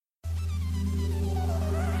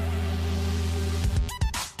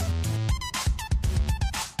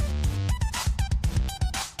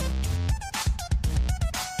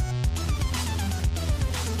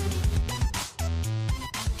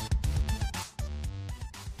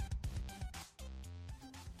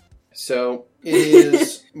So, it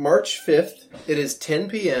is March 5th. It is 10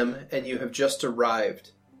 p.m. and you have just arrived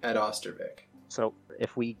at Ostervik. So,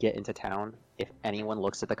 if we get into town, if anyone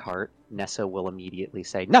looks at the cart, Nessa will immediately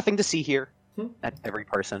say, "Nothing to see here," at every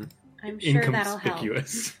person. I'm sure that'll help.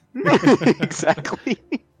 Inconspicuous. Exactly.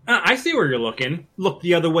 I see where you're looking. Look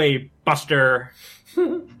the other way, Buster.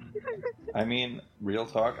 I mean, real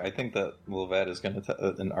talk, I think that Levette is going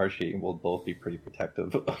to, and Archie will both be pretty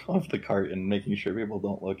protective of the cart and making sure people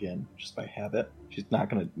don't look in just by habit. She's not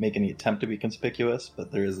going to make any attempt to be conspicuous,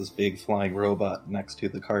 but there is this big flying robot next to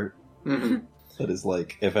the cart that is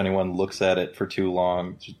like, if anyone looks at it for too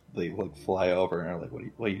long, they like fly over and are like,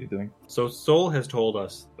 what are you doing? So Sol has told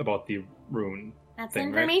us about the rune. That's thing,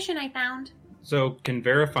 information I found. So can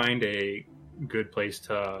Vera find a good place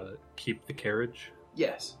to keep the carriage?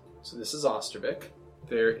 Yes. So this is Ostervik.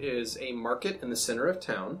 There is a market in the center of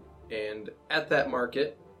town, and at that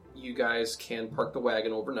market, you guys can park the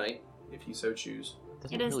wagon overnight, if you so choose.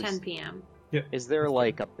 It is 10 p.m. Is there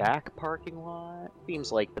like a back parking lot?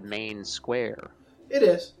 Seems like the main square. It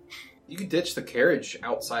is. You could ditch the carriage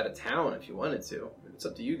outside of town if you wanted to. It's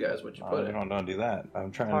up to you guys what you put We it. don't do that.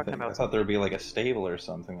 I'm trying to think. I thought there would be like a stable or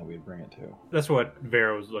something that we'd bring it to. That's what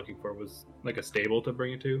Vera was looking for, was like a stable to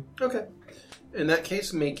bring it to. Okay. In that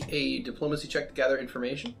case, make a diplomacy check to gather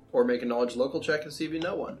information, or make a knowledge local check to see if you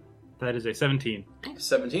know one. That is a 17.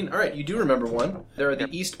 17. All right, you do remember one. There are the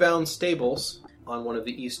eastbound stables on one of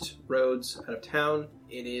the east roads out of town.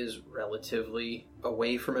 It is relatively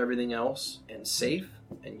away from everything else and safe,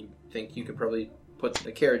 and you think you could probably put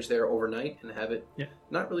the carriage there overnight and have it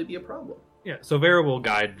not really be a problem. Yeah, so Vera will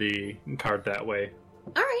guide the cart that way.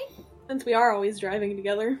 All right. Since we are always driving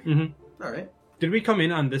together. Mm-hmm. All right. Did we come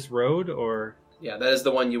in on this road, or...? Yeah, that is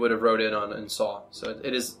the one you would have rode in on and saw. So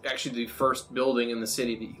it is actually the first building in the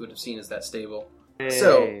city that you would have seen as that stable. Hey.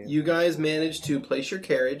 So, you guys managed to place your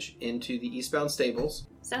carriage into the eastbound stables.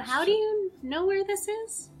 So how do you know where this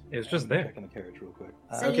is? It was just there. Check in the carriage real quick.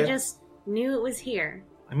 So you just knew it was here.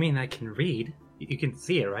 I mean, I can read. You can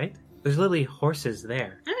see it, right? There's literally horses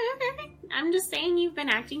there. Okay. I'm just saying you've been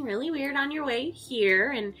acting really weird on your way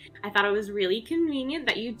here, and I thought it was really convenient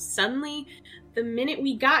that you suddenly, the minute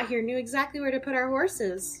we got here, knew exactly where to put our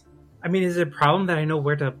horses. I mean, is it a problem that I know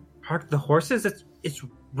where to park the horses? It's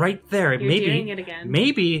right there. You're doing it again.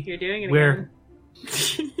 Maybe You're doing it where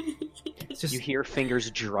again. it's just You hear fingers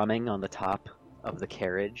drumming on the top of the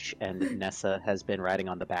carriage, and Nessa has been riding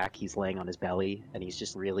on the back. He's laying on his belly, and he's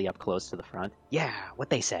just really up close to the front. Yeah, what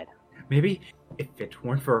they said. maybe if it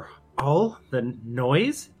weren't for all the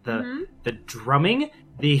noise, the drumming,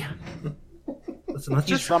 the listen, let's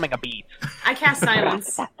He's just drumming a beat. I cast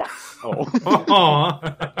silence. Oh.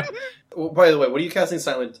 Aw. Oh, by the way, what are you casting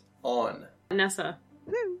silent on? Nessa.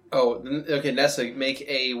 Oh, okay, Nessa, make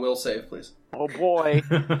a will save, please. Oh boy.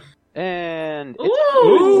 And it's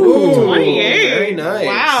Ooh, 28. Very nice.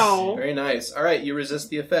 Wow. Very nice. All right, you resist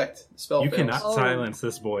the effect. The spell You fails. cannot silence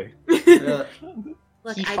this boy. Yeah.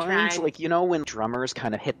 Look, he I finds, tried. like, you know when drummers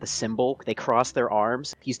kind of hit the cymbal, they cross their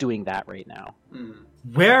arms? He's doing that right now. Mm.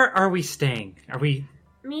 Where are we staying? Are we...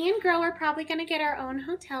 Me and Girl are probably going to get our own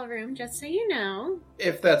hotel room, just so you know.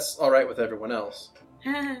 If that's all right with everyone else.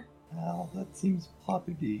 Well, that seems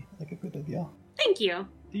probably like a good idea. Thank you.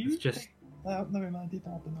 Do you? It's just... Never mind. It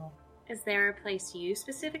don't know. Is there a place you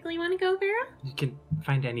specifically want to go, Vera? You can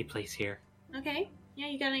find any place here. Okay. Yeah,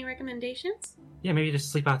 you got any recommendations? Yeah, maybe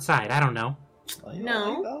just sleep outside. I don't know.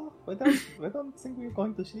 No. I don't think we're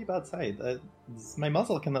going to sleep outside. My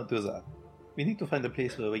muscle cannot do that. We need to find a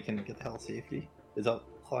place where we can get her safely without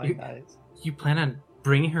prying eyes. You plan on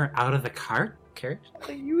bringing her out of the carriage?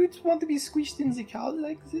 You would want to be squished in the car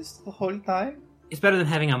like this the whole time? It's better than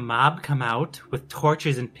having a mob come out with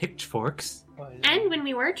torches and pitchforks. And when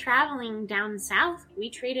we were traveling down south,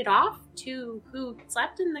 we traded off to who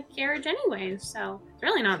slept in the carriage anyway, so it's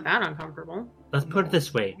really not that uncomfortable. Let's put it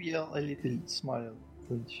this way. We are a little smaller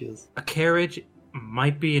than she is. A carriage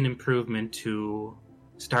might be an improvement to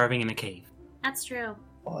starving in a cave. That's true.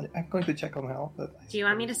 Well, I'm going to check on her, but... Do you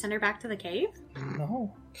want me to send her back to the cave?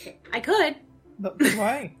 No. I could. No,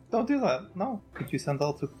 why? Don't do that. No. Could you send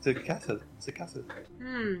her to the castle?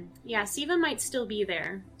 Yeah, Siva might still be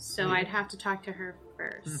there, so I'd have to talk to her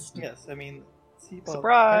first. Yes, I mean...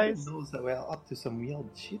 Surprise! knows that we're up to some weird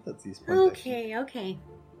shit at this point. Okay.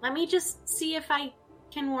 Let me just see if I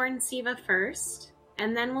can warn Siva first,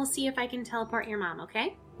 and then we'll see if I can teleport your mom,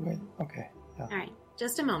 okay? Right, okay. Yeah. Alright,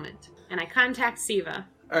 just a moment. And I contact Siva.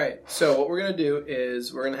 Alright, so what we're going to do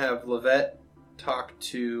is we're going to have Levette talk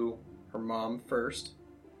to her mom first.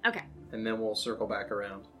 Okay. And then we'll circle back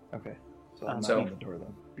around. Okay. So I'm So- knocking on the door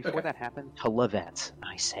then. Before Okay. that happened, to Lavette,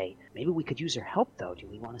 I say, maybe we could use her help, though. Do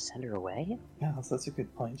we want to send her away? Yeah, that's a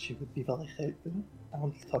good point. She would be very helpful. I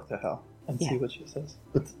will talk to her and Yeah. see what she says.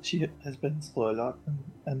 But she has been through a lot,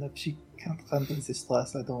 and if she can't handle the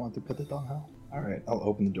stress, I don't want to put it on her. Alright, I'll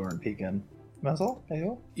open the door and peek in. Mazel,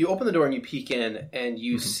 hello? You open the door and you peek in, and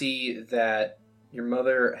you Mhm. see that your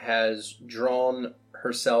mother has drawn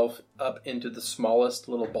herself up into the smallest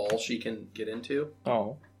little ball she can get into.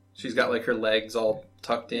 Oh. She's got like her legs all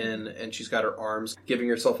tucked in, and she's got her arms giving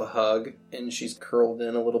herself a hug, and she's curled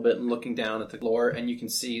in a little bit and looking down at the floor, and you can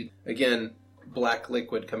see, again, black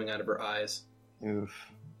liquid coming out of her eyes.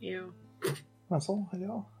 Oof. Ew. Mazel,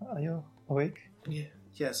 hello? Are you awake? Yeah.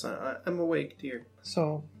 Yes, I'm awake, dear.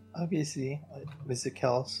 So, obviously, with the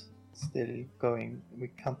chaos still going, we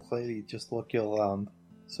can't really just walk you around.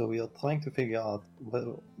 So we are trying to figure out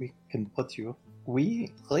where we can put you.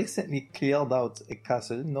 We recently cleared out a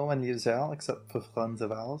castle. No one lives there except for friends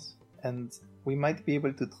of ours. And we might be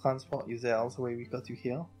able to transport you there the way we got you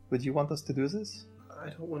here. Would you want us to do this? I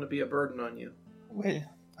don't want to be a burden on you. Well,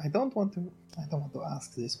 I don't want to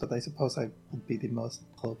ask this, but I suppose I would be the most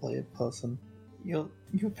appropriate person.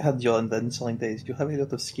 You've had your adventuring days. You have a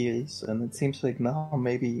lot of skills, and it seems like now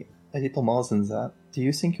maybe a little more than that. Do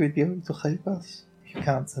you think you would be able to help us? If you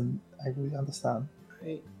can't, then I will understand.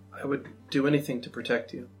 I would do anything to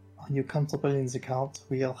protect you. Are you comfortable in the cart?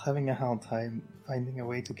 We are having a hard time finding a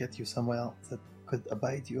way to get you somewhere that could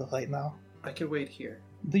abide you right now. I can wait here.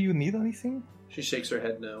 Do you need anything? She shakes her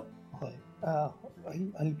head no. Right.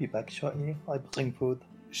 I'll be back shortly. I bring food.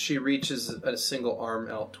 She reaches a single arm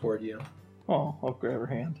out toward you. Oh, I'll grab her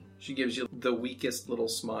hand. She gives you the weakest little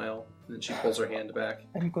smile, and then she pulls her hand back.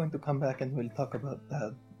 I'm going to come back and we'll talk about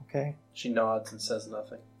that, okay? She nods and says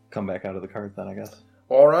nothing. Come back out of the cart then, I guess.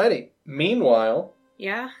 Alrighty. Meanwhile,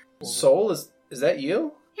 Yeah? Soul, is that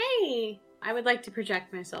you? Hey! I would like to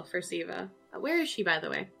project myself for Siva. Where is she, by the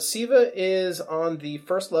way? Siva is on the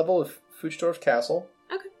first level of Fuchdorf Castle.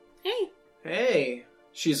 Hey! Hey!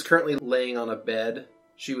 She's currently laying on a bed.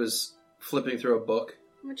 She was flipping through a book.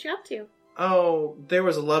 What you up to? Oh, there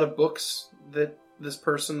was a lot of books that this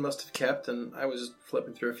person must have kept, and I was just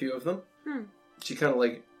flipping through a few of them. She kind of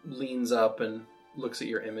like leans up and looks at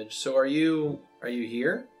your image. So are you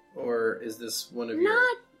here? Or is this one of your...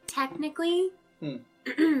 Not technically.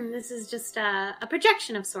 This is just a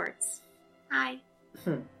projection of sorts. Hi.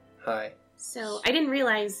 Hi. So, I didn't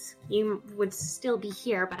realize you would still be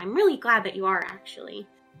here, but I'm really glad that you are, actually.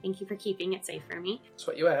 Thank you for keeping it safe for me. That's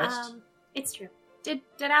what you asked. It's true. Did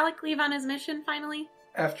Alec leave on his mission, finally?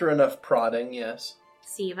 After enough prodding, yes.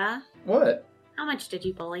 Siva, What? how much did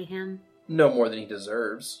you bully him? No more than he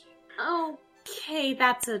deserves. Okay,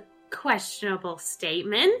 that's a questionable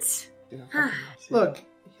statement. Look,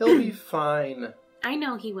 he'll be fine. I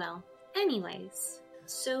know he will. Anyways,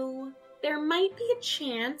 so there might be a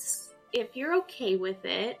chance, if you're okay with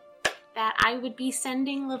it, that I would be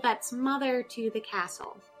sending Lavette's mother to the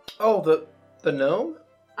castle. Oh, the gnome?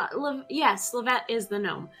 Yes, Lavette is the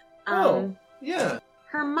gnome. Yeah.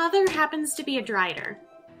 Her mother happens to be a drider.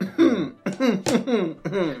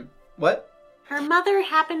 What? Her mother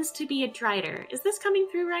happens to be a drider. Is this coming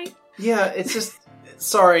through right? Yeah, it's just...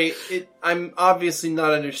 Sorry, I'm obviously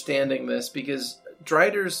not understanding this, because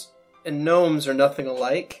driders and gnomes are nothing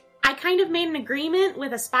alike. I kind of made an agreement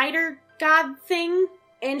with a spider god thing,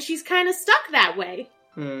 and she's kind of stuck that way.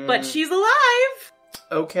 But she's alive!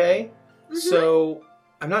 Okay. Mhm. So,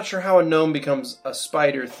 I'm not sure how a gnome becomes a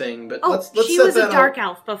spider thing, but let's she set was that a dark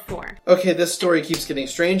elf before. Okay, this story keeps getting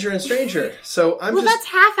stranger and stranger. So That's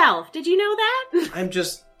half elf. Did you know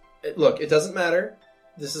that? Look, it doesn't matter.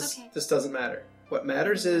 This Okay. doesn't matter. What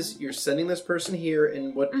matters is you're sending this person here,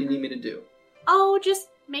 and what you Mhm. need me to do. Oh, just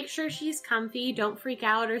make sure she's comfy. Don't freak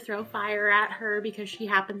out or throw fire at her because she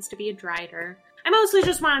happens to be a drider. I mostly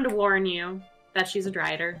just wanted to warn you that she's a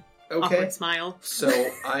drider. Okay. Awkward smile. So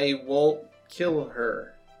I won't kill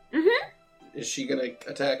her. Mhm. Is she gonna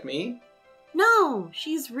attack me? No,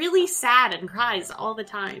 she's really sad and cries all the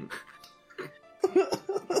time.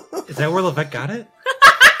 Is that where Levette got it?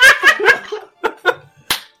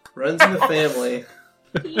 Runs in the family.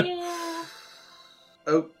 Yeah.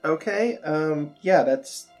 Oh, okay. Yeah,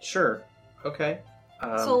 that's sure. Okay.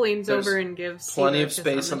 Soul leans there's over and gives plenty Siva a of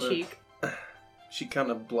kiss space on the on the- cheek. She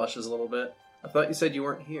kind of blushes a little bit. I thought you said you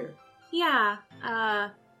weren't here. Yeah,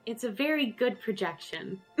 it's a very good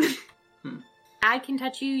projection. Hmm. I can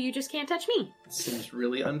touch you, you just can't touch me. Seems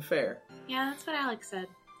really unfair. Yeah, that's what Alex said.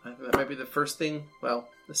 That might be the first thing. Well,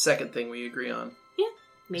 the second thing we agree on.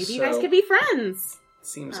 Maybe you guys So- could be friends.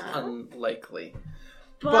 Seems Oh. unlikely.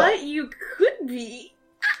 But you could be.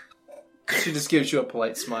 She just gives you a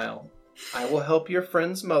polite smile. I will help your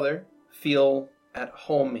friend's mother feel at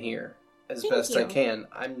home here as Thank best I you. can.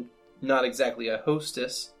 I'm not exactly a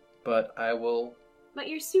hostess, but I will... But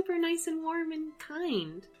you're super nice and warm and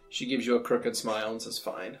kind. She gives you a crooked smile and says,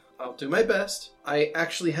 fine. I'll do my best. I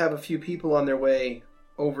actually have a few people on their way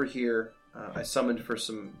over here. I summoned for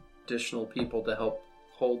some additional people to help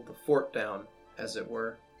hold the fort down, as it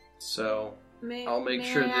were. So, I'll make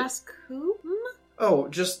sure I that... ask who? Oh,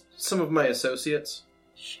 just some of my associates.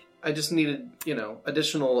 I just needed,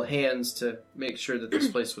 additional hands to make sure that this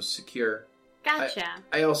place was secure. Gotcha.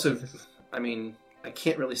 I also, I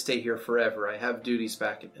can't really stay here forever. I have duties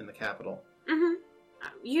back in the capital. Mm-hmm.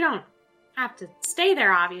 You don't have to stay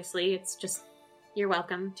there, obviously. It's just, you're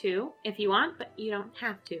welcome to, if you want, but you don't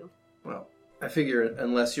have to. Well, I figure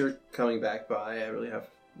unless you're coming back by, I really have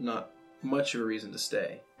not much of a reason to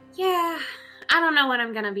stay. Yeah, I don't know when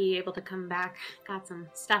I'm gonna be able to come back. Got some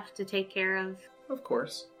stuff to take care of. Of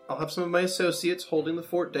course. I'll have some of my associates holding the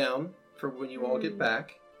fort down for when you all get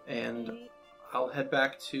back, and I'll head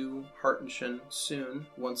back to Hartenshin soon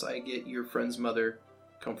once I get your friend's mother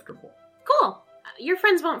comfortable. Cool. Your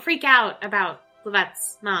friends won't freak out about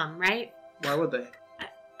Levette's mom, right? Why would they?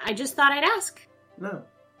 I just thought I'd ask. No,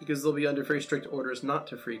 because they'll be under very strict orders not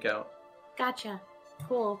to freak out. Gotcha.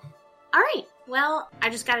 Cool. Alright, well, I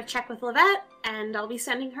just gotta check with Levette, and I'll be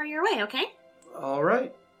sending her your way, okay? All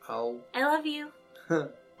right. I love you.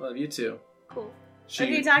 Love you too. Cool. She,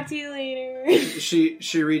 Okay, talk to you later.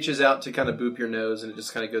 she reaches out to kind of boop your nose, and it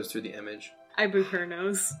just kind of goes through the image. I boop her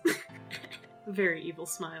nose. Very evil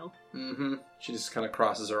smile. Mm-hmm. She just kind of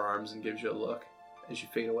crosses her arms and gives you a look as you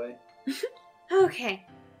fade away. Okay,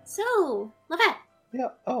 so, Levette. Yeah,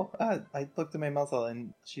 I talked to my mother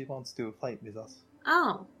and she wants to fight with us.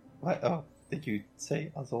 Oh. What? Oh, did you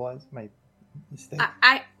say otherwise? My mistake.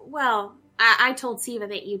 I told Siva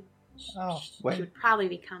that you wait. should probably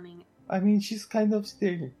be coming. I mean, she's kind of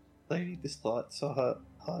still very distraught, so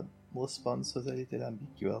her response was a little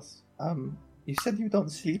ambiguous. You said you don't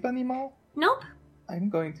sleep anymore? Nope. I'm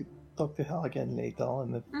going to talk to her again later,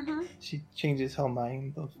 and if Mm-hmm. she changes her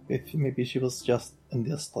mind, or if maybe she was just in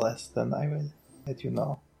distress, then I will let you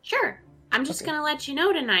know. Sure. I'm just Okay. gonna let you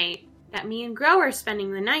know tonight that me and Grow are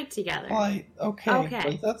spending the night together. Right, okay. Okay.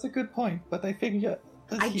 Well, that's a good point, but I figure...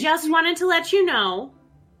 I just wanted to let you know.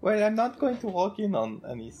 Well, I'm not going to walk in on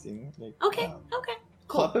anything. Like, Okay, okay.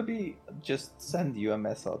 Cool. Probably just send you a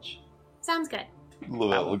message. Sounds good.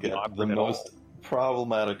 Lua will be get the awkward at all. most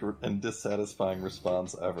problematic and dissatisfying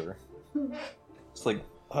response ever. It's like,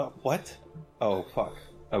 what? Oh, fuck.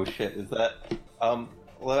 Oh, shit, is that...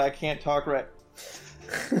 Well, I can't talk right...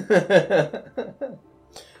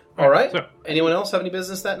 All right. So- Anyone else have any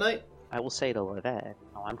business that night? I will say to Levette,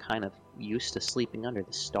 I'm kind of used to sleeping under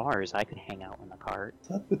the stars. I could hang out in the cart.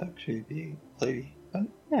 That would actually be pretty fun.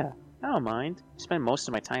 Yeah, I don't mind. Spend most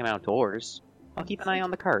of my time outdoors. I'll keep an eye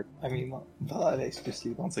on the cart. I mean, Vala likes to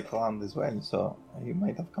sleep once a round as well, so you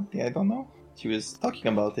might have company, I don't know. She was talking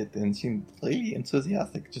about it and seemed really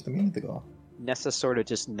enthusiastic just a minute ago. Nessa sort of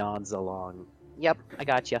just nods along. Yep, I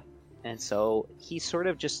got you. And so he sort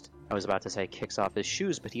of just, I was about to say kicks off his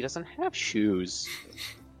shoes, but he doesn't have shoes.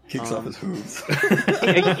 Kicks off his hooves.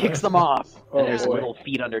 He kicks them off, Oh, and there's boy. little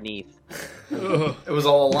feet underneath. It was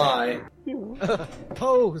all a lie.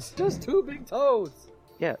 Toes! Just two big toes!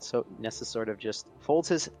 Yeah, so Nessa sort of just folds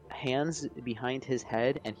his hands behind his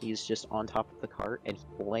head, and he's just on top of the cart, and he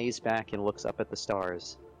lays back and looks up at the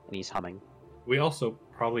stars, and he's humming. We also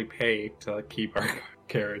probably pay to keep our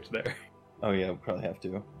carriage there. Oh yeah, we'll probably have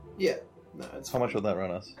to. Yeah. No, it's How much will that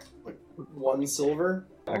run us? like 1 silver.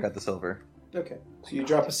 I got the silver. Okay. So you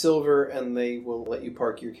drop a silver, and they will let you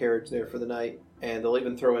park your carriage there for the night, and they'll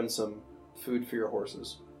even throw in some food for your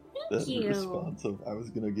horses. That's you. responsive. I was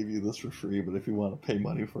gonna give you this for free, but if you want to pay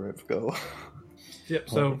money for it, go. Yep,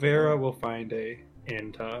 so Vera will find a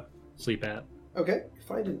inn to sleep at. Okay.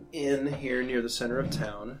 Find an inn here near the center of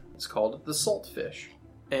town. It's called the Saltfish.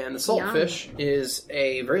 And the Saltfish is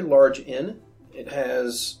a very large inn. It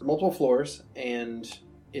has multiple floors, and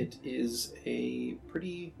it is a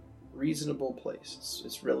pretty reasonable place.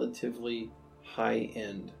 It's relatively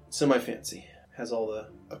high-end, semi-fancy. Has all the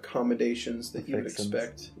accommodations that you would Fixins.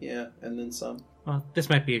 expect. Yeah, and then some. Well, this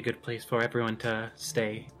might be a good place for everyone to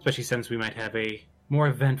stay, especially since we might have a more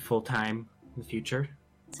eventful time in the future.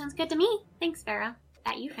 Sounds good to me. Thanks, Vera.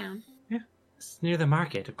 That you found. It's near the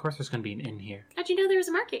market. Of course there's going to be an inn here. How'd you know there was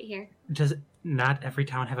a market here? Does not every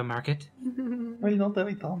town have a market? Well, not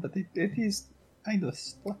every town, but it is kind of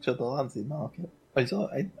structured around the market. Also,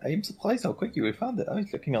 I am surprised how quick you found it. I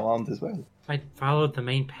was looking around as well. I followed the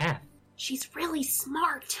main path. She's really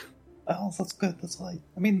smart. Oh, that's good. That's right.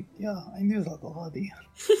 I mean, yeah, I knew that already.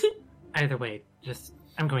 Either way,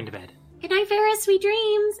 I'm going to bed. Good night, Ferris. Sweet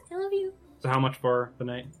dreams. I love you. So how much for the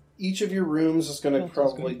night? Each of your rooms is going to That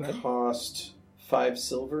sounds probably good, man. cost 5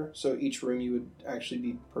 silver. So each room you would actually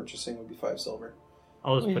be purchasing would be 5 silver.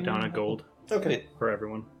 I'll just put down a gold Okay. for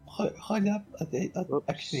everyone. Hold up.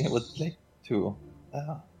 Actually, I would like to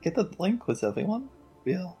get a drink with everyone.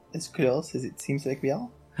 We are as close as it seems like we are.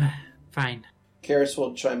 Fine. Karis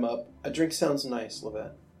will chime up. A drink sounds nice,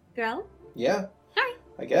 Levette. Girl, Yeah. Alright.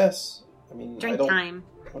 I guess. I mean, I drink don't time.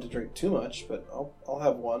 want to drink too much, but I'll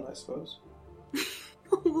have one, I suppose.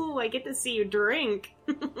 Ooh, I get to see you drink.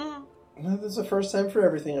 Well, this is the first time for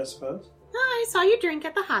everything, I suppose. I saw you drink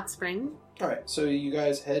at the hot spring. Alright, so you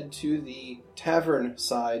guys head to the tavern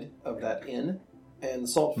side of that inn, and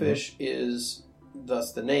Saltfish is,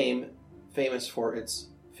 thus the name, famous for its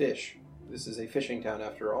fish. This is a fishing town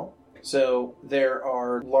after all. So there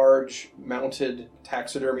are large mounted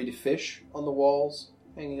taxidermied fish on the walls,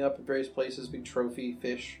 hanging up at various places, big trophy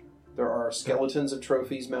fish. There are skeletons of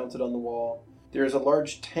trophies mounted on the wall. There is a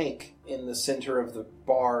large tank in the center of the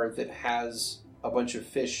bar that has a bunch of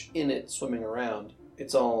fish in it swimming around.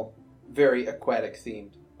 It's all very aquatic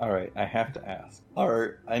themed. Alright, I have to ask.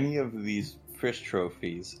 Are any of these fish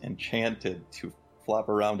trophies enchanted to flop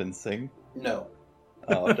around and sing? No.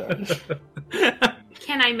 Oh, darn.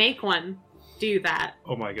 Can I make one do that?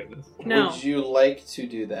 Oh my goodness. No. Would you like to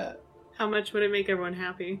do that? How much would it make everyone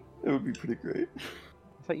happy? It would be pretty great.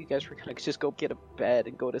 I thought you guys were gonna just go get a bed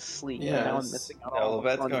and go to sleep. Yeah, and now I'm it's- missing out Yeah, on all the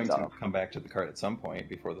Levette's fun going to stuff. come back to the cart at some point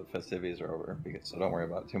before the festivities are over, so don't worry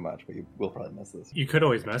about it too much, but you will probably miss this. You could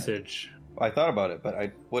always message. I thought about it, but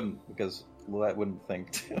I wouldn't, because Levette wouldn't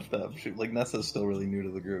think of that. Like, Nessa's still really new to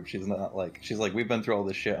the group. She's like, we've been through all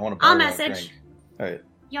this shit. I want to buy I'll her a message. drink. Alright.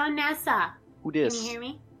 Yo, Nessa. Who Can dis? you hear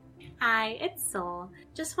me? Hi, it's Soul.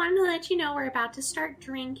 Just wanted to let you know we're about to start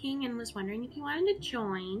drinking and was wondering if you wanted to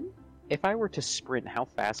join. If I were to sprint, how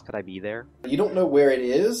fast could I be there? You don't know where it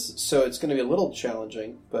is, so it's going to be a little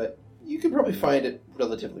challenging, but you could probably find it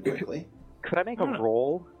relatively quickly. Could I make a I don't know.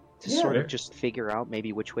 roll to Yeah. sort of just figure out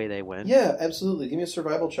maybe which way they went? Yeah, absolutely. Give me a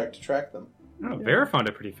survival check to track them. Oh, Vera found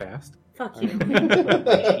it pretty fast. Fuck you.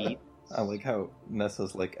 Cheat. I like how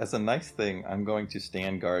Nessa's like, as a nice thing, I'm going to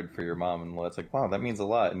stand guard for your mom, and Levette's like, wow, that means a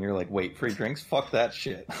lot. And you're like, wait, free drinks? Fuck that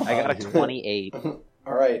shit. I got a 28.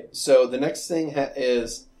 All right, so the next thing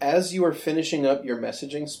is, as you are finishing up your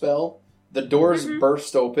messaging spell, the doors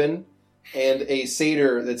burst open, and a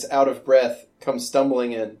satyr that's out of breath comes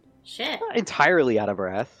stumbling in. Shit. Not entirely out of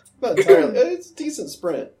breath. Not entirely. It's a decent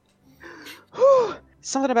sprint.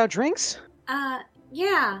 Something about drinks?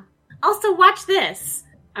 Yeah. Also, watch this.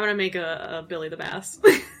 I'm gonna make a Billy the Bass.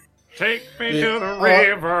 Take me Yeah. to the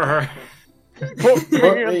river. Put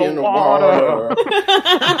me in the water.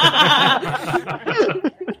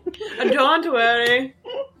 Don't worry.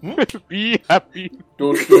 Be happy.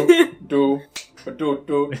 Do.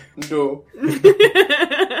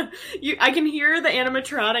 I can hear the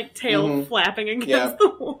animatronic tail Mhm. flapping against Yeah. the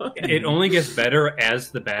wall. It only gets better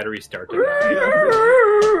as the batteries start to die.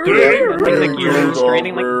 Like the gears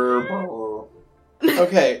straining like...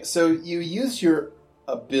 Okay, so you use your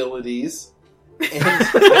abilities, and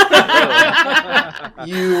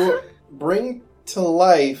you bring to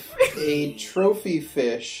life a trophy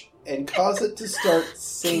fish and cause it to start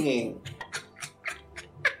singing.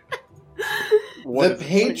 The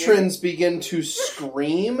patrons begin to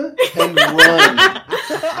scream and run.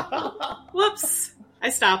 Whoops. I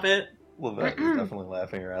stop it. Levette is definitely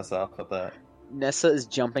laughing her ass off at that. Nessa is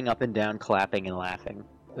jumping up and down, clapping and laughing.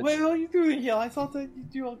 What are you doing here? I thought that you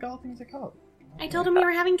do all things like that. I told him we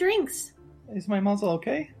were having drinks. Is my muzzle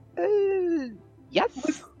okay?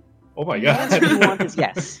 Yes. Oh my The answer god. you want is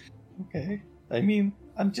yes. Okay. I mean,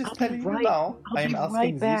 I'm just I'll be telling right- you now. I'll I'm be asking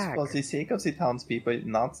right this back. for the sake of the townspeople,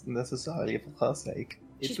 not necessarily for her sake.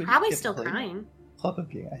 It She's will probably get still clean. crying.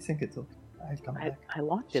 Probably. I think it's okay. I'd come back. I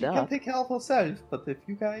locked She it can up. take care of herself, but if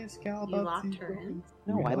you guys care about locked the her in?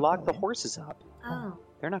 No, You I locked locked the her in? horses up. Oh.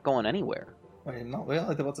 They're not going anywhere. Wait, not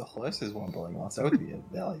really about the horses wandering off. That would be a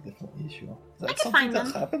very different issue. Is that could something find that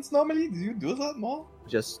them. happens normally? Do you do that more?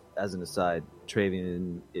 Just as an aside,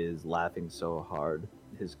 Travian is laughing so hard,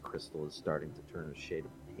 his crystal is starting to turn a shade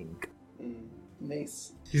of pink.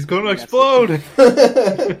 Nice. He's going to explode.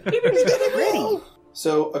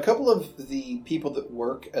 So, a couple of the people that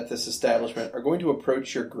work at this establishment are going to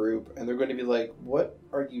approach your group, and they're going to be like, "What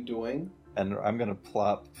are you doing?" And I'm gonna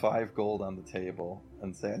plop 5 gold on the table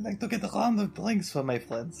and say, I'd like to get a round of drinks for my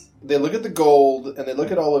friends. They look at the gold, and they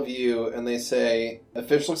look at all of you, and they say, the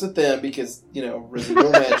fish looks at them because,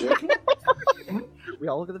 residual magic. We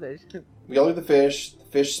all look at the fish. We all look at the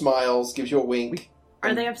fish smiles, gives you a wink.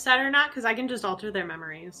 Are they upset or not? Because I can just alter their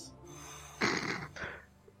memories.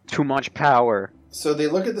 Too much power. So they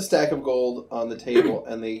look at the stack of gold on the table,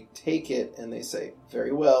 and they take it, and they say,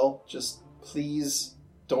 very well, just please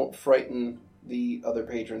don't frighten the other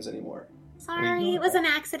patrons anymore. Sorry, it was an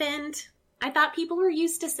accident. I thought people were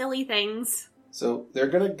used to silly things. So they're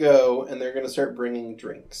going to go, and they're going to start bringing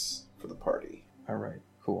drinks for the party. Alright,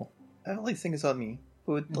 cool. Everything is on me.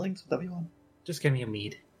 Food, drinks, whatever you want. Just give me a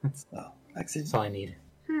mead. That's That's all I need.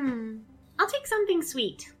 I'll take something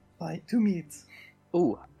sweet. Bye, 2 meats.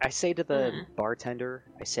 Ooh, I say to the bartender,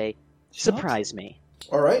 surprise me.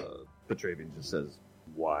 All right. Petravian just says,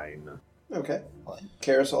 wine. Okay.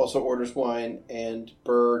 Karis also orders wine, and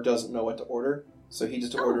Burr doesn't know what to order, so he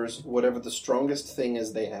just orders whatever the strongest thing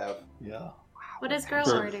is they have. Yeah. What does girl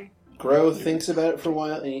Burr. order? Grow thinks about it for a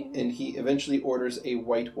while, and he eventually orders a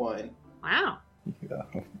white wine. Wow.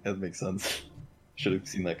 Yeah, that makes sense. Should have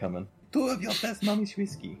seen that coming. 2 of your best mommy's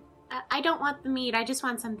whiskey. I don't want the meat. I just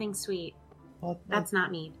want something sweet. What? That's not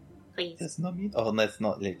meat. Please. That's not meat? Oh, that's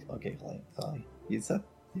not late. Okay, fine. Sorry. Is that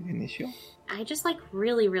an issue? I just like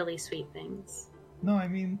really, really sweet things. No, I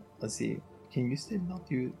mean, let's see. Can you still not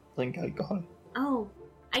drink alcohol? Oh,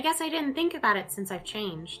 I guess I didn't think about it since I've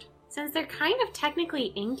changed. Since they're kind of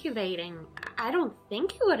technically incubating, I don't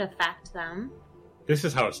think it would affect them. This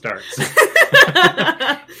is how it starts.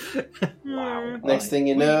 Wow. Next thing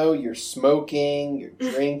you know, you're smoking,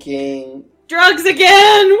 you're drinking, Drugs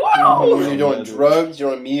again! Whoa! you're doing drugs,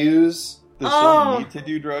 you're on Muse. Does Oh. someone need to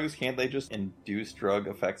do drugs? Can't they just induce drug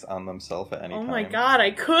effects on themselves at any Oh time? my god,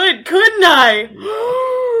 I couldn't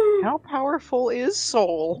I? How powerful is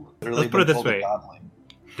Soul? Literally Let's put it been this told a way. godling.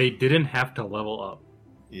 They didn't have to level up.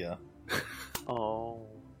 Yeah. Oh.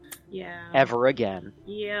 Yeah. Ever again.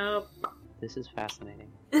 Yep. This is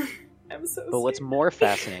fascinating. I'm so But what's scared. more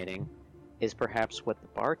fascinating is perhaps what the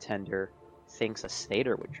bartender thinks a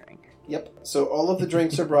satyr would drink. Yep. So all of the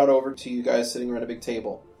drinks are brought over to you guys sitting around a big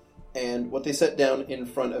table. And what they set down in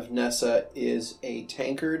front of Nessa is a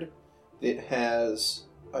tankard that has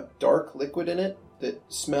a dark liquid in it that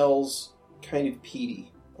smells kind of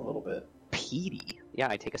peaty a little bit. Peaty. Yeah,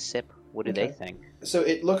 I take a sip. What do Okay. they think? So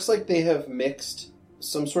it looks like they have mixed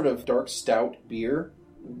some sort of dark stout beer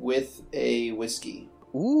with a whiskey.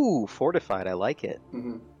 Ooh, fortified. I like it.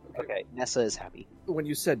 Mm-hmm. Okay, Nessa is happy. When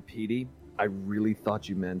you said peaty, I really thought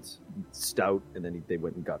you meant stout, and then they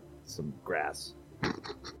went and got some grass.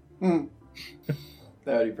 That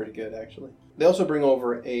would be pretty good, actually. They also bring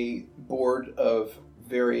over a board of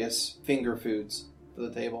various finger foods for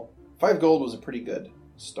the table. 5 gold was a pretty good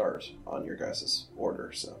start on your guys'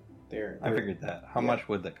 order, so they're I figured that. How Yeah. much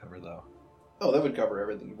would that cover, though? Oh, that would cover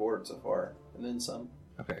everything you've ordered so far, and then some.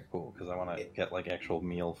 Okay, cool. Because I want to get like actual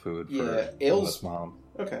meal food for Yeah, ales- this mom.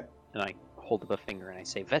 Okay, And I hold up a finger and I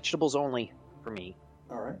say, vegetables only for me.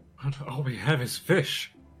 all right. All we have is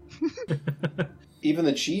fish. Even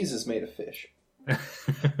the cheese is made of fish.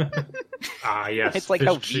 Ah, yes. It's like fish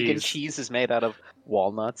how vegan cheese is made out of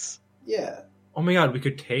walnuts. Yeah. Oh my god, we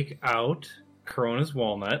could take out Corona's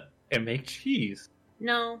walnut and make cheese.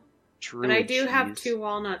 No, True but I do have cheese. 2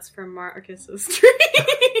 walnuts from Marcus's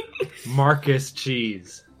tree. Marcus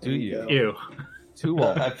cheese. There you go. Ew. 2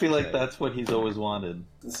 walnuts. I feel like that's what he's always wanted.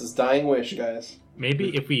 This is dying wish, guys.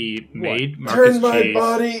 Maybe if we made Turn Marcus my cheese.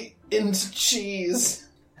 body into cheese.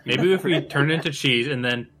 Maybe if we turned it into cheese and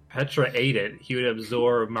then Petra ate it, he would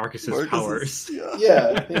absorb Marcus's powers.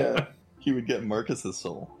 Yeah, yeah. He would get Marcus's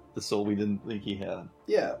soul. The soul we didn't think he had.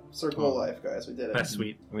 Yeah, circle of life, guys. We did it. That's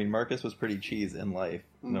sweet. I mean, Marcus was pretty cheese in life.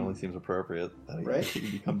 It only seems appropriate that he, Right.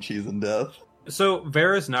 he become cheese in death. So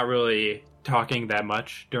Vera's not really talking that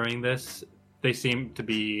much during this. They seem to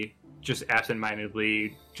be just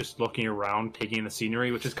absentmindedly just looking around, taking the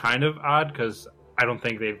scenery, which is kind of odd because I don't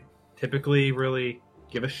think they typically really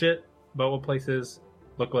give a shit about what places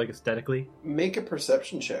look like aesthetically. Make a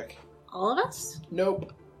perception check. All of us?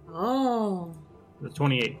 Nope. Oh. The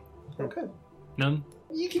 28. Okay. None?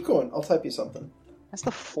 You keep going. I'll type you something. That's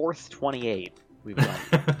the 4th 28 we've done.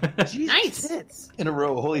 Nice. In a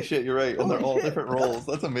row. Holy shit, you're right. And they're all different rolls.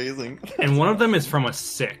 That's amazing. And one of them is from a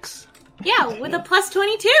 6, Yeah, with a plus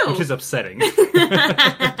 22. which is upsetting.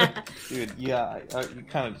 Dude, yeah, you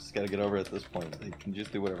kind of just gotta get over it at this point. They can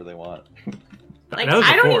just do whatever they want. Like, That was a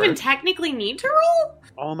I don't 4. even technically need to roll?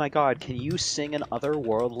 Oh my god, can you sing an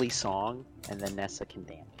otherworldly song? And then Nessa can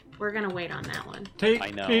dance. We're gonna wait on that one. Take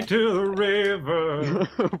I know. me to the river.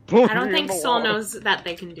 I don't think Soul knows that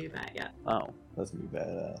they can do that yet. Oh, That's gonna be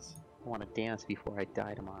badass. I want to dance before I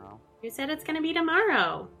die tomorrow. You said it's gonna be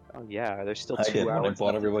tomorrow. Oh yeah, there's still I 2 did when I hours. bought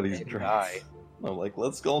left everybody's to drinks. die. I'm like,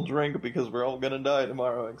 let's go drink because we're all gonna die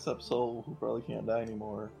tomorrow, except Soul, who probably can't die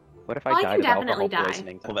anymore. What if Well, I I died can of alcohol definitely die.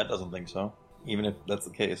 poisoning? Well, that doesn't think so. Even if that's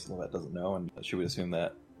the case, Levette doesn't know, and she would assume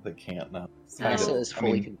that they can't now. So, Nessa is I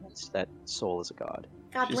fully mean- convinced that Soul is a god.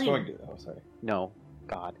 She's Godling. going to. Oh, sorry. No,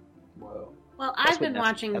 god. Whoa. Well, That's I've what been Nessa-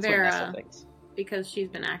 watching that's what Nessa Vera thinks. because she's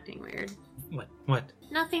been acting weird. What?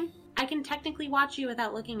 Nothing. I can technically watch you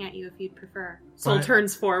without looking at you if you'd prefer. Soul What?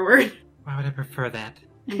 turns forward. Why would I prefer that?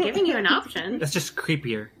 I'm giving you an option. That's just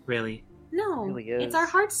creepier, really. No, It really it's is. our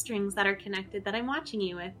heartstrings that are connected that I'm watching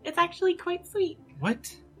you with. It's actually quite sweet.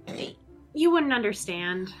 What? You wouldn't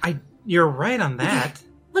understand. You're right on that.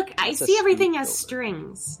 Look, I That's a see everything sweet as builder.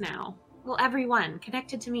 strings now. Well, everyone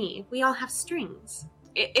connected to me. We all have strings.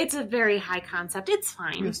 It's a very high concept. It's You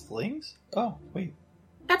fine. have slings? Oh, wait.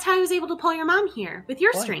 That's how I was able to pull your mom here with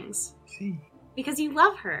your Why? strings. See. Because you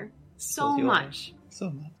love her so Because you love her. much. So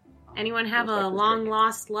much. Anyone have Goes back a to long drink.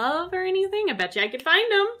 lost love or anything? I bet you I could find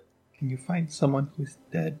them. Can you find someone who's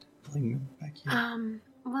dead? Bring them back here.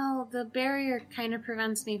 Well, the barrier kind of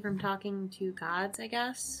prevents me from talking to gods, I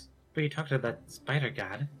guess. But you talked to that spider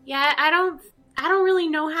god. Yeah, I don't really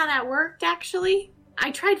know how that worked, actually.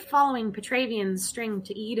 I tried following Petravian's string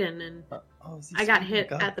to Eden, and I got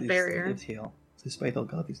hit at the barrier. The spider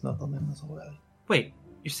god is not on them as well. Wait,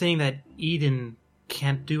 you're saying that Eden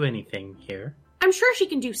can't do anything here? I'm sure she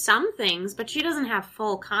can do some things, but she doesn't have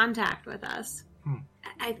full contact with us. Hmm.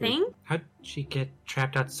 I think. How'd she get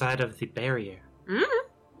trapped outside of the barrier?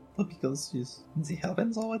 Well, because she's in the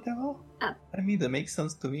heavens or whatever. I mean, that makes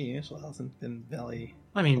sense to me. She hasn't been very...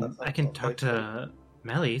 I mean, That's I can not talk to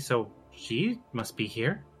Melly, so she must be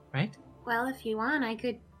here, right? Well, if you want, I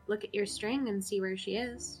could look at your string and see where she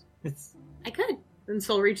is. It's I could. And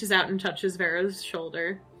Soul reaches out and touches Vera's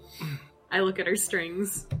shoulder. I look at her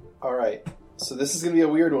strings. All right. So this is going to be a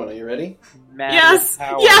weird one. Are you ready? Man Yes! with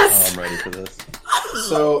power. Oh, Yes! I'm ready for this.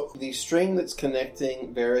 So the string that's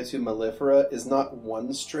connecting Vera to Mellifera is not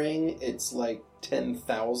one string. It's like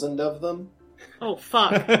 10,000 of them. Oh,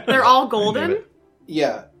 fuck. They're all I knew golden? it.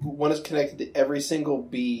 Yeah. One is connected to every single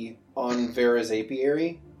bee on Vera's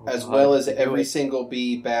apiary, as God, well as I knew every it. single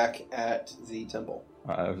bee back at the temple.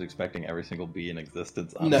 I was expecting every single bee in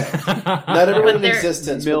existence. No. not Not everyone But in they're-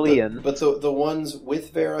 existence, Million. but the ones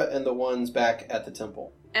with Vera and the ones back at the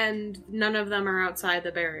temple. And none of them are outside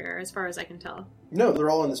the barrier, as far as I can tell. No, they're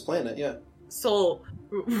all on this planet, yeah. Soul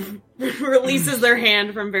releases their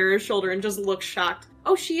hand from Vera's shoulder and just looks shocked.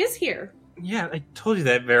 Oh, she is here. Yeah, I told you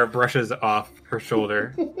that. Vera brushes off her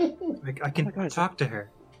shoulder. Like, I can Oh my God. talk to her.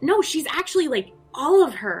 No, she's actually like all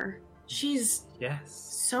of her. She's Yes.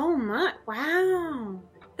 so much. Wow.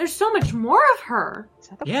 There's so much more of her. Is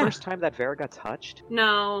that the Yeah. first time that Vera got touched?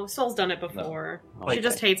 No, Soul's done it before. Oh, She okay.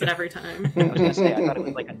 just hates it every time. I was gonna say, I thought it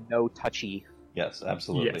was like a no touchy. Yes,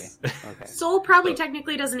 absolutely. Yes. Okay. Soul probably So-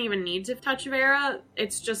 technically doesn't even need to touch Vera.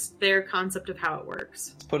 It's just their concept of how it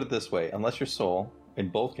works. Let's put it this way. Unless you're soul, in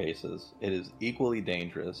both cases, it is equally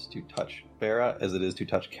dangerous to touch Vera as it is to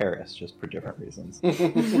touch Karis, just for different reasons. I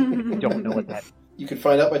don't know what that. You can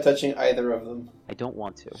find out by touching either of them. I don't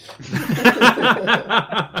want to.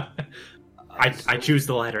 I choose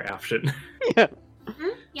the latter option.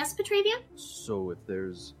 Yes, Petravian? So if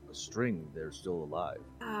there's a string, they're still alive.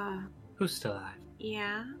 Who's still alive?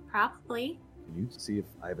 Yeah, probably. Can you see if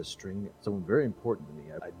I have a string? Someone very important to me.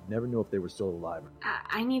 I'd never know if they were still alive.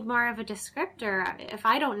 I need more of a descriptor. If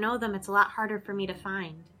I don't know them, it's a lot harder for me to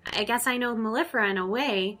find. I guess I know Mellifera in a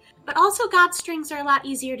way, but also God strings are a lot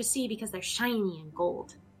easier to see because they're shiny and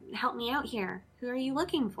gold. Help me out here. Who are you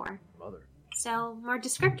looking for? Mother. So, more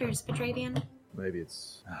descriptors, Petravian. Maybe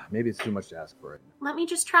it's too much to ask for it. Let me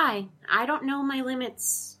just try. I don't know my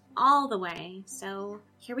limits all the way, so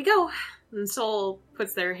here we go. And Soul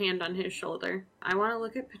puts their hand on his shoulder. I want to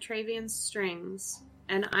look at Petravian's strings,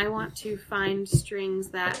 and I want to find strings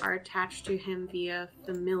that are attached to him via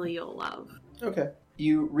familial love. Okay.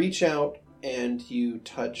 You reach out and you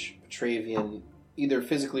touch Petravian, either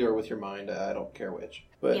physically or with your mind. I don't care which.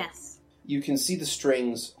 But Yes. you can see the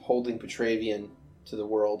strings holding Petravian to the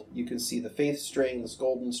world. You can see the faith string, this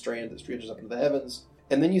golden strand that stretches up into the heavens.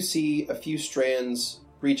 And then you see a few strands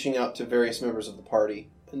reaching out to various members of the party.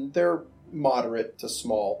 And they're moderate to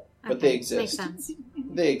small, but they Okay, exist. Makes sense.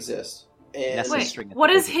 They exist. And That's Wait, string at what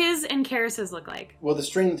the does beginning. his and Karis's look like? well, the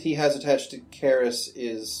string that he has attached to Karis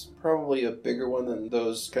is probably a bigger one than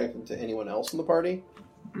those connected to anyone else in the party.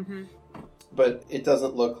 Mm-hmm. But it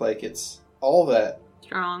doesn't look like it's all that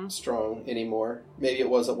Strong. strong anymore. Maybe it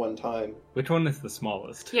was at one time. Which one is the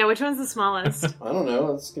smallest? Yeah, which one's the smallest? I don't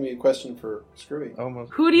know. That's going to be a question for Screwy.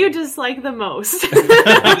 Almost. Who do you dislike the most?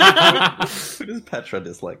 Who does Petra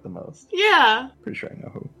dislike the most? Yeah. Pretty sure I know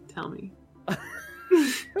who. Tell me.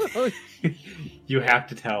 You have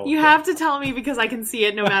to tell. You have to tell me because I can see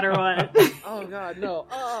it no matter what. Oh god, no.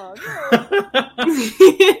 Oh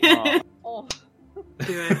no. Oh.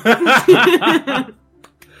 Do it.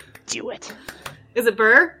 Do it. Is it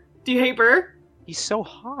Burr? Do you hate Burr? He's so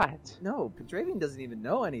hot. No, Petravian doesn't even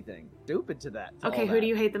know anything. Stupid to that. Okay, who do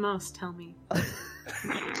you hate the most? Tell me.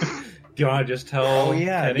 Do you want to just tell? Oh,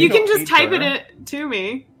 yeah. Eddie? You can don't just hate type Burr. it to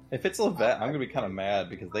me. If it's Levette, I'm gonna be kind of mad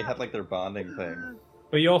because they had like their bonding thing.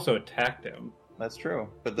 But you also attacked him. That's true.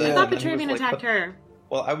 But I then thought then he was Petravian like, attacked her.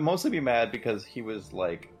 Well, I would mostly be mad because he was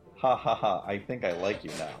like, ha ha ha, I think I like you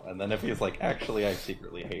now. And then if he's like, actually, I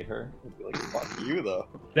secretly hate her, I'd be like, fuck you though.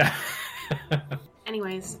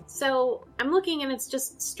 Anyways, so I'm looking and it's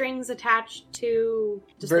just strings attached to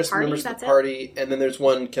just Various the party. members of That's the party, and then there's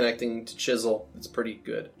one connecting to Chisel. It's pretty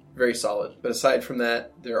good. Very solid. But aside from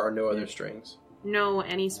that, there are no other strings. it. No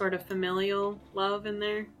any sort of familial love in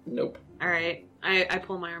there. Nope. All right, I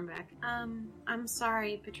pull my arm back. I'm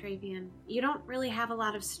sorry, Petravian. You don't really have a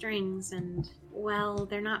lot of strings, and well,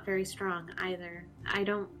 they're not very strong either.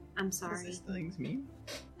 I'm sorry. What does things mean?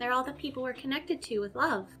 They're all the people we're connected to with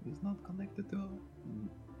love. He's not connected to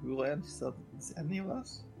who else? Any of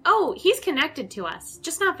us? Oh, he's connected to us,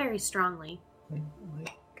 just not very strongly.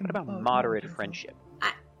 What about moderate friendship?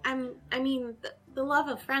 I mean, the love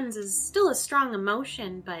of friends is still a strong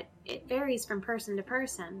emotion, but it varies from person to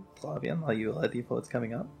person. Flavian, are you ready for what's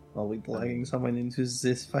coming up? Are we dragging someone into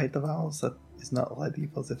this fight of ours that is not ready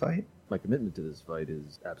for the fight? My commitment to this fight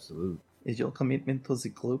is absolute. Is your commitment to the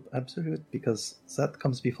group absolute? Because that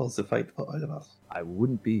comes before the fight for all of us. I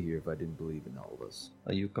wouldn't be here if I didn't believe in all of us.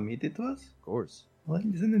 Are you committed to us? Of course. Well,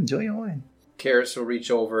 then enjoy your wine. Karis will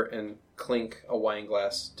reach over and clink a wine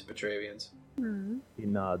glass to Petravians. He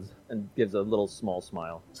nods and gives a little small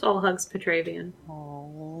smile. Sol hugs Petravian.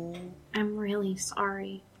 Oh. I'm really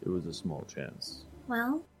sorry. It was a small chance.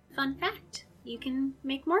 Well, fun fact. You can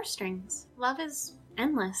make more strings. Love is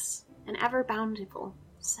endless and ever bountiful.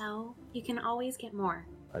 So, you can always get more.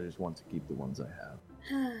 I just want to keep the ones I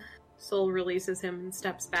have. Sol releases him and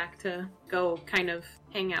steps back to go kind of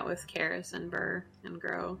hang out with Karis and Burr and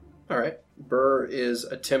Grow. Alright. Burr is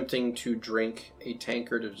attempting to drink a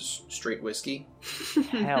tankard of straight whiskey.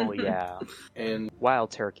 Hell yeah. And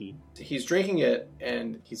Wild turkey. he's drinking it,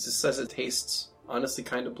 and he just says it tastes honestly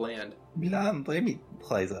kind of bland. Milan, let me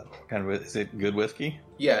try that. Is it good whiskey?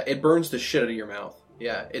 Yeah, it burns the shit out of your mouth.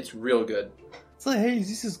 Yeah, it's real good. So hey,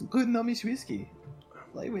 this is good Nomish whiskey.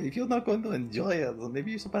 Like, well, if you're not going to enjoy it, then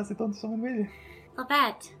maybe you should pass it on to someone with you.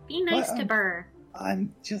 Babette, be nice Well, to Burr.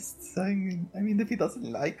 I'm just saying, I mean, if he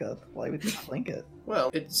doesn't like it, why would he drink it? Well,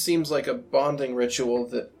 it seems like a bonding ritual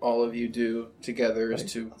that all of you do together is Right,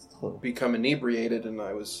 to that's true. become inebriated, and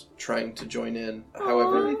I was trying to join in.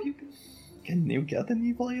 However, If you can you get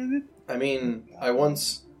inebriated? I mean, I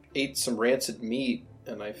once ate some rancid meat,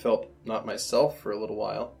 and I felt not myself for a little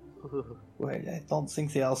while. Well, I don't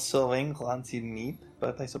think they are serving rancid meat,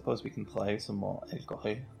 but I suppose we can try some more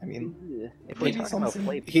alcohol. I mean, If we're maybe talking about something-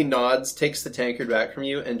 flavor. He nods, takes the tankard back from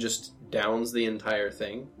you, and just downs the entire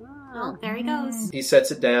thing. Oh, there he goes. He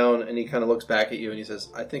sets it down, and he kind of looks back at you, and he says,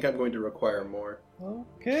 I think I'm going to require more.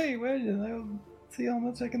 okay, well, then I'll see how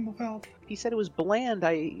much I can look out. He said it was bland.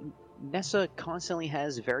 Nessa constantly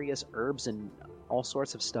has various herbs and all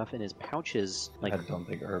sorts of stuff in his pouches. Like I don't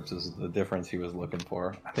think herbs is the difference he was looking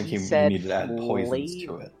for. I think he said needed to add poisons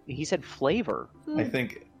to it. He said flavor. I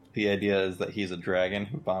think the idea is that he's a dragon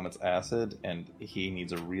who vomits acid, and he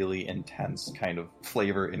needs a really intense kind of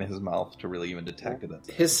flavor in his mouth to really even detect it.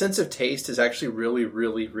 His sense of taste is actually really,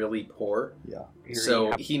 really, really poor. Yeah.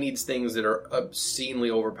 So he needs things that are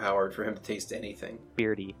obscenely overpowered for him to taste anything.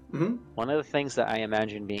 Beardy. Mm-hmm. One of the things that I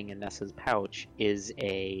imagine being in Nessa's pouch is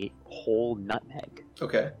a whole nutmeg.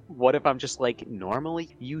 Okay. What if I'm just like,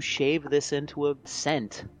 normally you shave this into a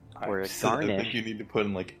scent or a I garnish. think you need to put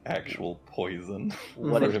in like actual poison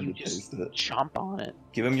What for if him you to just taste it. chomp on it?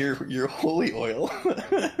 Give him your holy oil.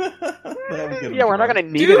 Yeah, we're not gonna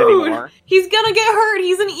need it anymore. He's gonna get hurt.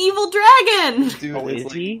 He's an evil dragon. Dude, Oh, it's is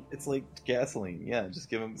like, he? It's like gasoline. Yeah, just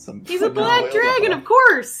give him some. He's a fucking black oil. dragon, of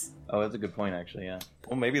course. Oh, that's a good point, actually. Yeah.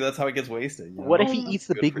 Well, maybe that's how he gets wasted. You know? What if he Oh, eats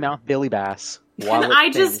the good big for mouth Billy Bass? Can while it I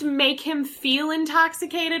just things? make him feel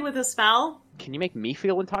intoxicated with a spell? Can you make me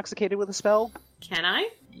feel intoxicated with a spell? Can I?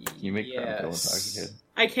 You make them feel Yes. intoxicated.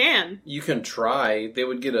 I can. You can try. They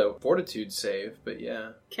would get a fortitude save, but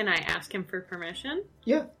yeah. Can I ask him for permission?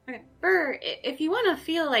 Yeah. Okay. Burr, if you want to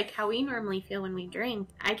feel like how we normally feel when we drink,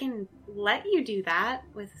 I can let you do that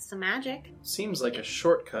with some magic. Seems like a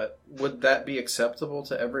shortcut. Would that be acceptable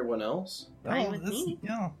to everyone else? Fine with me.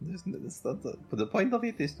 That's not the point of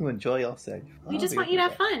it is to enjoy yourself. We just want you to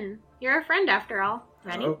have fun. You're a friend after all.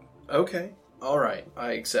 Ready? Oh, okay. All right.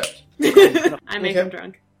 I accept. I make Okay. him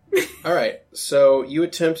drunk. All right. So you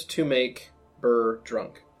attempt to make Burr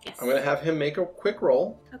drunk. Yes. I'm going to have him make a quick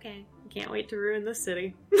roll. Okay. Can't wait to ruin this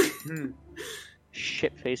city.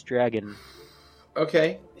 Shit-faced dragon.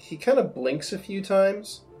 Okay. He kind of blinks a few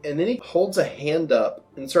times, and then he holds a hand up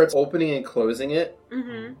and starts opening and closing it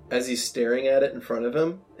Mm-hmm. as he's staring at it in front of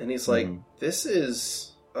him. And he's like, Mhm. this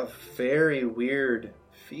is a very weird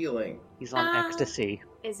feeling. He's on ecstasy.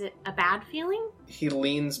 Is it a bad feeling? He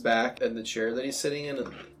leans back in the chair that he's sitting in. And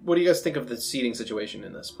what do you guys think of the seating situation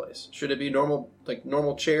in this place? Should it be normal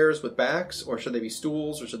chairs with backs, or should they be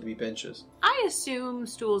stools, or should they be benches? I assume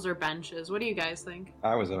stools or benches. What do you guys think?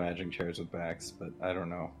 I was imagining chairs with backs, but I don't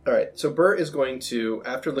know. All right, so Bert is going to,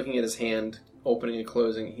 after looking at his hand opening and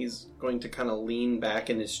closing, he's going to kind of lean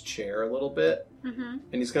back in his chair a little bit, Mm-hmm.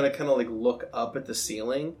 and he's going to kind of like look up at the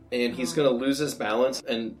ceiling, and he's going to lose his balance,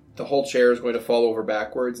 and the whole chair is going to fall over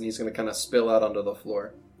backwards, and he's going to kind of spill out onto the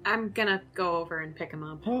floor. I'm gonna go over and pick him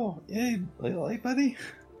up. Oh, yay, hey, buddy.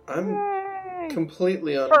 I'm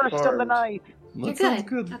completely unharmed. First of the night. You're That sounds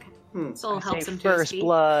good. good. Okay. Soul helps him to his First feet.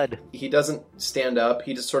 blood. He doesn't stand up.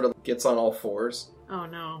 He just sort of gets on all fours Oh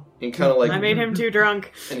no. and kind of like, I made him too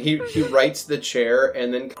drunk. and he rights the chair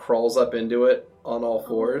and then crawls up into it on all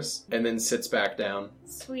fours and then sits back down.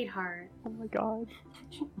 Sweetheart. Oh my god.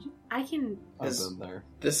 I can. I've Is- been there.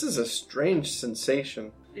 This is a strange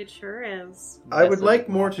sensation. It sure is. I would Nessa- like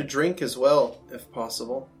more to drink as well, if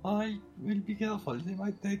possible. I will be careful.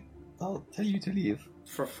 I'll tell you to leave.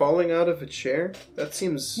 For falling out of a chair? That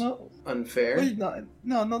seems No, unfair. wait, no,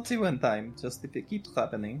 not the one time. Just if it keeps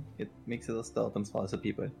happening, it makes it a stubborn for other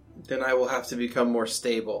people. Then I will have to become more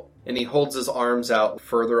stable. And he holds his arms out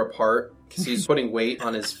further apart because he's putting weight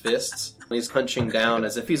on his fists. And he's hunching down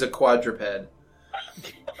as if he's a quadruped.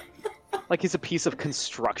 Like he's a piece of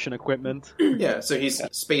construction equipment. Yeah, so he's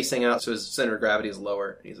spacing out so his center of gravity is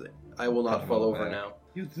lower. He's like, I will not fall over now.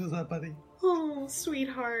 You do that, buddy. Oh,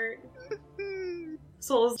 sweetheart.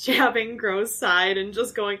 Soul's jabbing Gro's side and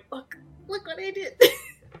just going, look what I did.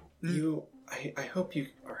 I hope you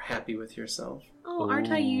are happy with yourself. Oh,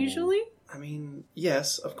 aren't I usually? I mean,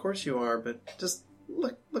 yes, of course you are, but just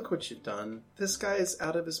look what you've done. This guy is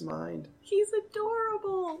out of his mind. He's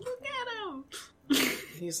adorable. Look at him.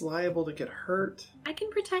 He's liable to get hurt. I can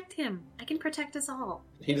protect him. I can protect us all.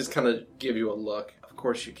 He just kind of give you a look. Of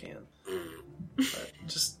course you can. But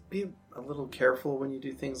just be a little careful when you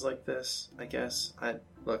do things like this, I guess.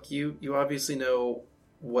 Look, you obviously know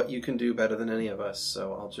what you can do better than any of us,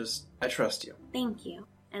 so I trust you. Thank you.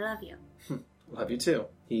 I love you. Love you too.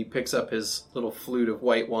 He picks up his little flute of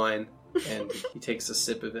white wine and he takes a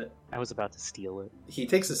sip of it. I was about to steal it. He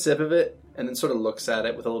takes a sip of it and then sort of looks at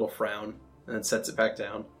it with a little frown and then sets it back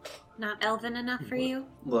down. Not elven enough for you?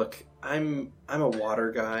 Look, I'm a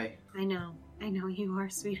water guy. I know you are,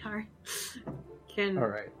 sweetheart. Can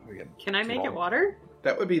Alright, we can I make it water?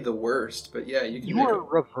 That would be the worst, but yeah, you can You make are it.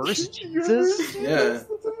 reverse Jesus? Yeah. That's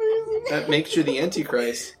amazing. That makes you the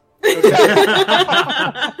Antichrist.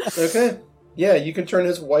 Okay. Okay. Yeah, you can turn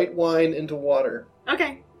his white wine into water.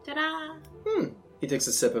 Okay. Ta-da! He takes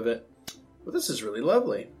a sip of it. Well, this is really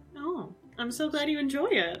lovely. Oh, I'm so glad you enjoy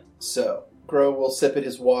it. So, Gro will sip at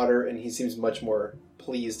his water, and he seems much more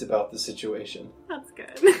pleased about the situation. That's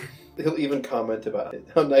good. He'll even comment about it,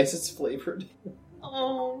 how nice it's flavored.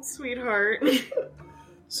 Oh, sweetheart.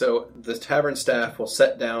 So, the tavern staff will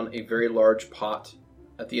set down a very large pot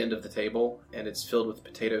at the end of the table, and it's filled with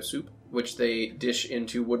potato soup, which they dish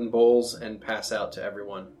into wooden bowls and pass out to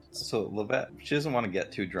everyone. So, Levette, she doesn't want to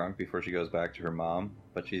get too drunk before she goes back to her mom,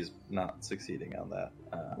 but she's not succeeding on that.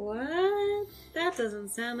 What? That doesn't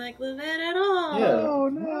sound like Levette at all. Yeah. Oh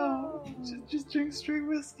no! Just drink straight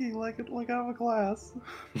whiskey like out of a glass.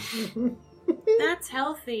 That's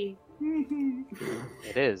healthy.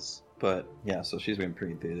 It is. But yeah, so she's been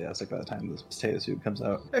pretty enthusiastic by the time this potato soup comes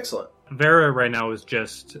out. Excellent. Vera right now is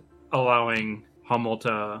just allowing Hummel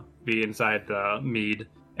to be inside the mead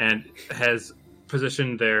and has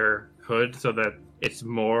positioned their hood so that it's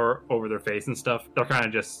more over their face and stuff. They're kind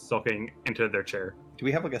of just sulking into their chair. Do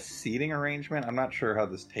we have like a seating arrangement? I'm not sure how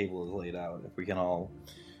this table is laid out. If we can all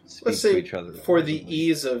speak Let's to say, each other. for the effectively.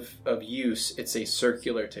 ease of use, it's a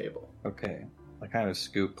circular table. Okay. I kind of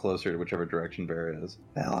scoop closer to whichever direction Vera is.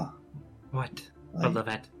 Bella, What?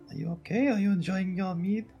 Levette. Are you okay? Are you enjoying your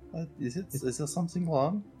meat? Is there something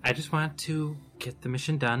wrong? I just want to get the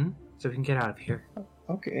mission done so we can get out of here.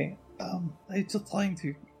 Okay. I'm just trying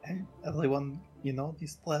to help everyone,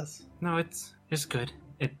 distress. No, it's good.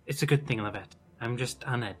 It's a good thing, Levette. I'm just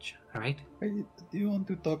on edge, alright? Do you want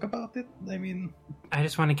to talk about it? I mean, I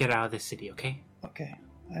just want to get out of this city, okay? okay,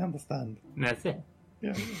 I understand. And that's it.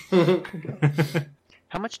 Yeah.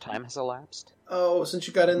 How much time has elapsed? Oh, since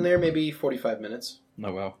you got in there, maybe 45 minutes.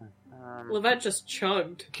 Oh, wow. Levette just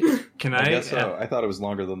chugged. Can I I guess so. I thought it was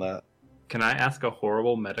longer than that. Can I ask a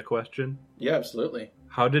horrible meta question? Yeah, absolutely.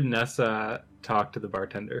 How did Nessa talk to the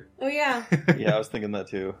bartender? Oh, yeah. Yeah, I was thinking that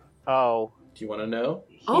too. Oh. Do you want to know?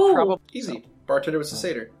 He Oh. probably... Easy. Bartender was a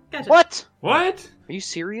satyr. Gotcha. What? What? Are you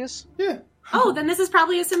serious? Yeah. Oh, then this is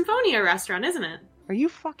probably a Symphonia restaurant, isn't it? Are you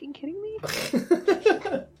fucking kidding me?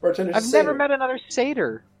 Bartender's a I've satyr. never met another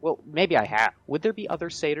satyr. Well, maybe I have. Would there be other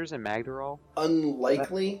satyrs in Magdaral?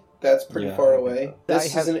 Unlikely. That's pretty Yeah, far I think away. so. This I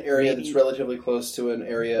is have an area maybe- that's relatively close to an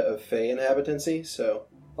area of Fey inhabitancy, so...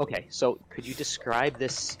 Okay, so could you describe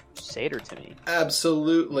this satyr to me?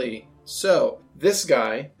 Absolutely. So, this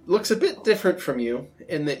guy looks a bit different from you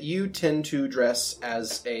in that you tend to dress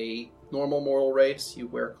as a normal mortal race. You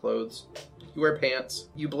wear clothes, you wear pants,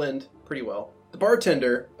 you blend pretty well. The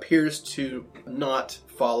bartender appears to not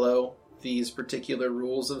follow these particular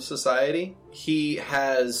rules of society. He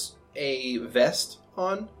has a vest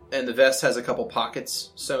on, and the vest has a couple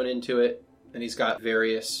pockets sewn into it. And he's got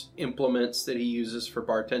various implements that he uses for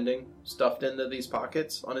bartending stuffed into these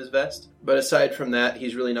pockets on his vest. But aside from that,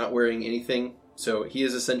 he's really not wearing anything. So he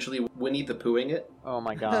is essentially Winnie the Poohing it. Oh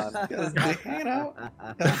my god. Got his dick hanging out?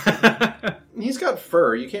 He's got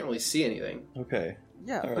fur. You can't really see anything. Okay.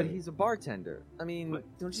 Yeah, All but right. he's a bartender. I mean,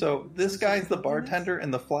 don't you So this don't you guy's the think bartender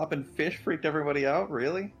and the flopping fish freaked everybody out?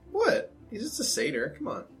 Really? What? He's just a satyr. Come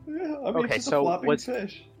on. Yeah, I mean, Okay, just a so flopping what's-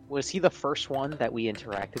 fish. Was he the first one that we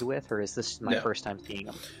interacted with, or is this my No. first time seeing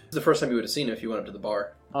him? It's the first time you would have seen him if you went up to the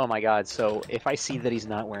bar. Oh my god, so if I see that he's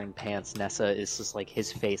not wearing pants, Nessa is just like,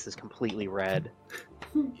 his face is completely red.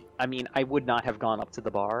 I mean, I would not have gone up to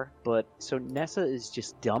the bar, but so Nessa is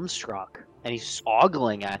just dumbstruck, and he's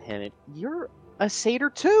ogling at him. And, you're a satyr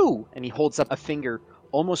too! And he holds up a finger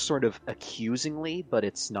almost sort of accusingly, but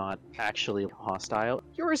it's not actually hostile.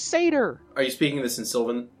 You're a satyr! Are you speaking this in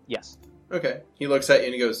Sylvan? Yes. Okay. He looks at you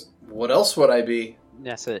and he goes, "What else would I be?"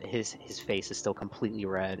 Nessa, his face is still completely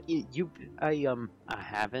red. I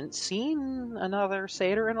haven't seen another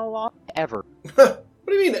satyr in a long ever. What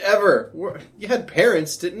do you mean, ever? You had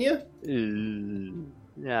parents, didn't you?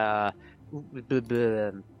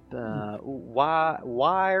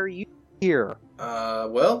 Why are you here?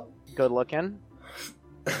 Well... Good looking.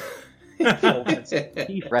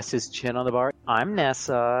 He rests his chin on the bar. I'm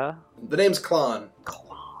Nessa. The name's Klon.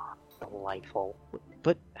 Delightful.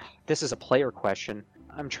 But this is a player question.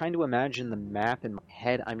 I'm trying to imagine the map in my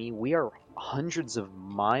head. I mean, we are hundreds of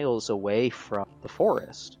miles away from the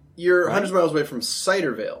forest. You're Right. hundreds of miles away from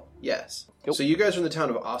Cidervale, yes. Yep. So you guys are in the town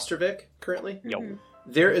of Ostervik currently? Yo. Mhm.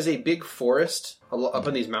 There is a big forest up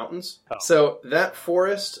in these mountains. Oh. So that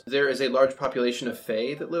forest, there is a large population of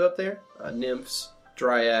fae that live up there. Nymphs,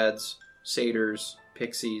 dryads, satyrs,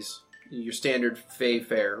 pixies. Your standard fae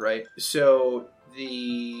fare, right? So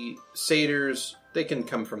the satyrs, they can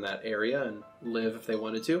come from that area and live if they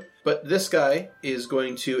wanted to. But this guy is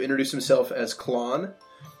going to introduce himself as Klon.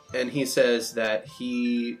 And he says that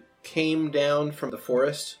he came down from the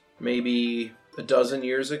forest maybe a dozen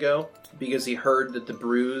years ago because he heard that the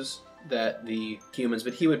brews that the humans,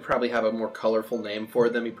 but he would probably have a more colorful name for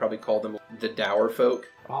them. He'd probably call them the Dour Folk.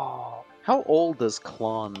 Oh. How old does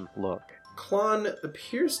Klon look? Klon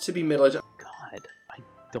appears to be middle-aged. God, I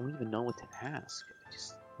don't even know what to ask.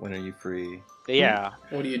 Just... When are you free? Yeah.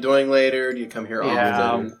 What are you doing later? Do you come here Yeah.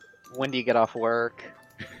 often? When do you get off work?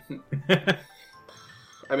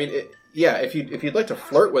 I mean, if you'd like to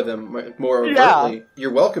flirt with him more Yeah. overtly,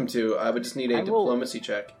 you're welcome to. I would just need a I will- diplomacy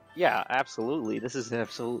check. Yeah, absolutely. This is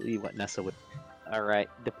absolutely what Nessa would. All right,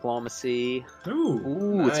 diplomacy. Ooh.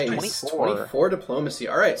 Ooh, it's Nice. 24. 24 diplomacy.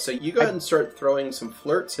 All right, so you go ahead and start throwing some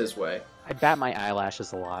flirts his way. I bat my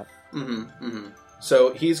eyelashes a lot. Mm-hmm. Mm-hmm.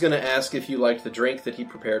 So he's going to ask if you liked the drink that he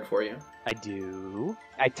prepared for you. I do.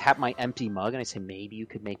 I tap my empty mug and I say, maybe you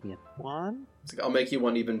could make me one? It's like, I'll make you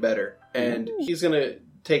one even better. And he's going to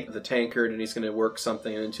take the tankard and he's going to work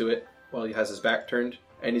something into it while he has his back turned.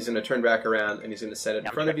 And he's going to turn back around and he's going to set it in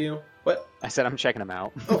Yeah, front of you. What? I said, I'm checking them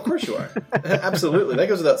out. Oh, of course you are. Absolutely. That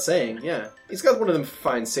goes without saying, yeah. He's got one of them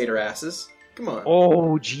fine satyr asses. Come on.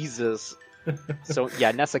 Oh, Jesus. So,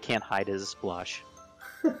 yeah, Nessa can't hide his blush.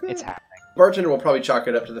 It's happening. Bartender will probably chalk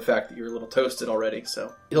it up to the fact that you're a little toasted already,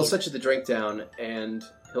 so he'll set you the drink down, and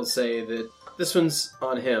he'll say that this one's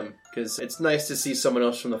on him, because it's nice to see someone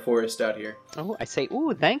else from the forest out here. Oh, I say,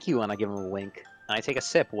 ooh, thank you, and I give him a wink. And I take a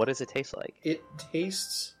sip. What does it taste like? It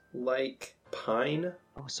tastes like pine.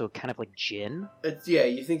 Oh, so kind of like gin? Yeah,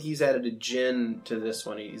 you think he's added a gin to this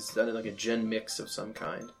one. He's done it like a gin mix of some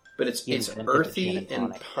kind. But it's Invented earthy gin and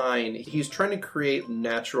tonic. pine. He's trying to create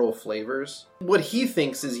natural flavors. What he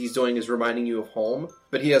thinks is he's doing is reminding you of home,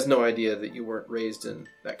 but he has no idea that you weren't raised in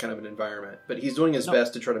that kind of an environment. But he's doing his No.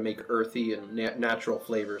 best to try to make earthy and natural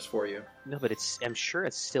flavors for you. No, but I'm sure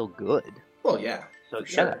it's still good. Well, yeah. So For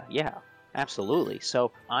sure. yeah, absolutely.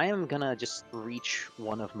 So I am gonna just reach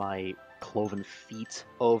one of my cloven feet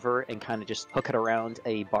over and kind of just hook it around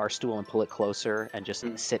a bar stool and pull it closer and just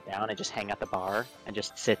sit down and just hang at the bar and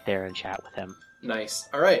just sit there and chat with him. Nice.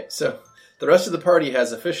 All right, so the rest of the party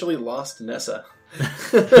has officially lost Nessa.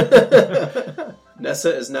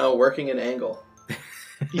 Nessa is now working an angle.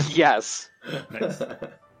 Yes. Nice.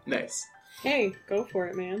 Nice. Hey, go for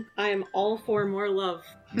it, man. I am all for more love.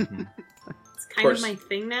 Mhm. It's kind of course. my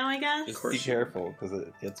thing now, I guess. Just course. be careful, because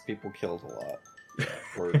it gets people killed a lot.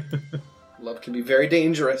 Or Love can be very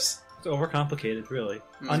dangerous. It's overcomplicated, really.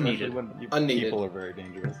 Mhm. Unneeded. especially when Unneeded. people are very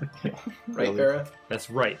dangerous. Yeah. Right, Really. Vera? That's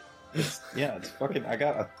right. Yeah, it's fucking. I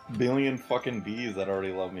got a billion fucking bees that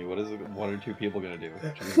already love me. What is one or two people gonna do?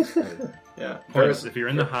 Jesus Christ. Yeah. Pointless. If you're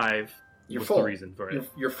in the hive, You're what's full. the reason for it?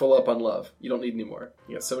 You're full up on love. You don't need any more.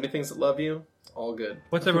 You got so many things that love you. It's all good.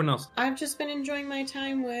 What's everyone else? I've just been enjoying my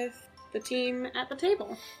time with the team at the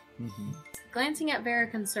table. Mhm. Glancing at Vera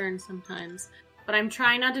concerns sometimes, but I'm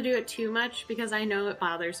trying not to do it too much because I know it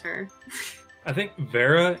bothers her. I think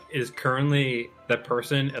Vera is currently the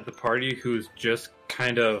person at the party who's just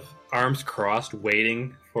kind of arms crossed,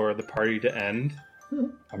 waiting for the party to end.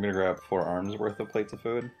 I'm gonna grab 4 arms worth of plates of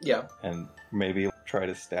food Yeah. and maybe try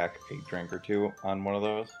to stack a drink or two on one of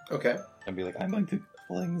those Okay. and be like, I'm going to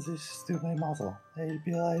fling this to my muzzle. I'll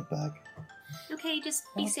be right back. Okay, just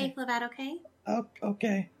be Okay. safe, Levat, okay? Oh,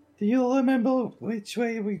 okay. Do you remember which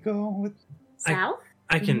way we go with? South?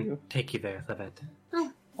 I can You. take you there, Levet.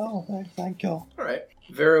 Oh, thank you. All right.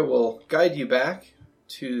 Vera will guide you back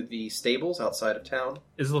to the stables outside of town.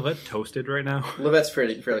 Is Levet toasted right now? Livette's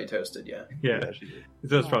fairly toasted, yeah. Yeah. she did.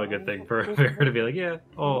 So that's probably a good thing for Vera to be like, yeah,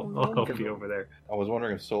 I'll help you over there. I was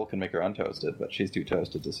wondering if Soul can make her untoasted, but she's too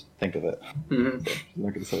toasted to think of it. Mm-hmm. So she's not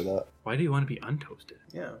going to say that. Why do you want to be untoasted?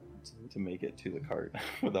 Yeah. To make it to the cart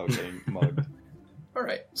without getting mugged. All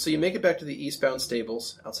right. So you make it back to the eastbound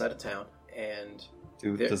stables outside of town, and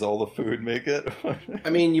Dude, There- does all the food make it? I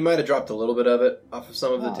mean, you might have dropped a little bit of it off of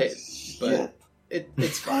some of the Oh, tape, but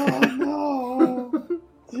it's Oh fine. no!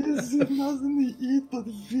 There's nothing to eat but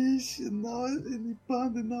fish, and now in the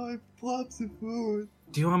pond, and now I dropped the food.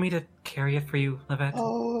 Do you want me to carry it for you, Levet?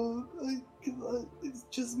 Oh, it's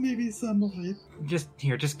just maybe some of it. Just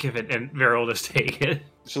give it, and Vera will just take it.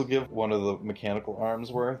 She'll give one of the mechanical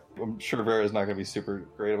arms worth. I'm sure Vera's not going to be super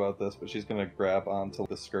great about this, but she's going to grab onto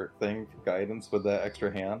the skirt thing for guidance with that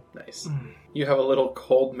extra hand. nice. You have a little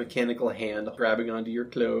cold mechanical hand grabbing onto your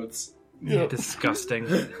clothes. Yeah, Yep. disgusting.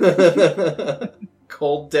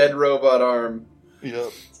 Cold dead robot arm.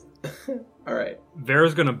 Yep. All right.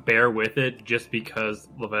 Vera's gonna bear with it just because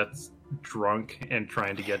Levet's drunk and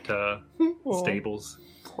trying to get to stables.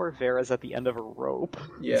 Poor Vera's at the end of a rope.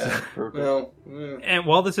 Yeah. Perfect. Well, And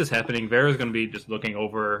while this is happening, Vera's gonna be just looking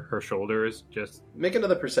over her shoulders. Just make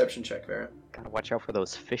another perception check, Vera. Gotta watch out for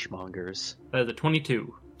those fishmongers. that is a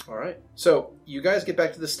 22. All right. So you guys get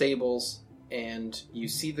back to the stables, and you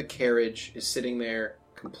see the carriage is sitting there,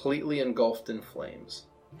 completely engulfed in flames.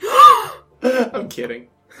 I'm kidding.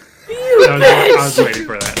 I was waiting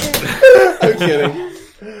for that. I'm kidding.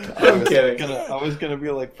 I'm kidding. I was gonna be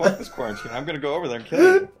like, fuck this quarantine. I'm gonna go over there and kill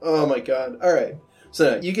you. Oh my god. All right.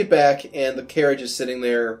 So you get back, and the carriage is sitting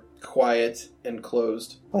there, quiet and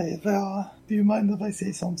closed. Hey, Vera, do you mind if I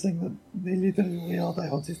say something that may be a little weird? I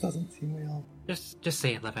hope this doesn't seem weird. Just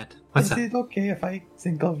say it, Levet. What's Is up? it okay if I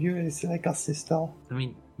think of you as like a sister? I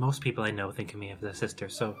mean, most people I know think of me as a sister,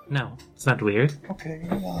 so no, it's not weird. Okay,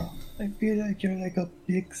 I feel like you're like a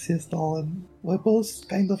big sister, and we're both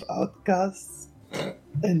kind of outcasts.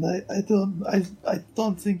 And I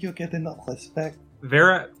don't think you get enough respect.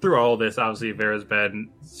 Vera, through all this, obviously Vera's been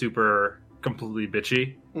super completely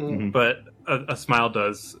bitchy, Mm. but a smile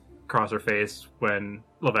does cross her face when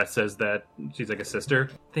Levet says that she's like a sister.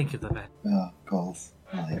 Thank you, Levet. Yeah, of course.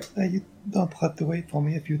 You don't have to wait for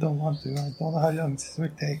me if you don't want to. I don't know how long this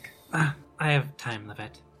would take. I have time,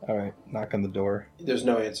 Levet. Alright, knock on the door. There's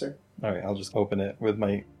no answer. Alright, I'll just open it with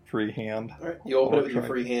my free hand. All right, you open it with your Try-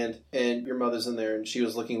 free hand, and your mother's in there, and she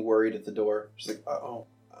was looking worried at the door. She's like, "Oh,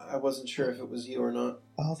 I wasn't sure if it was you or not."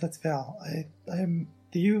 Oh, that's fair.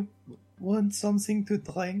 Do you want something to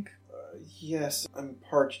drink? Yes, I'm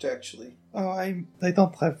parched actually. Oh, I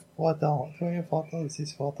don't have water. Do you have water? This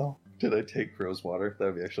is water. Did I take rose water? That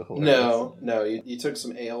would be actually hilarious. No, you took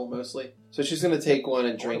some ale mostly. So she's gonna take one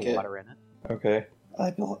and drink it. Water in it. Okay. I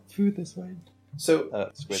brought food this way. So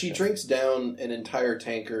Switch she it. drinks down an entire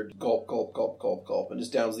tankard, gulp, gulp, gulp, gulp, gulp, and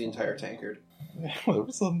just downs the entire tankard.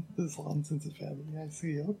 This runs into family. I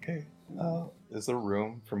see. Okay. Is there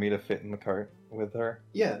room for me to fit in the cart with her?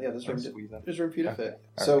 Yeah, there's room. Squeeze in? There's room for you to Okay. fit.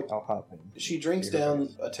 All So right, I'll hop in. she drinks down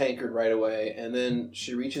a tankard right away, and then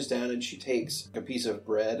she reaches down and she takes a piece of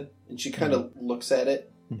bread, and she kind of looks at it.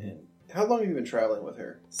 Mhm. And how long have you been traveling with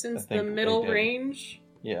her? Since I the think middle they did. range.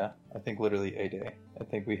 Yeah, I think literally a day. I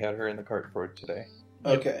think we had her in the cart for today.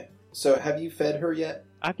 Okay. So have you fed her yet?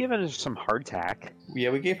 I've given her some hardtack.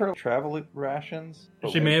 Yeah, we gave her travel rations.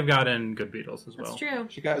 but She we- may have gotten good beetles as That's well. true.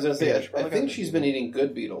 She I got. was gonna say, yeah, I she probably think got she's the- been eating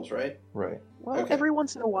good beetles, right? Right. Well, Okay. every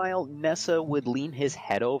once in a while, Nessa would lean his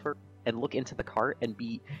head over and look into the cart and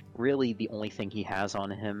be really the only thing he has on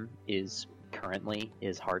him is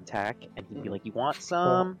hardtack, and he'd be like, "You want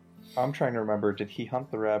some?" I'm trying to remember. Did he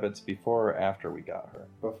hunt the rabbits before or after we got her?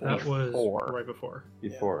 Before. That was Before. right before.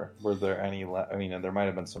 Before. Were there any? I mean, there might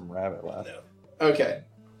have been some rabbit left. No. Okay.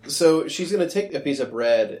 So she's going to take a piece of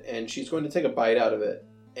bread and she's going to take a bite out of it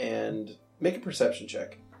and make a perception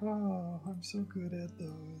check. Oh, I'm so good at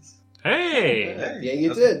those. Hey! Yeah, you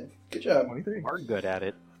that's- did. Good job. 23. Are good at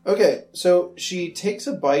it. Okay, so she takes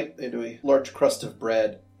a bite into a large crust of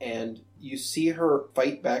bread and you see her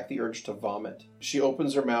fight back the urge to vomit. She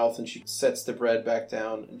opens her mouth and she sets the bread back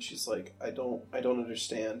down and she's like, I don't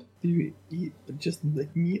understand. Do you eat just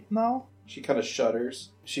like meat now? She kind of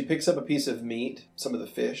shudders. She picks up a piece of meat, some of the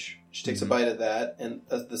fish. She takes a bite of that, and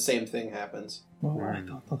the same thing happens. No, I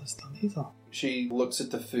don't understand either. She looks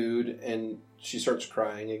at the food, and she starts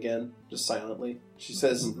crying again, just silently. She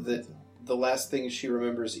says that the last thing she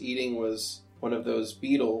remembers eating was one of those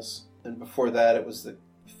beetles, and before that it was the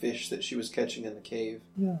fish that she was catching in the cave.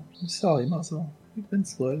 Yeah, I'm sorry, Mother. We've been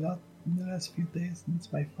slow a lot in the last few days, and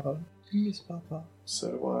it's my fault. I miss Papa.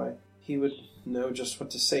 So do I. He would know just what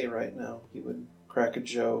to say right now. He would crack a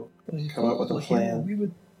joke. But Come up with a well,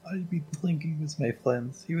 plan. I'd be drinking with my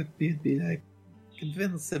friends. He'd be like,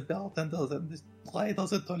 convince the bartender that this ride is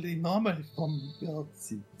totally normal from your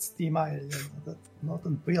steam island. That's not a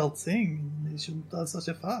real thing. They shouldn't do such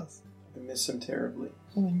a fuss. I miss him terribly.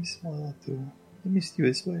 Oh, I miss Mother too. I missed you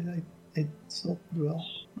as well. I thought, well,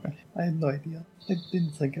 I had no idea. I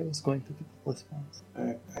didn't think I was going to get a response.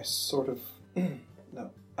 I sort of... No.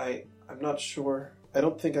 I'm not sure. I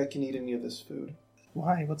don't think I can eat any of this food.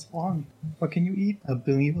 Why? What's wrong? What can you eat? I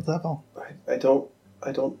believe whatever. I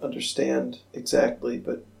don't understand exactly,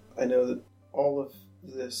 but I know that all of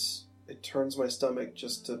this, it turns my stomach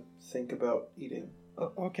just to think about eating.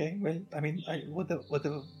 Okay, well, I mean, I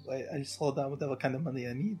slow down whatever kind of money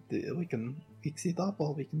I need. We can fix it up,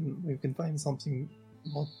 or we can find something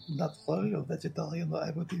more natural or vegetarian,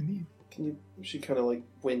 whatever you need. Can you... She kind of like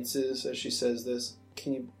winces as she says this.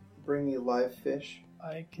 Can you bring me live fish?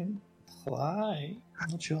 I can try. I'm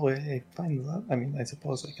not sure where I find that. I mean, I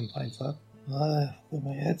suppose I can find that. When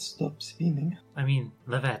my head stops spinning. I mean,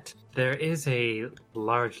 Levette, there is a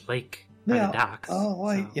large lake by Yeah. the docks. Oh,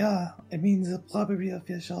 right, so- yeah. I mean, the probably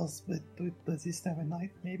officials, but this time of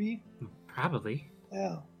night, maybe? Probably.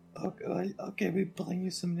 Yeah. Okay, we bring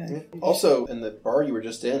you some live fish. Also, in the bar you were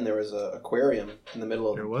just in, there was an aquarium in the middle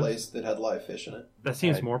of There the was? place that had live fish in it. That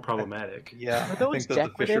seems I- more problematic. Yeah, Are I those think that the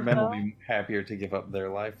decorative, fishermen will though? be happier to give up their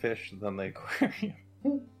live fish than the aquarium.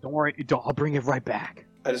 Don't worry, I'll bring it right back.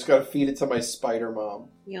 I just gotta feed it to my spider mom.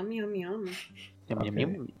 Yum, yum, yum. Yum, yum, Okay.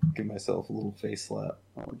 yum. Give myself a little face slap.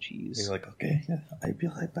 Oh, jeez. You're like, Okay, I'll be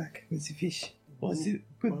right back with the fish. Was it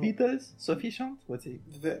good beetles? Sufficient? What's it?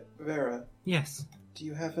 Vera, Yes. do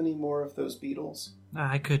you have any more of those beetles?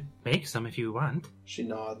 I could make some if you want. She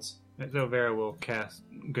nods. So Vera will cast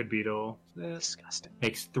Good Beetle. Disgusting.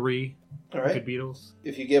 Makes 3 All right. Good Beetles.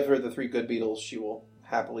 If you give her the 3 good beetles, she will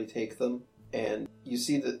happily take them. And you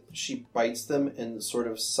see that she bites them and sort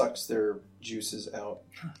of sucks their juices out.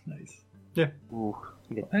 Nice. Ooh.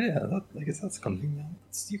 I guess that's convenient.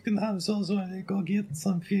 You can have those when I go get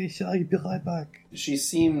some fish. I'll be right back. She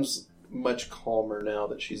seems much calmer now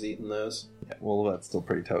that she's eaten those. yeah, well, that's still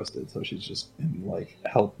pretty toasted, so she's just in, like,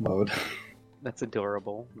 health mode. That's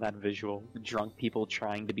adorable, that visual. Drunk people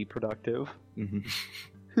trying to be productive. Mhm.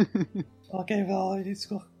 Okay, well, let's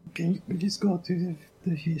go. Can you just go to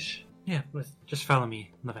the fish? Yeah, just follow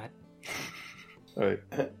me, Levette. All right.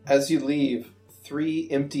 As you leave, 3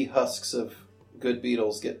 empty husks of good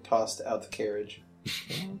beetles get tossed out the carriage.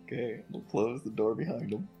 Okay, we'll close the door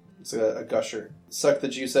behind him. It's a gusher. Suck the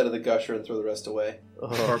juice out of the gusher and throw the rest away.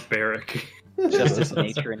 Barbaric. Just as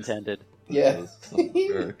nature intended. Yeah.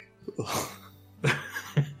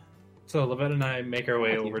 So Levette and I make our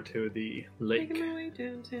way over to the lake. Making my way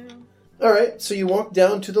downtown. Alright, so you walk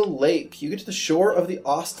down to the lake. You get to the shore of the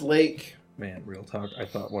Ost Lake. Man, real talk, I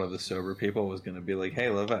thought one of the sober people was going to be like, hey,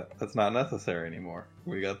 Levette, that's not necessary anymore.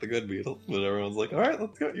 We got the good beetles. But everyone's like, alright,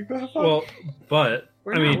 let's go. You go have fun. Well, but,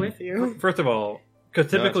 We're I not mean, with you. first of all,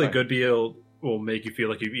 because No, typically it's fine. good beetle will make you feel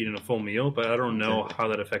like you've eaten a full meal, but I don't know how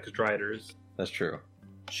that affects driders. That's true.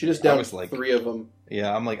 She just I downed was like- 3 of them.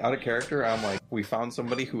 Yeah, I'm like, out of character, I'm like, we found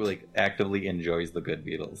somebody who like actively enjoys the good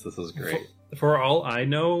beetles. This is great. For all I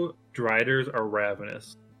know, driders are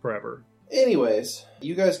ravenous forever. Anyways,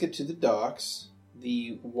 you guys get to the docks.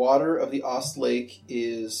 The water of the Ost Lake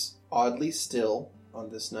is oddly still on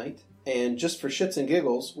this night. And just for shits and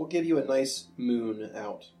giggles, we'll give you a nice moon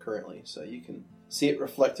out currently. So you can see it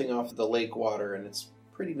reflecting off the lake water, and it's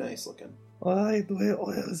pretty nice looking. Alright, where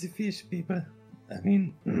are the fish people? I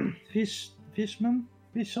mean, fishmen?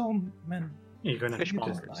 Fishermen. You're gonna Fish You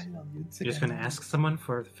mongers. just lie on you. You're just gonna ask someone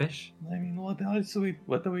for the fish? I mean, what else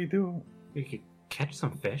what do we do? We could catch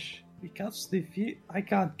some fish. We catch the fish? I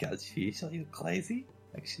can't catch fish. Are you crazy?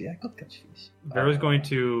 Actually, I could catch fish. Vera's going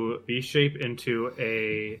to V-shape into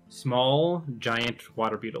a small, giant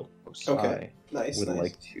water beetle. Okay, I nice. would nice.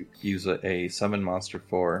 like to use a summon monster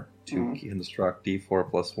 4 to Mhm. construct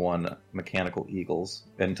D4+1 mechanical eagles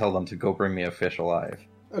and tell them to go bring me a fish alive.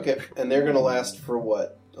 Okay, and they're going to last for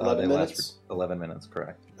what? 11 They minutes? last for 11 minutes,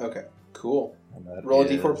 correct. Okay, cool. And that Roll a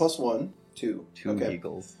is d4 plus 1. 2. 2 Okay.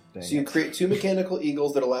 eagles. Dang So you it. create 2 mechanical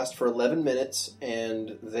eagles that'll last for 11 minutes,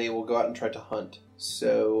 and they will go out and try to hunt.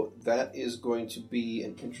 So that is going to be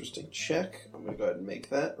an interesting check. I'm going to go ahead and make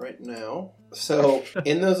that right now. So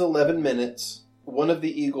in those 11 minutes, one of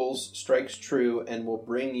the eagles strikes true and will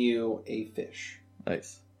bring you a fish.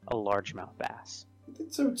 Nice. A largemouth bass.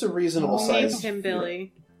 It's a reasonable Oh, Named size. him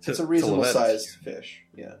Billy. It's a reasonable Levette. sized fish.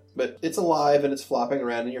 Yeah, but it's alive and it's flopping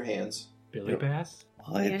around in your hands. Billy Yep. Bass?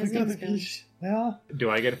 Alright, Yeah, we his got a name's Billy. fish. Yeah? Do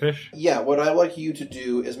I get a fish? Yeah, what I'd like you to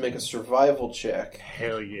do is make a survival check.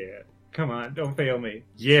 Hell yeah. Come on, don't fail me.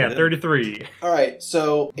 Yeah, Yeah. 33. Alright,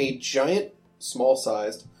 so a giant,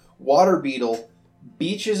 small-sized water beetle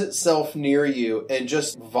beaches itself near you and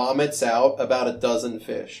just vomits out about a dozen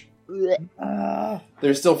fish. Ah,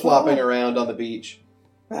 They're still flopping around on the beach.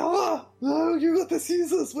 no, you got the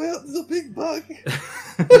scissors. Where's the big bug?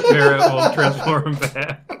 Vera will transform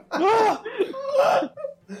back. Ah!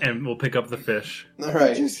 And we'll pick up the fish. Did you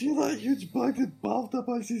Alright. see that huge bug that bobbed up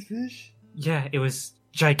on this fish? Yeah, it was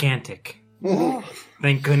gigantic. Ah,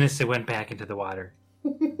 Thank goodness it went back into the water.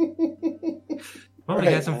 Well, we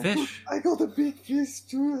Right. got some fish. I got a big fish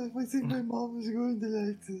too. I think my mom is going to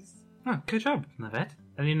like this. Oh, good job, Levette.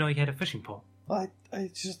 I didn't know you had a fishing pole. I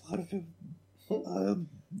just thought of it.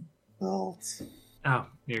 Belt. Oh,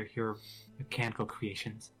 your mechanical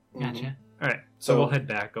creations. Gotcha. Mhm. All right, so we'll So, head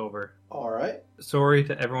back over. alright. Sorry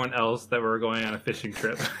to everyone else that we're going on a fishing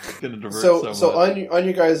trip. Gonna divert So much. on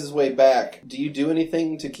your guys' way back, do you do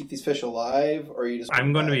anything to keep these fish alive, or are you just...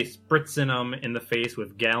 I'm going to be spritzing them in the face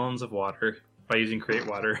with gallons of water by using Create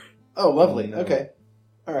Water. Oh, lovely. No. Okay.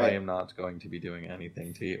 I Alright. am not going to be doing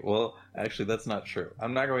anything to you. Well, actually, that's not true.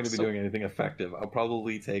 I'm not going to be So- doing anything effective. I'll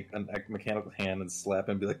probably take a mechanical hand and slap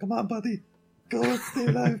him and be like, Come on, buddy. Go and stay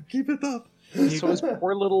alive. Keep it up. So is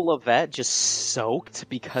poor little Levette just soaked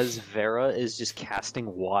because Vera is just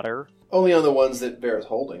casting water? Only on the ones that Vera's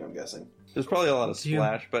holding, I'm guessing. there's probably a lot of Do you-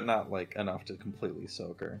 splash, but not like enough to completely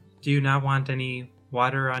soak her. Do you not want any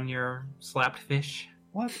water on your slapped fish?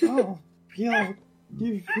 What? Oh, Pierre,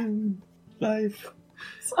 give him life.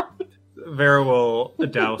 Vera will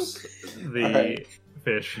douse the Alright.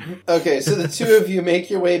 fish. Okay, so the two of you make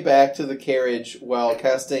your way back to the carriage while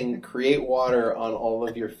casting Create Water on all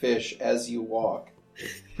of your fish as you walk.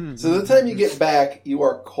 So the time you get back, you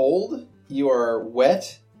are cold, you are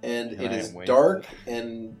wet, and And it I is am wasted. dark,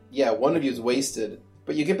 and yeah, one of you is wasted.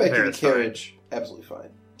 But you get back to the Vera's fine. carriage, absolutely fine,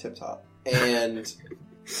 tip top. And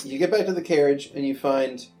you get back to the carriage, and you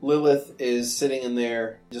find Lilith is sitting in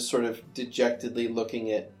there, just sort of dejectedly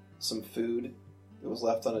looking at some food that was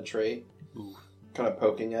left on a tray, kind of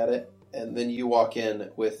poking at it. And then you walk in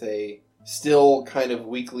with a still kind of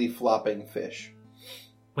weakly flopping fish.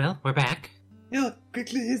 Well, we're back. Yeah,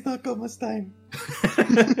 quickly, he's not got much time.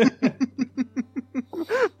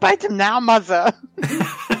 Bite him now, mother!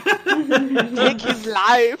 Take his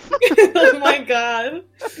life! Oh my god.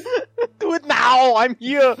 Do do it now! I'm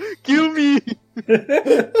here! Kill me!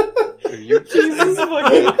 Jesus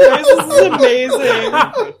fucking Christ, this is amazing.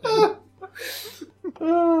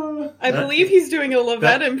 I believe he's doing a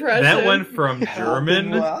Levette impression. That went from German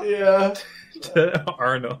Yeah, to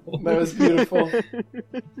Arnold. that was beautiful.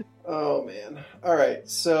 Oh man. Alright,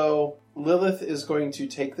 so Lilith is going to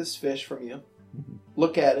take this fish from you,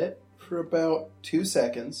 look at it for about 2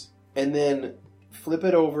 seconds, and then flip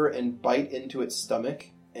it over and bite into its stomach,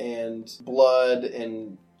 and blood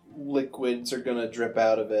and liquids are gonna drip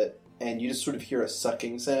out of it, and you just sort of hear a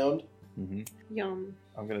sucking sound. Mm-hmm. Yum.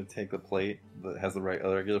 I'm gonna take the plate that has the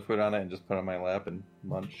regular food on it and just put it on my lap and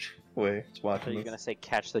munch away. Just Are watching you this. gonna say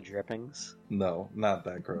catch the drippings? No, not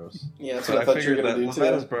that gross. Yeah, that's But what I thought you were figured gonna that do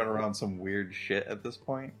Levette has too. brought around some weird shit at this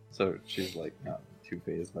point, so she's like not too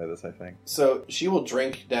phased by this, I think. So she will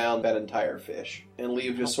drink down that entire fish and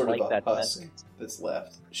leave just sort of Like a that husk sentence. that's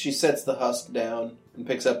left. She sets the husk down and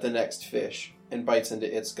picks up the next fish and bites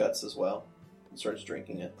into its guts as well and starts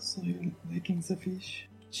drinking it. So you're licking the fish,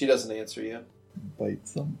 She doesn't answer you. bite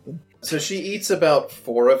something. So she eats about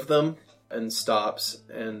 4 of them and stops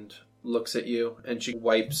and looks at you, and she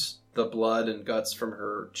wipes the blood and guts from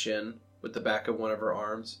her chin with the back of one of her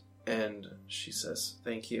arms, and she says,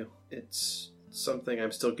 "Thank you. It's something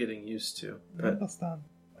I'm still getting used to, I but understand.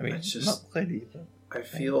 I mean, It's just- not really, but I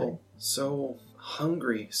feel so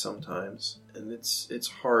hungry sometimes, and it's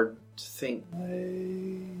hard to think."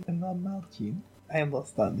 I am not Martin. I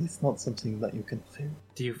understand. It's not something that you can feel.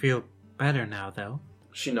 Do you feel better now, though?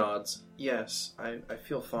 She nods. Yes, I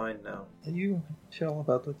feel fine now. Are you sure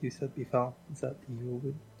about what you said before? That you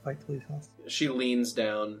would fight with us? She leans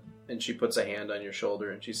down and she puts a hand on your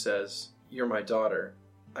shoulder and she says, "You're my daughter.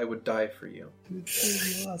 I would die for you." To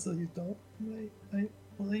kill you as you don't.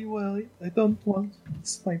 I worry. I don't want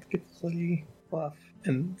this might get really rough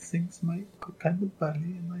and things might go kind of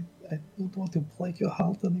badly, and I don't want to break your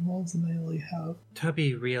heart any more than I already have. To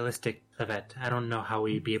be realistic, Levette, I don't know how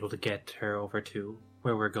we'd be able to get her over to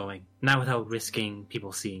where we're going. Not without risking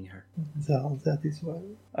people seeing her. That is why.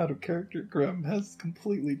 Out of character, Graham has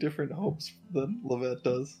completely different hopes than Levette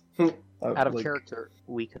does. Out of character,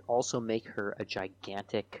 we could also make her a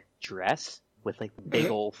gigantic dress with like the big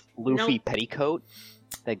old floofy Nope. petticoat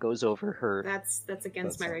that goes over her. That's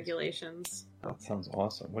against That my sounds- regulations. That sounds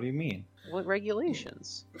awesome. What do you mean? What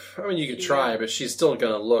regulations? I mean, you could try, but she's still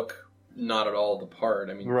gonna look not at all the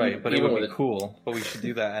part. I mean, Right, but it even would be with cool. But we should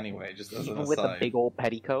do that anyway, just as an Even with a aside. big old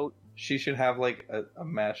petticoat? She should have like a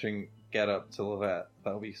matching getup to Levette.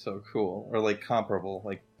 That would be so cool. Or like comparable,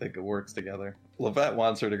 like it works together. Levette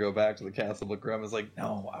wants her to go back to the castle, but Graham is like,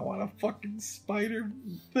 no, I want a fucking spider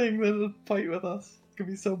thing that'll fight with us. It's gonna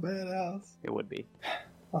be so badass. It would be.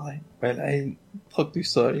 Alright, well, I talk to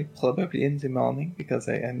Sorry probably in the morning because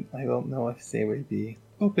I don't know if they will be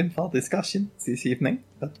open for discussion this evening,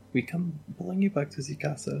 but we can bring you back to the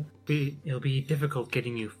castle. It'll be difficult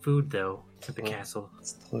getting you food, though, at the Well, castle.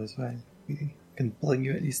 It's true as well. We can bring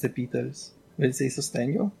you at least the beetles. Will they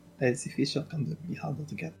sustain you? The fish are going to be harder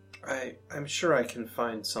to get. I'm sure I can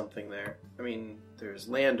find something there. I mean, there's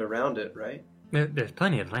land around it, right? There's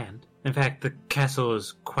plenty of land. In fact, the castle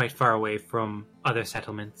is quite far away from other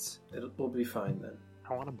settlements. It will be fine then.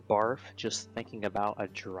 I want to barf just thinking about a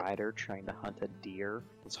drider trying to hunt a deer.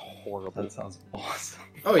 It's horrible. That sounds awesome.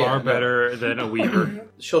 Oh yeah, Far no. better than a weaver.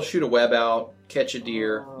 She'll shoot a web out, catch a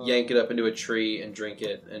deer, yank it up into a tree, and drink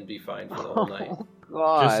it, and be fine for the whole night.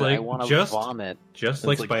 God, Just like- I want to just- vomit. Just It's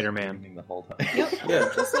like Spider-Man. screaming the whole time. Yep. Yeah.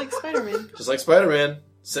 Just like Spider-Man. Just like Spider-Man,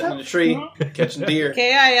 sitting in a tree, catching deer,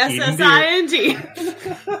 K-I-S-S-I-N-G.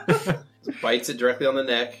 bites it directly on the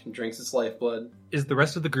neck, and drinks its lifeblood. Is the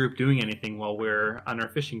rest of the group doing anything while we're on our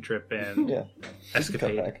fishing trip and Yeah.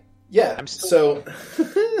 escapade? Come back. Yeah, I'm so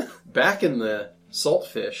back in the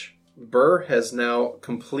saltfish, Burr has now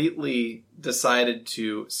completely decided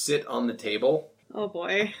to sit on the table, Oh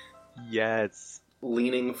boy. Yes.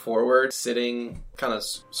 leaning forward, sitting kind of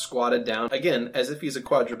squatted down, again, as if he's a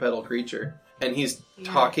quadrupedal creature. And he's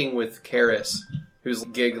Yeah. talking with Karis, who's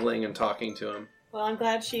giggling and talking to him. Well, I'm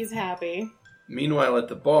glad she's happy. Meanwhile, at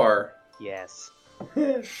the bar, Yes. What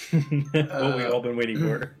we all been waiting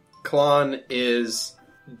for. Klon is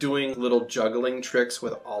doing little juggling tricks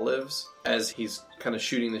with olives as he's kind of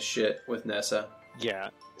shooting the shit with Nessa. Yeah.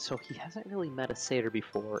 So he hasn't really met a satyr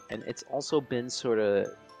before, and it's also been sort of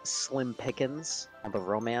slim pickings on the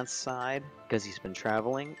romance side because he's been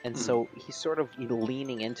traveling, and so he's sort of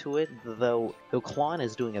leaning into it. Though Klon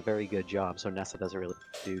is doing a very good job, so Nessa doesn't really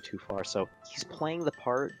do too far. So he's playing the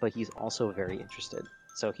part, but he's also very interested.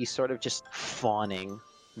 So he's sort of just fawning.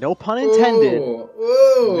 No pun intended. Whoa,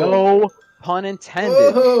 whoa, No pun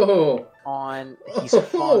intended. whoa. on. He's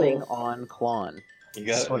fawning on Klon. You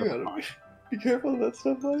gotta, Sort you of gotta be careful of that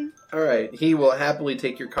stuff, buddy. All right, he will happily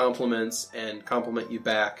take your compliments and compliment you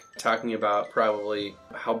back, talking about probably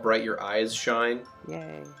how bright your eyes shine.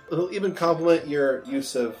 Yay. He'll even compliment your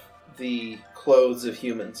use of the clothes of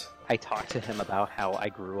humans. I talked to him about how I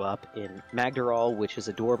grew up in Magdaral, which is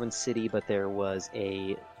a dwarven city, but there was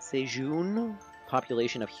a Sejun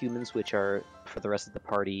population of humans, which are, for the rest of the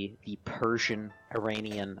party, the Persian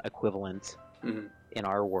Iranian equivalent Mhm. in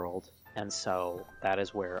our world. And so that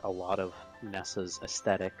is where a lot of Nessa's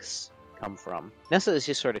aesthetics come from. Nessa is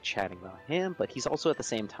just sort of chatting about him, but he's also at the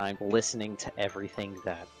same time listening to everything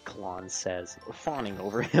that Klon says, fawning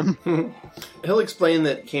over him. He'll explain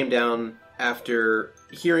that it came down after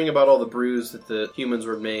hearing about all the brews that the humans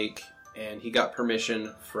would make, and he got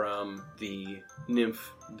permission from the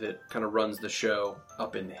nymph that kind of runs the show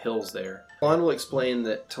up in the hills there. Klon will explain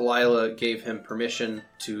that Talila gave him permission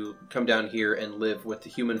to come down here and live with the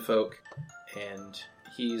human folk, and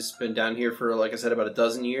he's been down here for, like I said, about a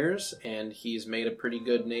dozen years, and he's made a pretty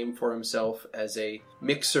good name for himself as a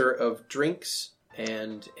mixer of drinks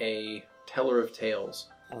and a teller of tales.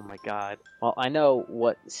 Oh my god. Well, I know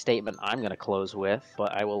what statement I'm going to close with,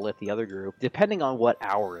 but I will let the other group, depending on what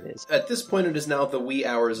hour it is. At this point, it is now the wee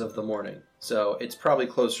hours of the morning, so it's probably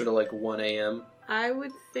closer to like 1 a.m. I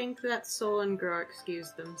would think that Soul and Grow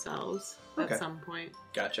excused themselves Okay. at some point.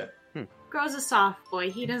 Gotcha. Grow's a soft boy.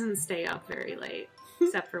 He doesn't stay up very late,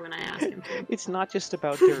 except for when I ask him to. It's not just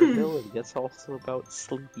about durability, it's also about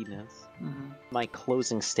sleepiness. My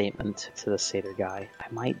closing statement to the satyr guy, I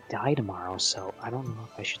might die tomorrow, so I don't know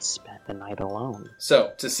if I should spend the night alone.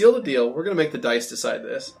 So, to seal the deal, we're going to make the dice decide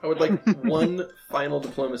this. I would like one final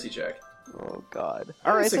diplomacy check. Oh god.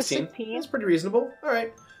 Alright, so 16. 16. That's pretty reasonable.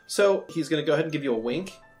 Alright. So, he's going to go ahead and give you a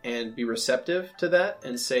wink and be receptive to that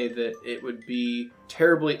and say that it would be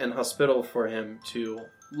terribly inhospitable for him to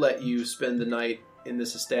let you spend the night in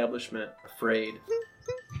this establishment afraid.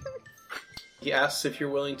 He asks if you're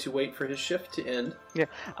willing to wait for his shift to end.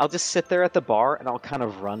 I'll just sit there at the bar and I'll kind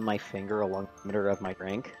of run my finger along the perimeter of my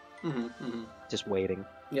drink, just waiting.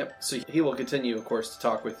 Yep. So he will continue, of course, to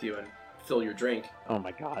talk with you and fill your drink. Oh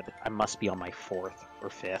my god, I must be on my 4th or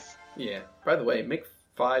 5th. Yeah. By the way, make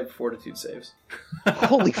 5 fortitude saves.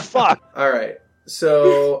 Holy fuck! Alright,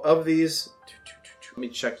 so of these, let me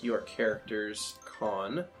check your character's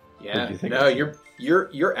con. Yeah, What do you think no, of-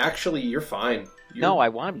 you're fine. No, I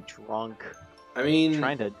want to be drunk. I mean,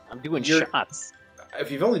 I'm doing You're- shots. if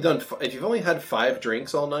you've only had 5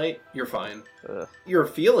 drinks all night, you're fine. Ugh. You're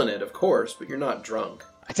feeling it, of course, but you're not drunk.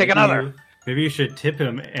 I take another! Maybe you should tip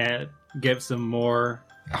him and give some more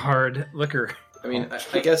hard liquor. I mean,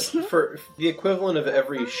 I guess for the equivalent of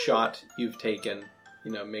every shot you've taken,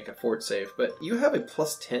 make a fort save. But you have a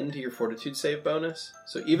plus 10 to your fortitude save bonus.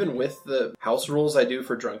 So even with the house rules I do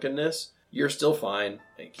for drunkenness, you're still fine.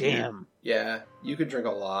 Like, Damn. Yeah, you could drink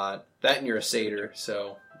a lot. That and you're a satyr,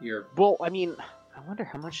 so you're... Well, I mean, I wonder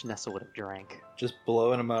how much Nessa would have drank. Just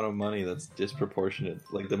blow an amount of money that's disproportionate.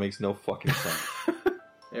 Like, that makes no fucking sense.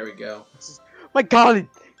 There we go. My god,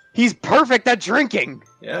 he's perfect at drinking!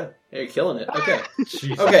 Yeah, you're killing it. Okay.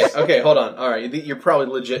 Jesus. Okay, hold on. All right, you're probably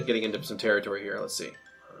legit getting into some territory here. Let's see.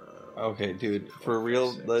 Okay, dude, for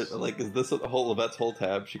real, like, is this the whole Levette's whole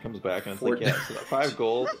tab? She comes back and it's Four- like, yeah, so 5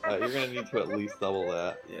 gold, you're gonna need to at least double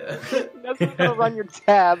that. Yeah. Nessa's gonna run your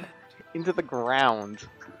tab into the ground.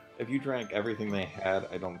 If you drank everything they had,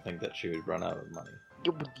 I don't think that she would run out of money.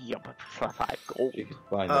 Yeah, but for 5 gold. She could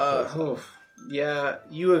find the place. Oof. Yeah,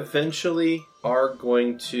 you eventually are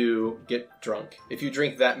going to get drunk. If you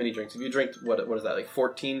drink that many drinks, if you drink, what is that, like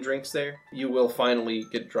 14 drinks there? You will finally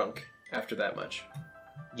get drunk after that much.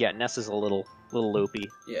 Yeah, Nessa's a little loopy.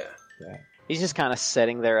 Yeah. He's just kind of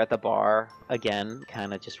sitting there at the bar, again,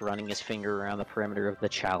 kind of just running his finger around the perimeter of the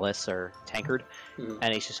chalice or tankard, Mhm.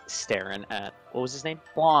 and he's just staring at, what was his name?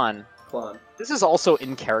 Klon. Klon. This is also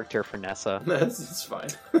in character for Nessa. It's fine.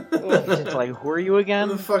 He's just like, who are you Who again?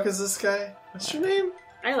 the fuck is this guy? What's your name?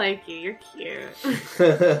 I like you. You're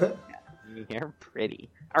cute. You're pretty.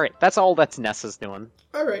 Alright, that's all that's Nessa's doing.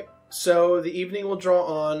 Alright, so the evening will draw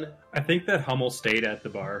on. I think that Hummel stayed at the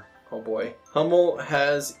bar. Oh boy. Hummel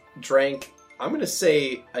has drank, I'm going to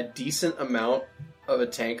say, a decent amount of a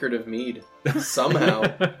tankard of mead. somehow.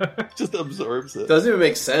 Just absorbs it. Doesn't even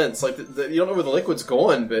make sense. Like you don't know where the liquid's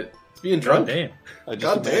going, but it's being drunk. Damn. I just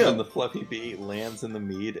God imagine damn. the fluffy bee lands in the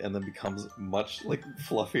mead and then becomes much like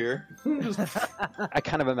fluffier. I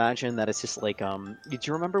kind of imagine that it's just like, do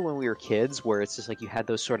you remember when we were kids where it's just like you had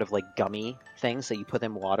those sort of like gummy things that you put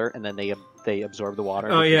in water and then they absorb the water?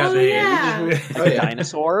 Oh yeah, Oh, they. yeah. Like Oh, a yeah.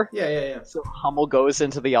 dinosaur. Yeah. So Hummel goes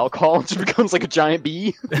into the alcohol and just becomes like a giant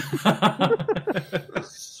bee.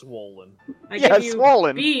 Swollen. I Yeah, give you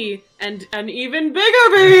swollen. bee and an even bigger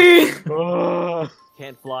bee.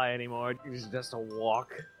 Can't fly anymore. He's just a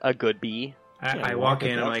walk. A good bee. I walk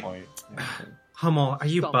in. At I'm that like, point. Hummel, are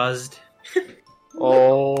you buzzed?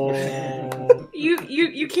 Oh.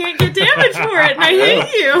 You can't get damage for it, and I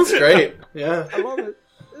hate you. It's great. Yeah. I love it.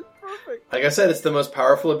 It's perfect. Like I said, it's the most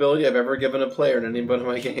powerful ability I've ever given a player in any one of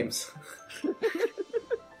my games.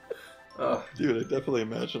 Oh, Dude, I definitely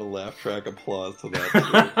imagine a laugh track applause to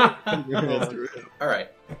that. alright.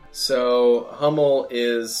 So, Hummel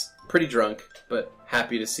is pretty drunk, but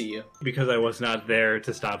happy to see you. Because I was not there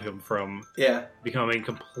to stop him from Yeah. becoming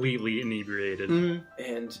completely inebriated.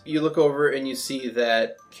 And you look over and you see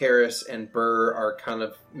that Karis and Burr are kind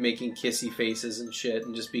of making kissy faces and shit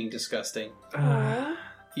and just being disgusting.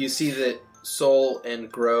 You see that Sol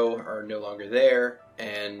and Grow are no longer there,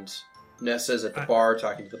 and Nessa's at the bar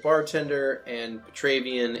talking to the bartender, and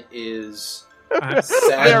Petravian is I, Very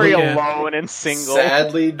sadly, alone and single.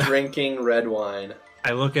 sadly drinking red wine.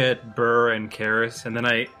 I look at Burr and Karis, and then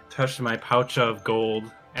I touch my pouch of gold,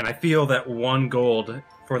 and I feel that 1 gold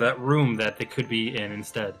for that room that they could be in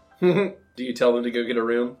instead. Do you tell them to go get a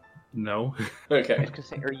room? No. I Okay. was gonna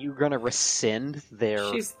say, are you gonna rescind their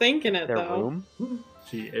She's thinking it their though. room?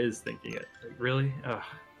 She is thinking it. Like, really? Ugh.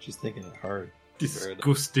 She's thinking it hard.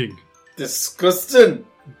 Disgusting. Disgusting!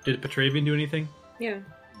 Did Petravian do anything? Yeah,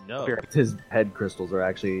 No. His head crystals are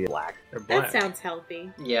actually black. They're that black. sounds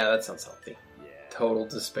healthy. Yeah, that sounds healthy. Yeah. Total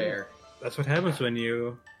despair. That's what happens when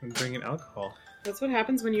you bring in alcohol. That's what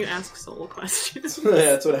happens when you ask soul questions. Yeah,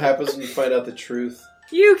 that's what happens when you find out the truth.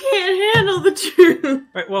 You can't handle the truth.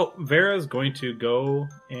 Right, well, Vera's going to go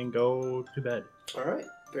to bed. Alright.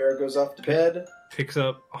 Vera goes off to bed. Picks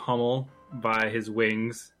up Hummel by his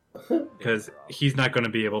wings, because he's not going to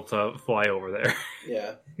be able to fly over there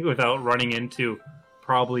Yeah. without running into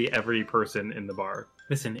probably every person in the bar.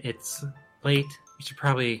 Listen, it's late. You should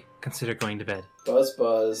probably consider going to bed. Buzz,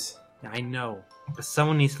 buzz. I know, but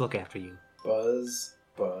someone needs to look after you. Buzz,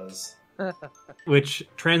 buzz. Which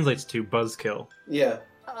translates to buzzkill. Yeah.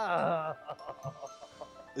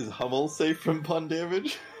 Is Hummel safe from pun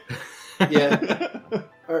damage? Yeah.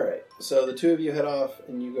 Alright. So the two of you head off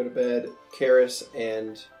and you go to bed. Karis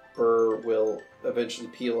and Burr will eventually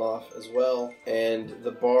peel off as well. And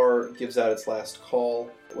the bar gives out its last call.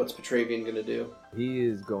 What's Petravian going to do? He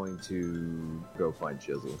is going to go find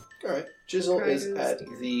Chisel. Alright. Jizzle Try is to at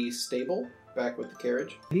steer. the stable, back with the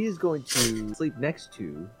carriage. He is going to sleep next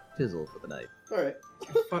to Chisel for the night. Alright.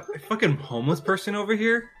 Fucking homeless person over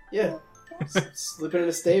here? Yeah. Sleeping in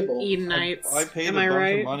a stable. Eden nights. I paid Am a I bunch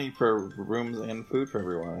right? of money for rooms and food for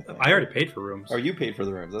everyone, I think. I already paid for rooms. Oh, you paid for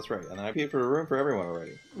the rooms, that's right. And then I paid for a room for everyone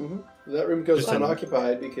already. hmm That room goes Just an-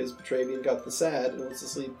 unoccupied because Petravian got the sad and wants to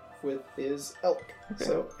sleep with his elk. Okay.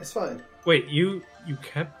 So it's fine. Wait, you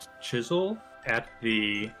kept Chisel at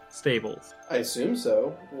the stables. I assume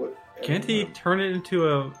so. What, Can't he turn it into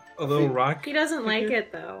a little rock? He doesn't like figure?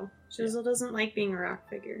 it though. Chisel doesn't like being a rock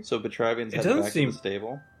figure. So Petravian's It headed doesn't back seem- to the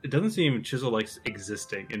stable? It doesn't seem Chisel likes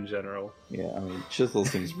existing in general. Yeah, I mean, Chisel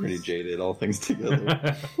seems pretty jaded, all things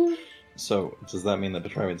together. So, does that mean that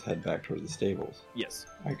Petravian's head back towards the stables? Yes.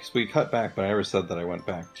 Because we cut back, but I never said that I went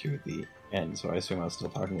back to the end, so I assume I was still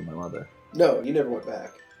talking with my mother. No, you never went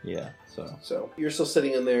back. Yeah, so... So you're still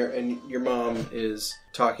sitting in there, and your mom is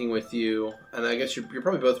talking with you, and I guess you're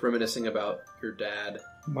probably both reminiscing about your dad.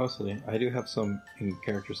 Mostly. I do have some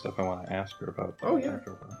in-character stuff I want to ask her about. Oh, yeah.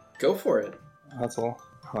 Go for it. That's all.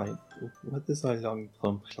 Hi. What is our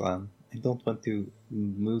long-term plan? I don't want to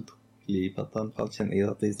move quickly, but unfortunately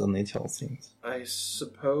that is the nature of things. I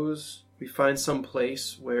suppose we find some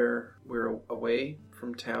place where we're away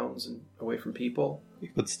from towns and away from people. We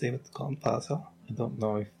could stay with Grandfather. I don't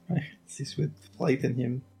know if this would frighten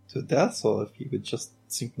him to death, or if he would just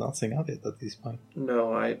think nothing of it at this point.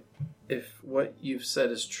 No, if what you've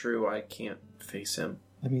said is true, I can't face him.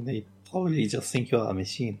 I mean, they probably just think you're a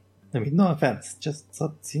machine. I mean, no offense, just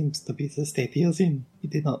that seems to be the state he is in. He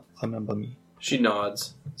did not remember me. She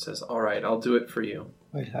nods, says, "All right, I'll do it for you."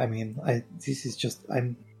 Well, I mean, I'm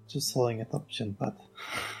just throwing an option, but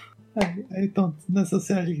I don't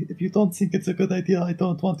necessarily, if you don't think it's a good idea, I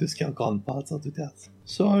don't want to scare grandfather to death.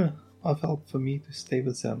 So, I felt for me to stay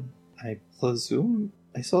with them. I presume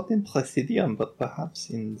I thought in Presidium, but perhaps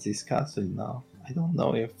in this castle now. I don't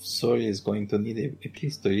know if Sori is going to need a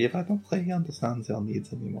place to live. I don't really understand their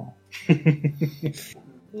needs anymore.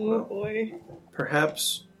 Oh boy.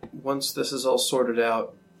 Perhaps once this is all sorted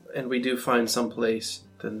out and we do find some place,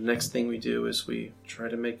 the next thing we do is we try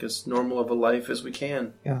to make as normal of a life as we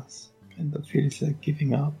can. Yes, kind of feels like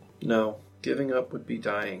giving up. No, giving up would be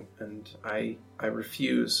dying, and I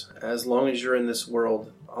refuse. As long as you're in this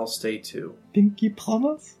world, I'll stay too. Pinky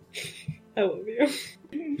promise? I love you.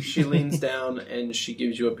 She leans down and she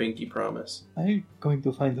gives you a pinky promise. I'm going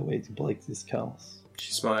to find a way to break this chaos.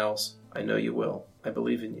 She smiles. I know you will. I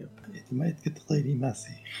believe in you. It might get really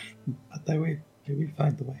messy, but I will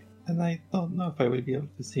find a way. And I don't know if I will be able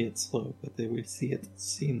to see it through, but I will see it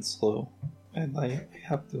seen through. And I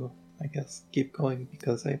have to, I guess, keep going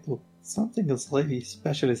because I do. Something is really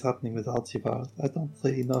special is happening with Archibald. I don't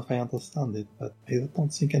really know if I understand it, but I don't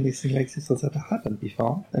think anything like this has ever happened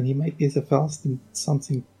before. And he might be the first in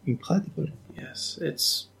something incredible. Yes,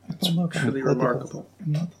 it's I don't know if I'm truly ready for remarkable. that.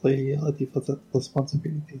 I'm not really ready for that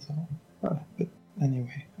responsibility, so. But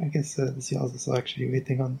anyway, I guess the others are actually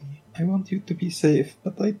waiting on me. I want you to be safe,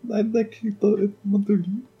 but I actually don't want to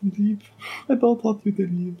leave. I don't want you to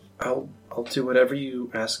leave. I'll do whatever you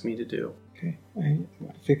ask me to do. Okay, I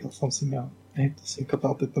figure something out. I have to think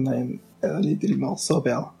about it when I'm a little more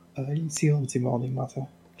sober. I'll see you in the morning, Mother.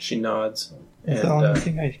 She nods, Is and there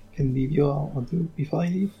anything I can leave you or do before I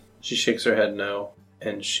leave? she shakes her head no,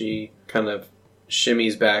 and she kind of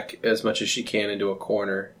shimmies back as much as she can into a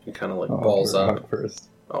corner and kind of like balls I'll up. hug first.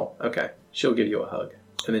 Oh, okay. She'll give you a hug.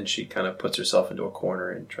 And then she kind of puts herself into a corner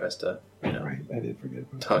and tries to, Right, I did forget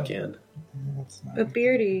about tuck that. in. Yeah, that's not But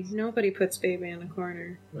Beardy, nobody puts baby in a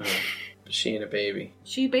corner. But she ain't a baby.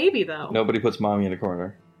 She baby though. Nobody puts mommy in a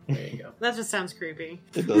corner. There you go. That just sounds creepy.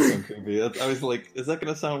 It does sound creepy. I was like, is that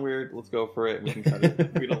going to sound weird? Let's go for it. We can cut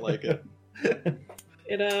it. We don't like it.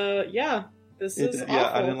 Yeah. This is awful.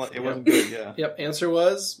 I didn't like it. Wasn't good. Yeah. Yep, answer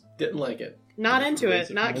was, didn't like it. Not into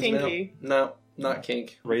it. Not No. kinky. No, not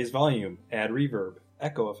kink. Raise volume, add reverb,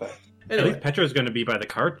 echo effect. I Anyway, think Petra's going to be by the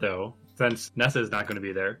cart, though, since Nessa's not going to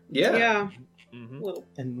be there. yeah, Yeah. Mm-hmm. Little.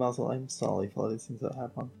 And Muzzle, I'm sorry for these things that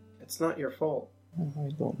happened. it's not your fault. I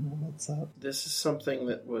don't know what's up. This is something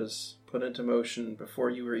that was put into motion before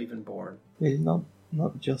you were even born. Well,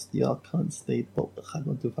 not just the current state, but what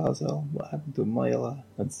happened to Father, what happened to Myra,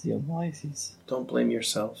 and the Oasis. Don't blame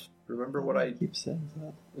yourself. Remember what I... keep saying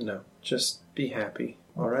that. No, just be happy,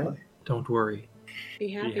 alright? Okay. Don't worry. Be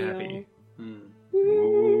happy. happy. Hmm.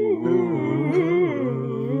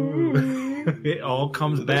 It all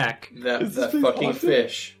comes back. That Is this fucking haunted?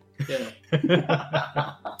 fish. Yeah.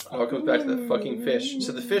 All comes back to that fucking fish.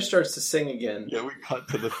 So the fish starts to sing again. Yeah, we cut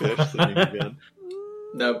to the fish singing again.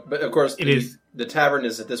 No, but of course, It is- the tavern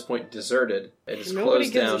is at this point deserted. It is Nobody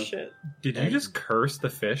closed gives down. a shit. Did you just curse the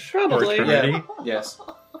fish? Probably. For eternity? Yeah, yes.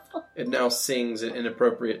 It now sings at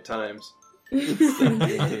inappropriate times. And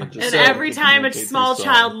So- every time a Communicate small through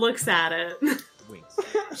child song. looks at it. Winks.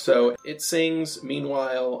 So it sings.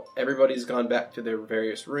 Meanwhile, everybody's gone back to their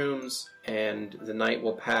various rooms, and the night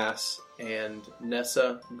will pass, and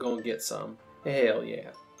Nessa, go and get some. Hell yeah.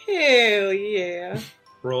 Hell yeah.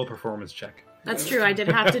 Roll a performance check. That's true. I did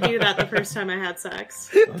have to do that the first time I had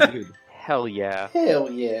sex. Oh, dude. Hell yeah.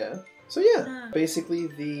 Hell yeah. So yeah, Ah. basically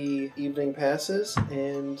the evening passes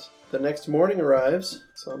and the next morning arrives.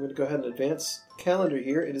 So I'm going to go ahead and advance calendar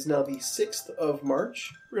here. It is now the 6th of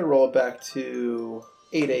March. We're going to roll it back to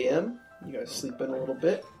 8 a.m. You guys sleep in a little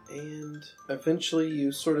bit. And eventually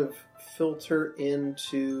you sort of filter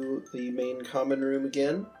into the main common room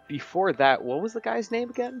again. Before that, what was the guy's name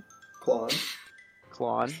again? Klon.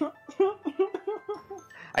 Klon.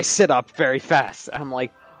 I sit up very fast. I'm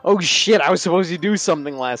like, oh shit, I was supposed to do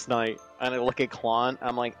something last night. And I look at Klon.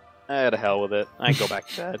 I'm like, to hell with it. I go back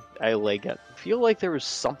to bed. I feel like there was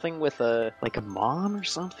something with a mom or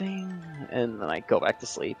something. And then I go back to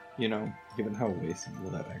sleep. You know, given how wasteful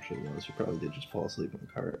that actually was, she probably did just fall asleep in the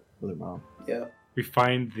cart with her mom. Yeah. We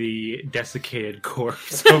find the desiccated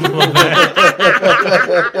corpse of Lynette.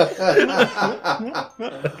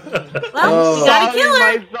 Well, you gotta kill her.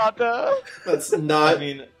 My daughter. That's I not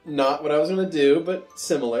mean, not what I was going to do, but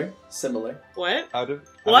similar. Similar. What? out of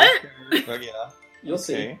What? Oh yeah. You'll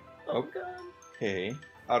see. Okay. Oh, God. Okay.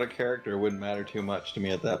 Out of character wouldn't matter too much to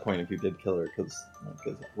me at that point if you did kill her, because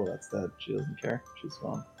well, that's that. She doesn't care. She's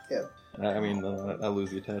gone. Yeah. I mean, I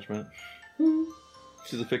lose the attachment.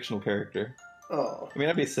 She's a fictional character. Oh. I mean,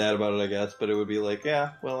 I'd be sad about it, I guess, but it would be like,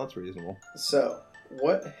 yeah, well, that's reasonable. So,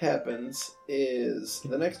 what happens is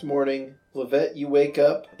the next morning, Lavette, you wake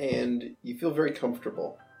up and you feel very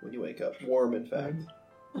comfortable when you wake up. Warm, in fact.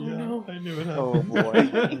 no. I knew it Oh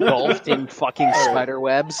happened. boy. Engulfed in fucking spider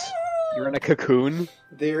webs? You're in a cocoon?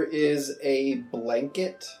 There is a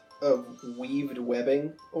blanket of weaved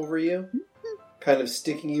webbing over you, kind of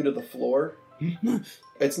sticking you to the floor.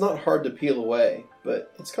 It's not hard to peel away,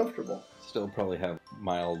 but it's comfortable. Still probably have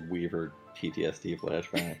mild Weaver PTSD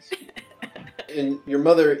flashbacks. And your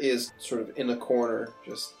mother is sort of in a corner,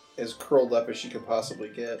 just as curled up as she could possibly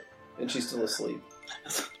get, and she's still asleep.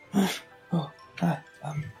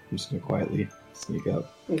 I'm just gonna quietly sneak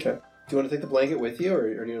up. Okay. Do you want to take the blanket with you, or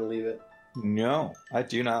do you want to leave it? No, I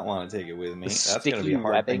do not want to take it with me. The That's gonna be sticky a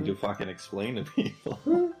hard webbing. thing to fucking explain to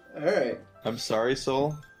people. Alright. I'm sorry,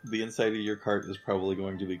 Soul. The inside of your cart is probably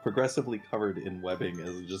going to be progressively covered in webbing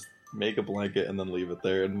as you just make a blanket and then leave it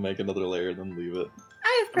there, and make another layer and then leave it.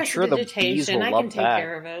 I have I'm sure the bees prestidigitation. will I love can take that.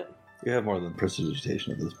 care of it. You have more than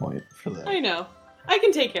prestidigitation at this point for that. I know. I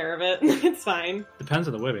can take care of it. It's fine. Depends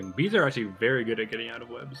on the webbing. Bees are actually very good at getting out of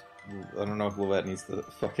webs. I don't know if Lovette needs to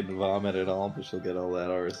fucking vomit at all, but she'll get all that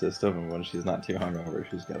out of her system, and when she's not too hungover,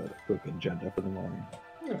 she's got a quick agenda for the morning.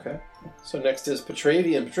 Okay. So next is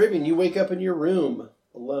Petravian. Petravian, you wake up in your room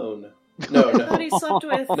alone. No, no. But he slept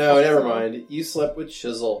with. No, never mind. You slept with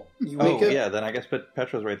Chisel. You wake Oh, up. yeah, then I guess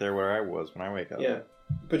Petra's right there where I was when I wake up. Yeah.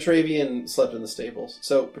 Petravian slept in the stables.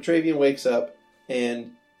 So Petravian wakes up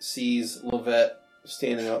and sees Lovette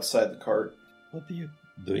standing outside the cart. What are you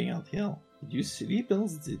doing out here? Did you sleep in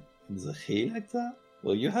the hay like that?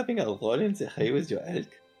 Were you having a roll in the hay with your elk?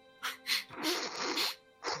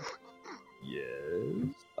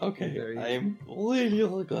 Yes. Okay, Very- I'm really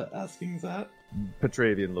regret asking that.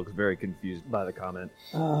 Petravian looks very confused by the comment.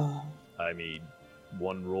 Ah, I mean,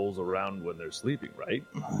 one rolls around when they're sleeping, right?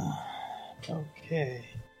 okay.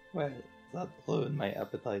 Well, that ruined my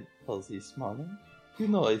appetite for this morning. You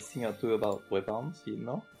know a thing or two about weapons, you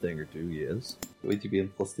know? Thing or two, yes. Would you be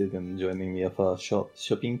interested in joining me for a short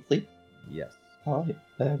shopping trip? Yes. Alright,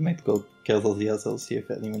 I might go gather the others, see if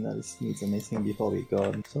anyone else needs anything before we go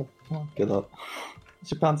on. So, come on, get up.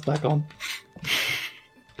 Put your pants back on.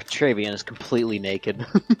 Petravian is completely naked.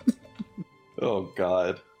 Oh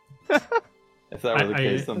god. If that were the I-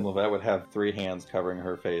 case, then Lovette would have 3 hands covering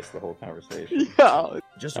her face the whole conversation. Yeah.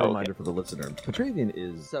 Just a Okay. reminder for the listener. Petravian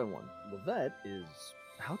is 7'1". Lovette is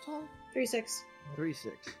how tall? 3'6".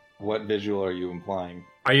 3'6". What visual are you implying?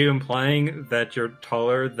 Are you implying that you're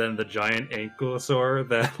taller than the giant ankylosaur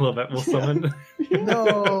that Lovette will summon?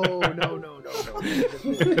 No.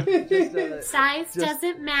 Size Just-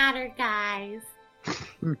 doesn't matter, guys.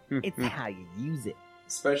 It's how you use it.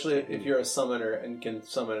 Especially if you're a summoner and can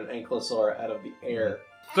summon an ankylosaur out of the air.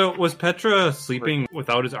 So was Petra sleeping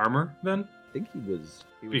without his armor then? I think he was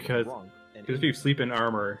Because- drunk. And Because if you sleep in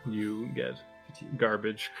armor, you get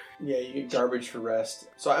garbage. Yeah, you get garbage for rest.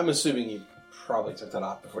 So I'm assuming you probably took that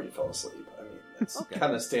off before you fell asleep. I mean, that's Okay.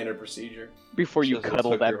 kind of standard procedure. Before you Just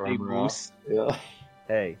cuddle took that your big armor off. moose. Yeah.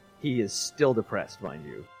 Hey, he is still depressed, mind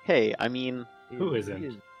you. Hey, I mean, Who isn't? He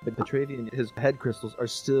is- But Petravian, his head crystals are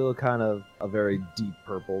still kind of a very deep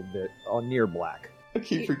purple, bit near black. I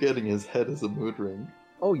keep forgetting his head is a mood ring.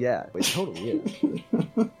 Oh yeah, it totally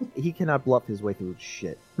is. He cannot bluff his way through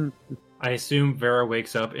shit. I assume Vera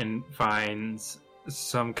wakes up and finds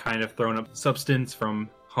some kind of thrown up substance from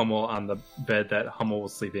Hummel on the bed that Hummel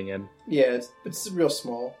was sleeping in. Yeah, it's real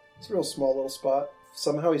small. It's a real small little spot.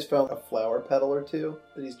 Somehow he's found a flower petal or two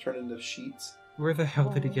that he's turned into sheets. Where the hell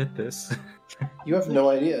did he get this? You have no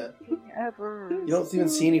idea. ever. You don't even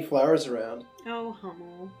see any flowers around. Oh,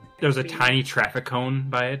 Hummel. There's a tiny traffic cone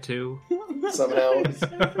by it too. Somehow he's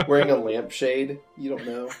wearing a lampshade. You don't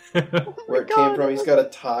know where it came from. He's got a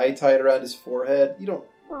tie tied around his forehead. You don't.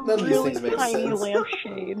 None of these things make tiny sense.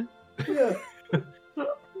 lampshade. Yeah.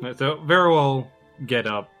 So Vera will get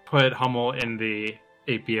up, put Hummel in the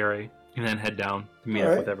apiary, and then head down to meet up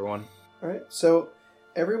Alright. with everyone. Alright, so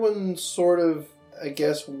everyone sort of, I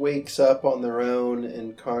guess, wakes up on their own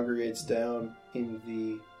and congregates down in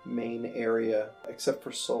the main area, except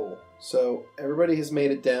for Soul. So everybody has made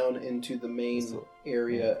it down into the main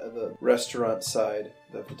area of the restaurant side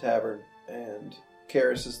of the tavern, and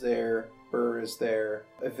Karis is there, Burr is there.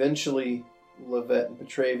 Eventually, Lovette and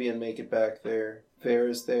Petravian make it back there. Ver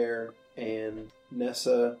is there, and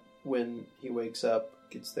Nessa, when he wakes up,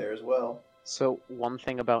 gets there as well. So one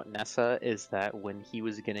thing about Nessa is that when he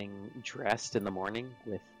was getting dressed in the morning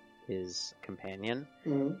with his companion,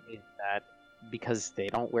 Mm-hmm. is that because they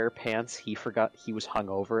don't wear pants, he was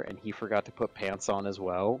hungover and he forgot to put pants on as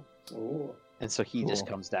well. Ooh. And so he just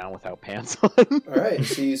Cool. comes down without pants on. Alright,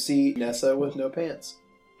 so you see Nessa with no pants.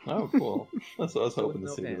 Oh, cool. That's what I was hoping to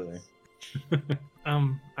No see pants. today.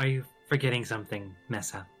 Are you forgetting something,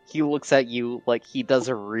 Nessa? He looks at you like he does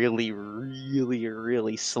a really, really,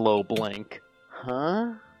 really slow blink.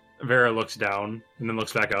 Huh? Vera looks down and then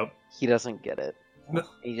looks back up. He doesn't get it.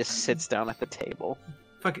 He just sits down at the table.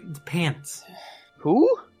 Fucking pants. Who?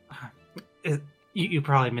 You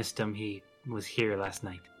probably missed him. He was here last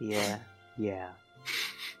night. Yeah.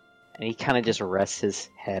 And he kind of just rests his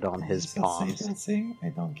head on his Is that palms. Satan thing? I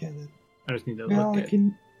don't get it. I just need to Well, look at.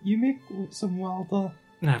 can you make some water?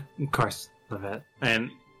 Nah, of course, Levette.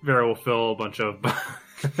 And Vera will fill a bunch of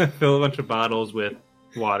bottles with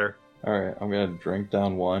water. Alright, I'm gonna drink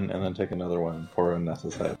down one and then take another one and pour it on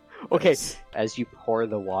Nessa's head. Okay, as you pour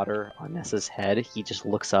the water on Nessa's head, he just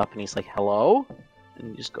looks up and he's like, hello?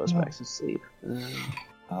 And he just goes back to sleep.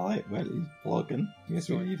 Alright, well, he's broken. Guess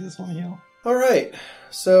we'll leave this one here. Alright,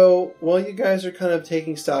 so while you guys are kind of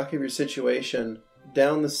taking stock of your situation,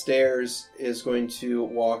 down the stairs is going to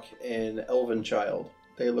walk an elven child.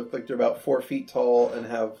 They look like they're about 4 feet tall and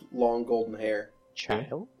have long golden hair.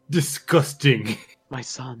 Child? Disgusting. My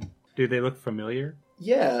son. Do they look familiar?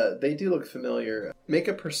 Yeah, they do look familiar. Make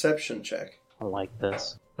a perception check. I like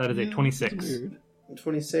this. That is a Yeah, 26. that's weird.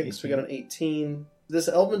 26, we got an 18. This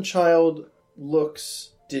elven child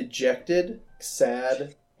looks dejected,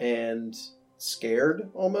 sad, and scared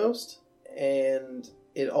almost. And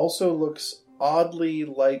it also looks oddly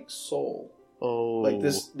like Soul. Oh.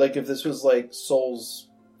 Like if this was like Soul's,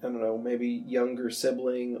 I don't know, maybe younger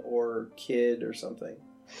sibling or kid or something.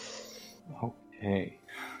 Okay,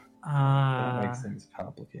 that makes Uh, things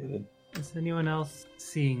complicated. is anyone else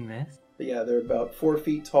seeing this? But yeah, they're about 4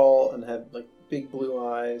 feet tall and have like big blue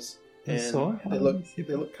eyes. And So, they how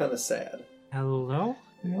look kind of sad. Hello?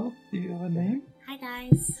 Well, do you have a name? Hi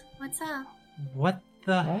guys, what's up? What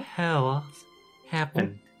the Huh? hell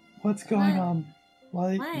happened? What's going What? on?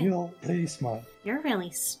 Why What? you're very smart. You're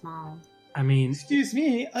really small. I mean, Excuse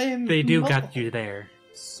me, I am. they do not- got you there.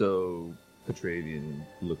 So, Petravian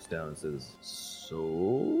looks down and says,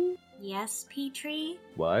 so? Yes, Petrie?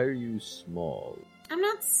 Why are you small? I'm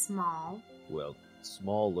not small. Well,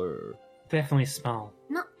 smaller. Definitely small.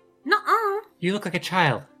 Nuh-uh. You look like a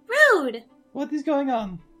child. Rude! What is going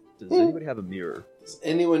on? Does anybody have a mirror? Does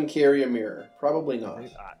anyone carry a mirror? Probably not.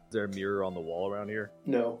 Is there a mirror on the wall around here?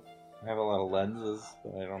 No. I have a lot of lenses,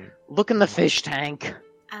 but I don't. Look in the fish tank.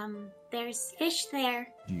 There's fish there.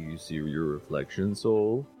 Do you see your reflection,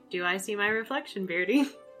 Soul? Do I see my reflection, Beardy?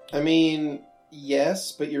 I mean,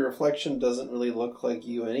 yes, but your reflection doesn't really look like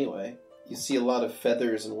you anyway. You see a lot of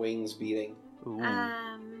feathers and wings beating. Ooh.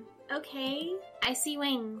 Okay. I see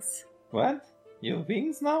wings. What? Your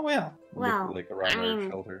wings not well. Well, like around I our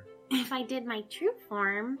mean- shoulder. If I did my true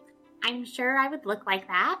form, I'm sure I would look like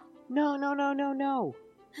that. No. No,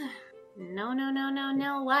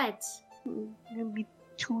 what? It'd be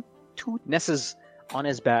too. Nessa's on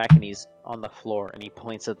his back and he's on the floor and he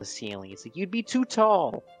points at the ceiling. He's like, you'd be too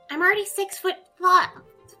tall. I'm already 6 foot I'm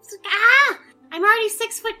already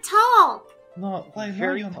 6 foot tall! No, I know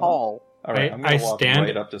Very you're not. tall. Alright, I- I'm gonna I walk stand-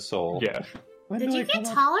 right up to Soul. Yeah. When Did do you I get come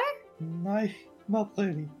up? taller? No, not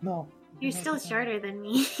really. No. You're Not still at all. shorter than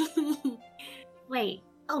me. Wait.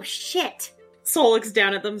 Oh shit! Soul looks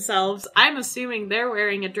down at themselves. I'm assuming they're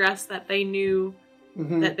wearing a dress that they knew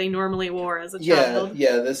Mhm. that they normally wore as a Yeah, child.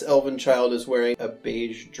 yeah, this elven child is wearing a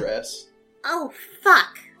beige dress. Oh,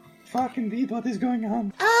 fuck! Fuck indeed, what is going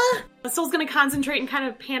on? Soul's gonna concentrate and kind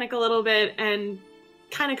of panic a little bit and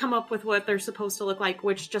kind of come up with what they're supposed to look like,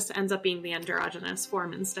 which just ends up being the androgynous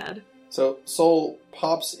form instead. So Soul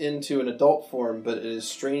pops into an adult form, but it is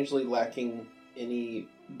strangely lacking any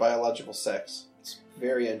biological sex. It's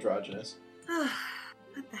very androgynous.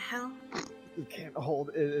 What the hell? He can't hold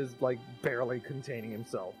it. Is like barely containing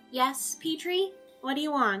himself. Yes, Petrie? What do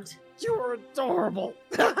you want? You're adorable.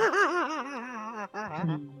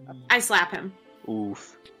 I slap him.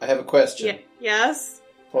 Oof. I have a question. Yeah. Yes?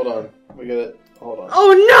 Hold on. Hold on.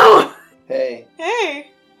 Oh Hey, no!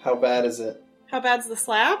 Hey! how bad is it? How bad's the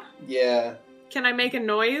slap? Yeah. Can I make a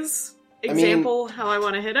noise? I mean- Example how I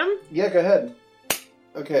want to hit him? Yeah, go ahead.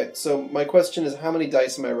 Okay, so my question is, how many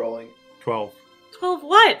dice am I rolling? 12. 12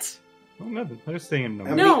 what? Oh, nothing. I was saying How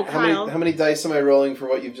no. many, No, how many, Kyle. how many dice am I rolling for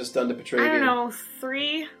what you've just done to Petravian? I don't know,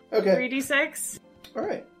 3? Okay, 3d6?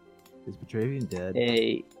 alright. Is Petravian dead?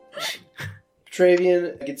 Hey.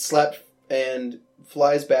 Petravian gets slapped and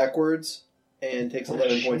flies backwards and takes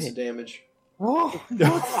 11 points of damage.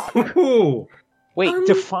 Ooh. Wait,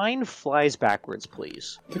 define flies backwards,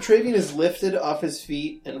 please. Petravian is lifted off his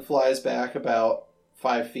feet and flies back about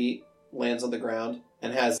 5 feet, lands on the ground,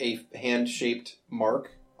 and has a hand-shaped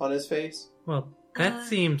mark on his face. Well, that Uh,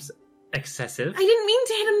 seems excessive. I didn't mean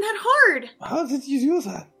to hit him that hard! How did you do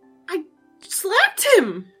that? Slapped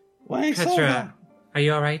him! Why so Petra, that? Are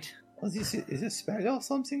you alright? Is it a spell or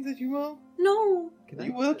something that you want? No, Are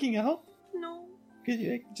you working out? no. Could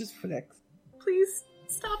you just flex? Please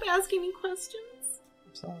stop asking me questions.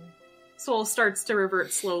 I'm sorry. Soul starts to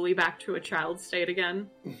revert slowly back to a child state again.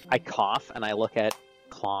 I cough and I look at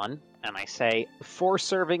Klon and I say, 4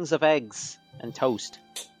 servings of eggs and toast.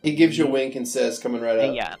 He gives you a wink and says, coming right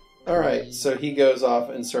up. Yeah. Alright, so he goes off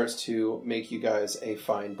and starts to make you guys a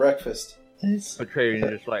fine breakfast. Petravian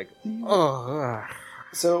is just like, oh.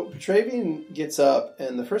 So Petravian gets up,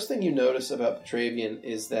 and the first thing you notice about Petravian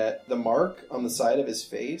is that the mark on the side of his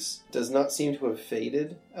face does not seem to have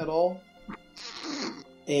faded at all.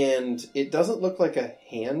 And it doesn't look like a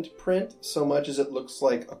handprint so much as it looks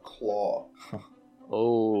like a claw.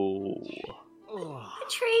 Oh.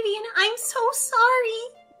 Petravian, I'm so sorry.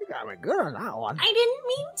 You got me good on that one. I didn't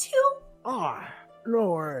mean to. Oh,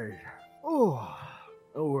 no worries. Oh,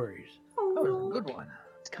 no worries. Oh, That was no. a good one.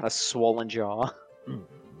 It's got a swollen jaw. I'm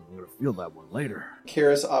gonna feel that one later.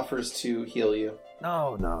 Karis offers to heal you.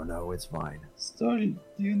 No, it's fine. Sorry,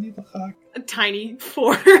 do you need a hug? A tiny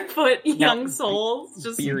 4-foot young soul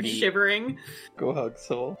just beardy. shivering. Go hug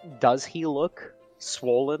Soul. Does he look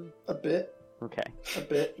swollen? A bit. Okay. A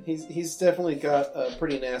bit. He's definitely got a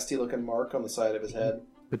pretty nasty looking mark on the side of his head.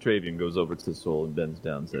 Petravian goes over to Soul and bends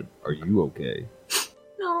down and said, "Are you okay?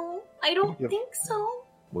 No, I don't Yep. think so.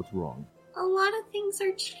 What's wrong?" A lot of things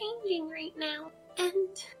are changing right now.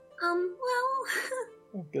 And, well,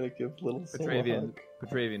 I'm gonna give little Soul a hug.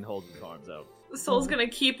 Petravian holds his arms out. Soul's gonna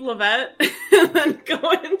keep Levette and then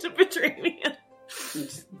go into Petravian.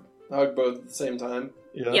 Just hug both at the same time.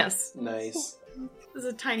 Yeah. Yes. Nice. This is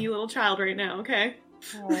a tiny little child right now, okay?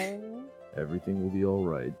 Everything will be all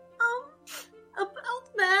right.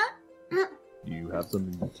 About that. Do you have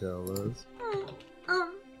something to tell us?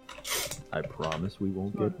 I promise we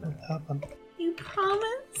won't get What mad. happened? You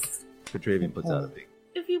promise? Petravian puts out a big.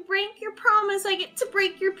 If you break your promise, I get to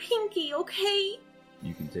break your pinky, okay?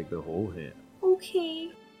 You can take the whole hand.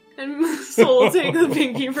 Okay. And Soul will take the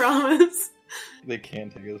pinky promise. They can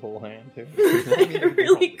take his whole hand too. I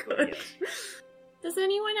really could. Does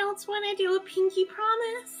anyone else want to do a pinky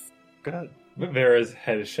promise? God. Vera's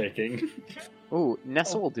head is shaking. Ooh,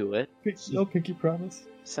 Nessa will do it. Pinky promise.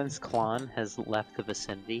 Since Klon has left the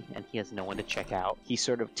vicinity and he has no one to check out, he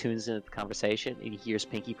sort of tunes into the conversation and he hears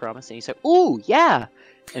Pinky promise and he's like, "Ooh, yeah!"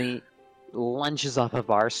 And he lunges off a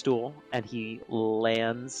bar stool and he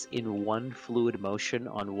lands in one fluid motion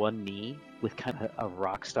on one knee with kind of a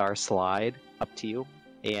rock star slide up to you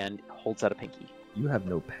and holds out a pinky. You have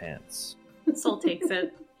no pants. Soul takes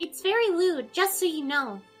it. It's very lewd, just so you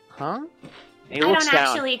know. Huh? And he I looks don't down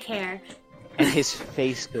actually care. and his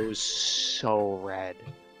face goes so red.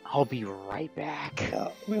 "I'll be right back." Yeah,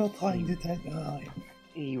 we are trying to take the line.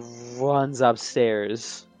 He runs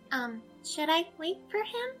upstairs. Should I wait for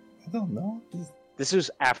him? I don't know. This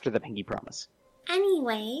was after the pinky promise.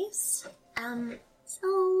 Anyways,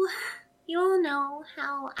 so you all know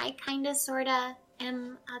how I kinda sorta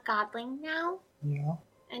am a godling now? Yeah.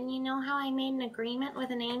 And you know how I made an agreement with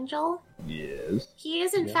an angel? Yes. He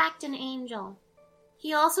is in fact an angel.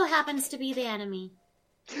 He also happens to be the enemy.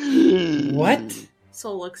 What?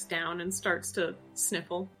 Soul looks down and starts to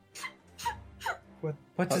sniffle.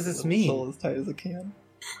 What does this Soul mean? as tight as a can.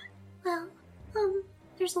 Well,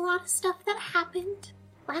 there's a lot of stuff that happened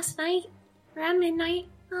last night, around midnight.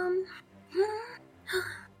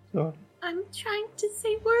 Sorry. I'm trying to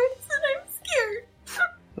say words and I'm scared.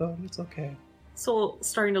 Sorry, it's okay. Soul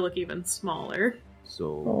starting to look even smaller.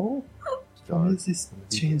 So, Oh, start. this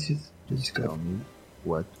changes. Just tell me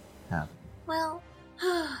what happened. Well,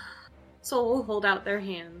 Soul will hold out their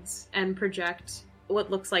hands and project what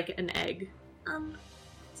looks like an egg.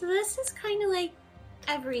 So this is kind of like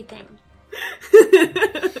everything.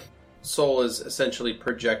 Soul is essentially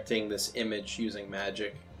projecting this image using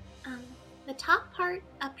magic. The top part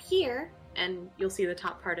up here, and you'll see the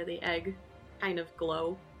top part of the egg kind of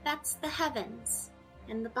glow. That's the heavens.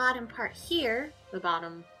 And the bottom part here, the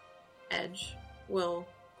bottom edge, will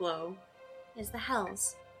glow, is the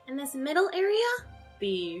hells. And this middle area,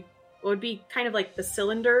 what would be kind of like the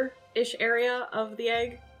cylinder-ish area of the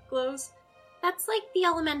egg glows. That's like the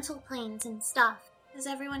elemental planes and stuff. Does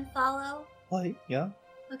everyone follow? Like, yeah.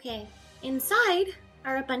 Okay. Inside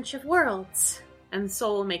are a bunch of worlds. And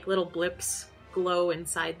Soul will make little blips glow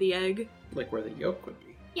inside the egg. Like where the yolk would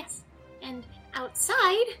be. Yes. And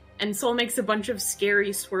outside, and Soul makes a bunch of scary,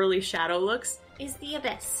 swirly shadow looks, is the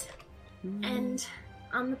abyss. And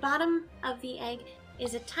on the bottom of the egg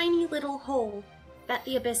is a tiny little hole that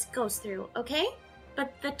the abyss goes through, okay?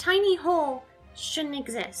 But the tiny hole shouldn't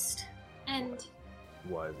exist. And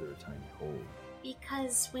Why is there a tiny hole?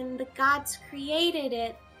 because when the gods created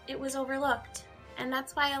it, it was overlooked. And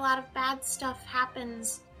that's why a lot of bad stuff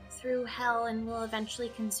happens through hell and will eventually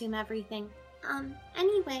consume everything.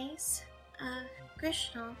 Anyways,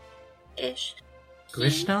 Grishna-ish.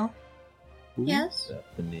 Grishna? Yes? Is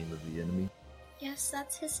that the name of the enemy? Yes,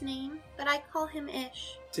 that's his name, but I call him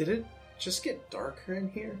Ish. Did it just get darker in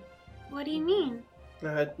here? What do you mean?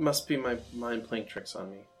 It must be my mind playing tricks on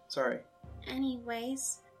me. Sorry.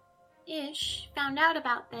 Anyways, Ish found out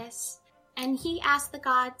about this, and he asked the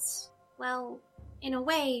gods, well, in a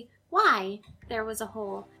way, why there was a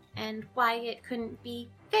hole, and why it couldn't be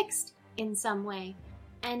fixed in some way.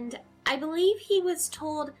 And I believe he was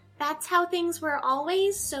told that's how things were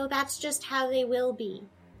always, so that's just how they will be,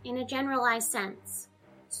 in a generalized sense.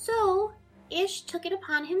 So, Ish took it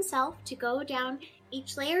upon himself to go down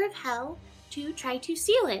each layer of hell to try to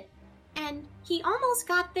seal it. And he almost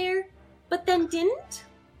got there, but then didn't.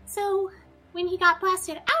 So, when he got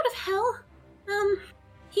blasted out of hell,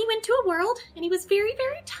 he went to a world, and he was very,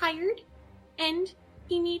 very tired, and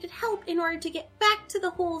he needed help in order to get back to the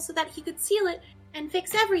hole so that he could seal it and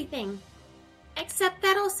fix everything. Except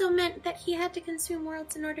that also meant that he had to consume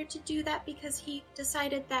worlds in order to do that, because he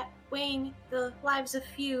decided that weighing the lives of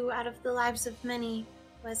few out of the lives of many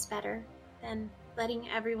was better than letting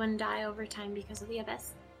everyone die over time because of the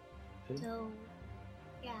abyss. So,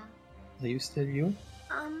 yeah. Are you still you?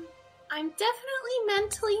 I'm definitely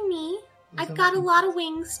mentally me. Is I've that got a what lot of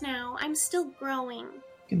wings now. I'm still growing.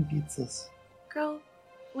 you can beat this? Girl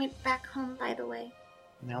went back home, by the way.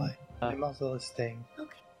 Why? My muzzle is staying.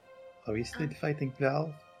 Okay. Are we still fighting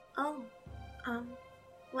Valve? Oh,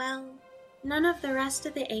 well, none of the rest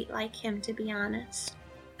of the 8 like him, to be honest.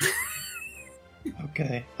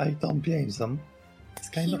 Okay, I don't blame them. It's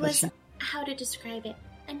kind He of was, a shit. how to describe it,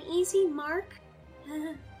 an easy mark,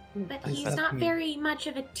 but Does he's that not mean- very much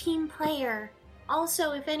of a team player.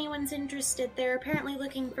 Also, if anyone's interested, they're apparently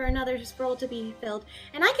looking for another role to be filled,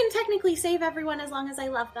 and I can technically save everyone as long as I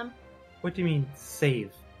love them. What do you mean,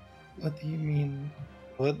 save? What do you mean?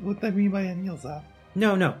 What would I mean by any of that?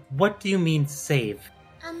 No. What do you mean, save?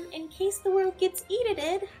 In case the world gets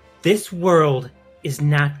eated. This world is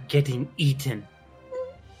not getting eaten.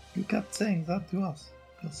 You kept saying that to us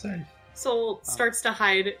yourself. Soul starts to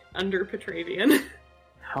hide under Petravian.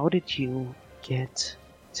 How did you get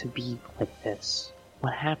to be like this?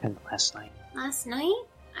 What happened last night? Last night,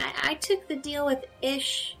 I took the deal with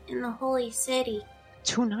Ish in the Holy City.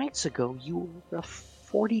 2 nights ago, you were a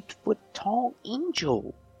 40-foot tall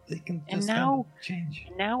angel. They can And just now- change.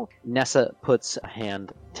 Now, Nessa puts a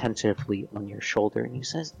hand tentatively on your shoulder and he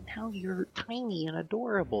says, now you're tiny and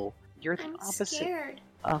adorable. You're the I'm opposite. scared.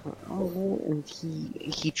 And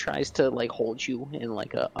he tries to like hold you in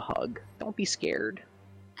like a hug. Don't be scared.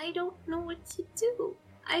 I don't know what to do.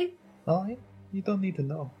 Alright, you don't need to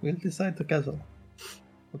know. We'll decide together.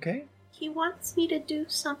 Okay? He wants me to do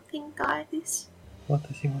something, guys. What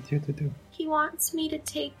does he want you to do? He wants me to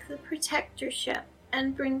take the protectorship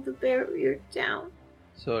and bring the barrier down.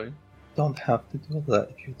 Sorry. Don't have to do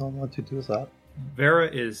that if you don't want to do that. Vera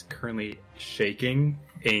is currently shaking,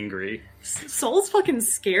 angry. Soul's fucking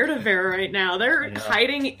scared of Vera right now. They're Yeah.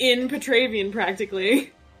 hiding in Petravian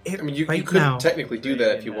practically. I mean, you Right could now. technically do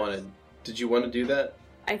that if you Yes. wanted. Did you want to do that?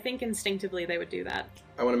 I think instinctively they would do that.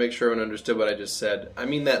 I want to make sure everyone understood what I just said. I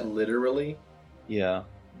mean that literally. Yeah.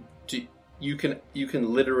 You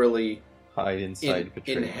can literally Hide inside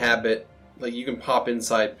Petravian. inhabit, like you can pop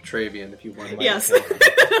inside Petravian if you want. Yes.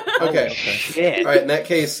 Okay. Yeah. All right. In that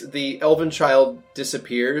case, the elven child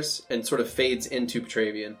disappears and sort of fades into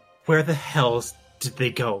Petravian. Where the hells did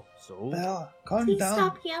they go? So, Bella, calm Please down.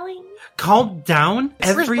 stop yelling. Calm down.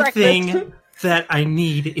 Where's Everything that I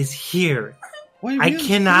need is here. We I will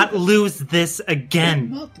cannot do it. lose this We're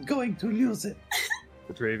again. not going to lose it.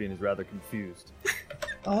 Petravian is rather confused.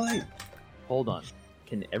 Alright. Hold on.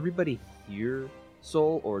 Can everybody hear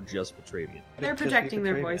Soul or just Petravian? They're Just be projecting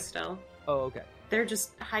their Petravian. voice still. Oh, okay. They're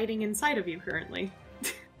just hiding inside of you currently.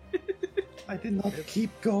 I did not keep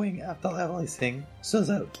going after everything so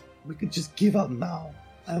that we could just give up now.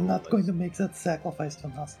 I'm not going to make that sacrifice for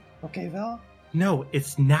nothing. Okay, Val? No,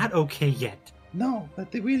 it's not okay yet. No,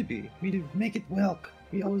 but it will be. We'll make it work.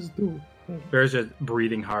 We always do. Vera's just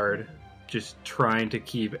breathing hard, just trying to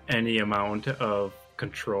keep any amount of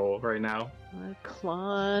control right now. Come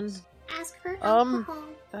on. Ask for Um,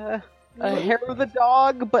 alcohol. Hair of the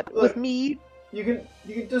dog, but with meat. You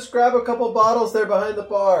can just grab a couple bottles there behind the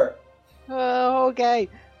bar. Okay.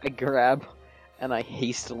 I grab and I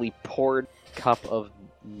hastily poured a cup of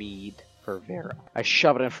mead for Vera. I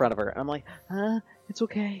shove it in front of her. I'm like, it's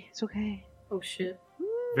okay. It's okay. Oh shit.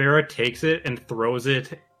 Vera takes it and throws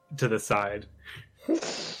it to the side.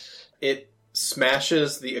 It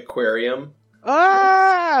smashes the aquarium.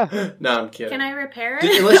 Ah! No, I'm kidding. Can I repair it?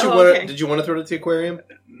 Unless you Oh, want okay. to, did you want to throw it at the aquarium?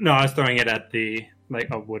 No, I was throwing it at a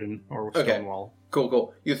wooden or stone Okay. wall.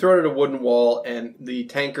 Cool. You throw it at a wooden wall, and the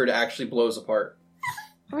tankard actually blows apart.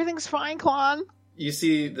 Everything's fine, Klon. You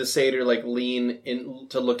see the satyr lean in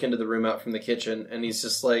to look into the room out from the kitchen, and he's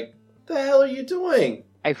just like, "The hell are you doing?"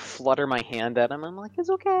 I flutter my hand at him. I'm like, it's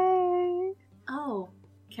okay. Oh,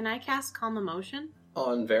 can I cast Calm Emotion?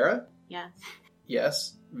 On Vera? Yes.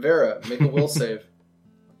 Yes. Vera, make a will save.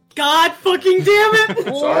 God fucking damn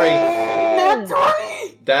it! Sorry.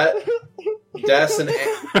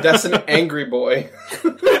 That's an angry boy.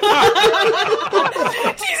 Jesus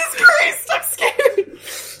Christ, I'm scared!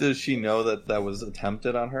 Does she know that was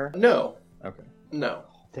attempted on her? No. Okay. No.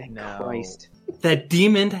 Thank No. Christ. That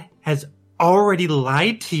demon has already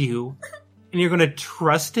lied to you, and you're gonna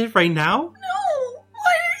trust it right now? No!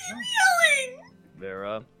 Why are you yelling?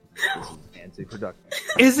 Vera, this is anti-productive.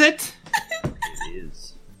 Is it? It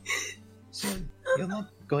is. So, you're not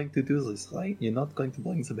going to do this, right? You're not going to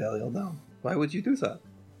bring the barrier down. Why would you do that?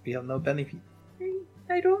 We have no benefit.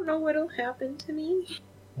 I don't know what'll happen to me.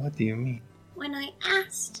 What do you mean? When I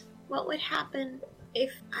asked what would happen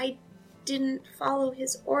if I didn't follow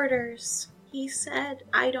his orders, he said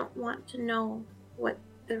I don't want to know what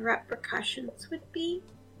the repercussions would be.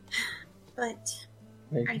 But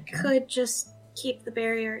Wait, I you can't- could just keep the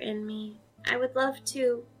barrier in me. I would love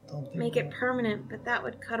to don't do make it that. permanent, but that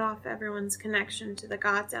would cut off everyone's connection to the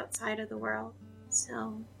gods outside of the world.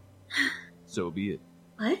 So, So be it.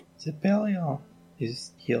 what? The barrier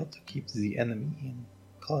is here to keep the enemy in,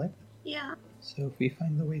 correct? Yeah. So if we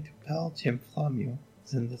find a way to purge him from you,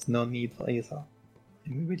 then there's no need for either.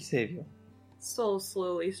 And we will save you. Soul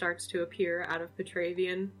slowly starts to appear out of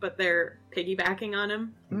Petravian, but they're piggybacking on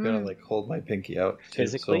him. I'm gonna hold my pinky out too,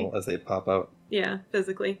 Physically? so as they pop out. Yeah,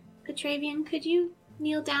 physically. Petravian, could you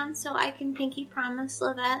kneel down so I can pinky promise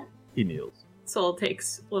Levette? He kneels. Soul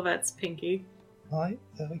takes Levette's pinky. Alright,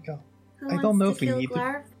 there we go. Who I wants don't know to if we kill need to-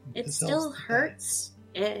 Glarv? It The still cells to die.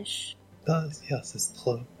 hurts-ish. Does, yes, it's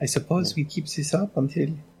true. I suppose we keep this up until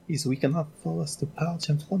he's weak enough for us to purge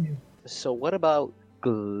him from you. So what about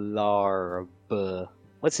Glarb?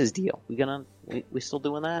 What's his deal? We still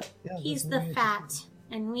doing that? Yeah, He's there's no the way to- fat,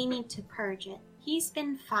 and we need to purge it. He's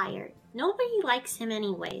been fired. Nobody likes him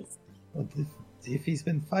anyways. But if he's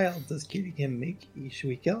been fired, does killing him make Ish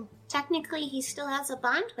weaker? Technically, he still has a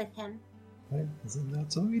bond with him. Well, then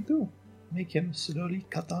that's what we do. Make him slowly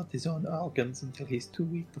cut out his own organs until he's too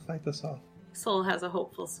weak to fight us off. Soul has a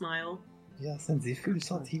hopeful smile. Yes, and the fool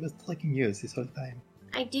thought he was tricking you this whole time.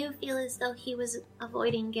 I do feel as though he was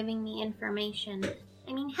avoiding giving me information.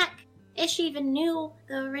 I mean, heck, Ish even knew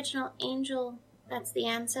the original angel that's the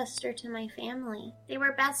ancestor to my family. They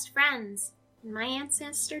were best friends, and my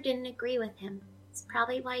ancestor didn't agree with him. It's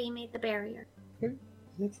probably why he made the barrier.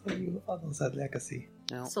 Let's let you honor that legacy.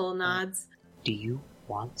 No. Soul nods. Do you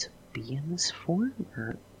want to be in this form,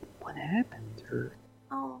 or what happened, or?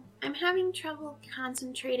 Oh, I'm having trouble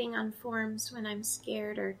concentrating on forms when I'm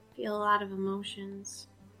scared or feel a lot of emotions.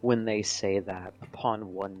 When they say that,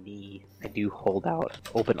 upon one knee, I do hold out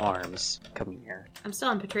open arms. Come here. I'm still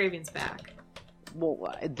on Petravian's back.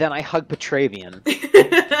 Well, then I hug Petravian.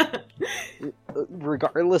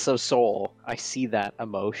 Regardless of soul, I see that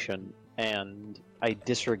emotion, and I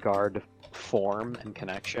disregard form and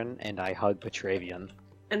connection, and I hug Petravian.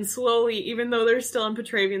 And slowly, even though they're still on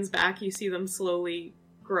Petravian's back, you see them slowly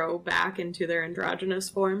grow back into their androgynous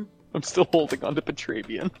form. I'm still holding on to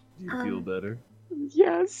Petravian. Do you feel better?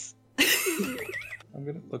 Yes. I'm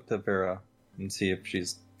gonna look to Vera and see if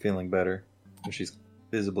she's feeling better, if she's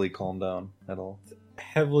visibly calmed down at all.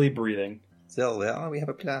 Heavily breathing. So, well, we have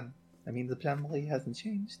a plan. I mean, the plan really hasn't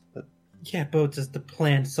changed, but Yeah, but does the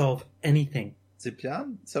plan solve anything? the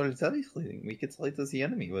plan solves everything. We could slay to the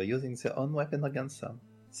enemy. We're using their own weapon against them.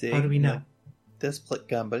 They, How do we know? like, desperate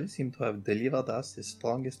gamble seem to have delivered us the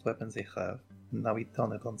strongest weapons they have. Now we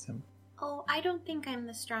turn it on them. Oh, I don't think I'm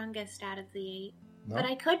the strongest out of the 8, No? but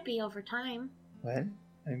I could be over time. Well,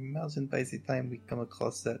 I imagine by the time we come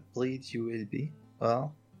across that bridge you will be.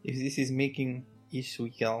 Well, if this is making Ish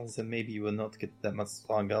weaker, then maybe you will not get that much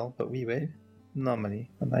stronger, but we will. Normally,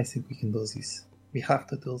 and I think we can do this. We have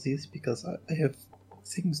to do this because I have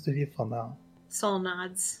things to live for now. Soul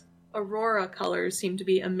nods. Aurora colors seem to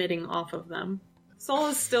be emitting off of them. Soul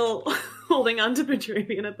is still holding on to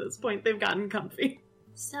Petravian at this point. They've gotten comfy.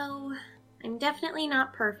 So, I'm definitely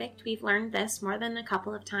not perfect. We've learned this more than a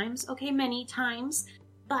couple of times. Okay, many times.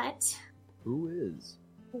 But Who is?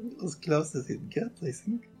 As close as it gets, I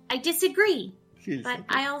think. I disagree. Feels But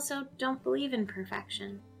like I also don't believe in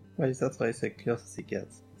perfection. Well, that's why I say close as he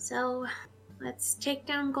gets. So, let's take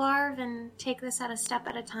down Glarv and take this at a step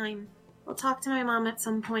at a time. We'll talk to my mom at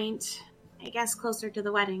some point. I guess closer to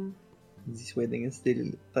the wedding. This wedding is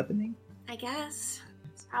still happening. I guess.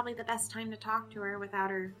 It's probably the best time to talk to her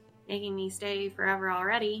without her making me stay forever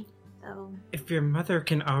already. So, If your mother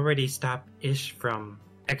can already stop Ish from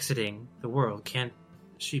exiting the world, can't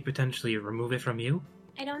she potentially remove it from you?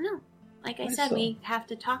 I don't know. Like I Why said, so? we have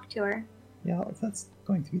to talk to her. Yeah, that's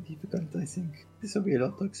going to be difficult, I think. This will be a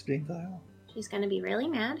lot to explain to her. She's gonna be really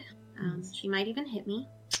mad. She might even hit me.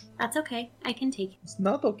 That's okay. I can take it. It's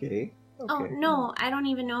not okay. Oh, no. I don't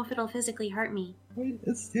even know if it'll physically hurt me. Well,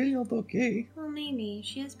 it's still not okay. Well, maybe.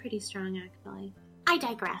 She is pretty strong, actually. I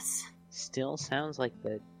digress. Still sounds like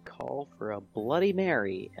the call for a Bloody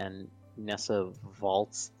Mary, and Nessa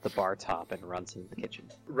vaults the bar top and runs into the kitchen.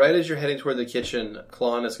 Right as you're heading toward the kitchen,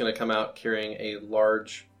 Klon is going to come out carrying a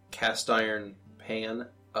large cast iron pan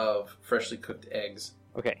of freshly cooked eggs.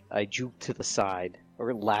 Okay, I juke to the side,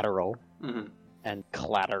 or lateral, Mm-hmm. and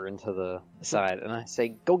clatter into the side, and I say,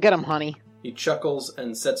 "Go get him, honey." He chuckles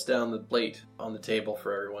and sets down the plate on the table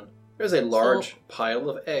for everyone. There's a large pile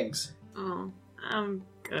of eggs. Oh, I'm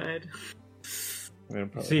good.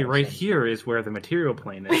 See, right here is where the material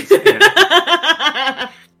plane is. And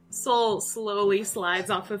Soul slowly slides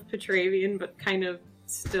off of Petravian, but kind of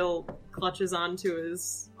still clutches onto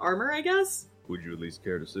his armor, I guess. Would you at least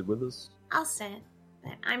care to sit with us? I'll sit,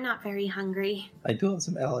 but I'm not very hungry. I do have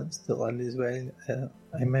some errands to run as well.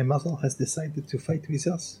 My mother has decided to fight with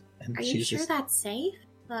us. And Are you sure that's safe?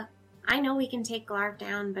 Look, I know we can take Glarv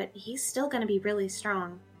down, but he's still gonna be really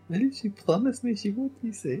strong. Well, she promised me she would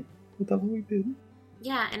be safe. Whatever we did.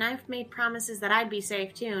 Yeah, and I've made promises that I'd be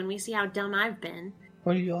safe too, and we see how dumb I've been.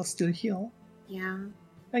 Well, you're still here. Yeah.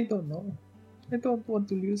 I don't know. I don't want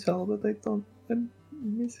to lose her, but I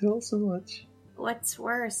miss her so much. What's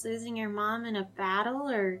worse, losing your mom in a battle,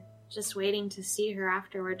 or just waiting to see her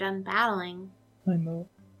after we're done battling? I know.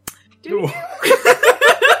 Dude.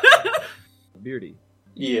 Beardy,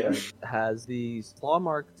 Yeah. has the claw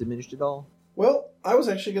mark diminished at all? Well, I was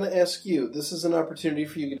actually going to ask you. This is an opportunity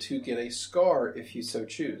for you to get a scar if you so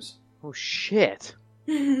choose. Oh shit!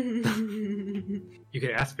 you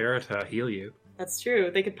could ask Vera to heal you. That's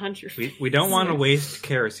true. They could punch your face. We don't want to waste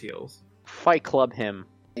Karis heals. Fight Club him.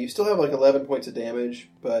 You still have like 11 points of damage,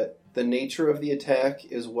 but the nature of the attack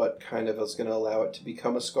is what kind of is going to allow it to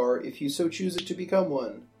become a scar if you so choose it to become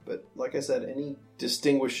one. But like I said, any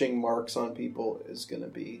distinguishing marks on people is going to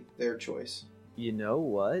be their choice. You know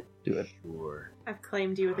what? Do it. Sure. I've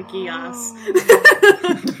claimed you with a Gios.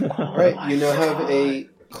 Alright, you now have a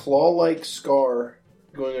claw-like scar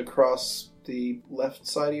going across the left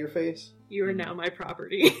side of your face. You are now my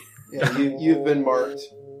property. Yeah, you've been marked.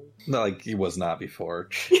 Not like he was not before.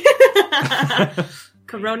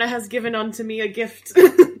 Corona has given unto me a gift.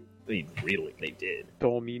 They did.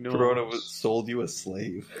 Domino. Corona sold you a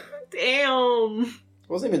slave. Damn. It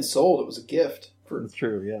wasn't even sold, it was a gift. That's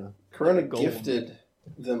true, yeah. Corona gifted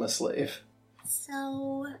them a slave.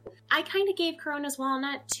 So, I kind of gave Corona's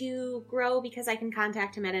walnut to Grow because I can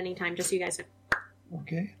contact him at any time, just so you guys know.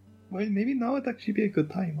 Okay. Well, maybe now would actually be a good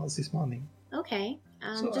time as this morning. Okay.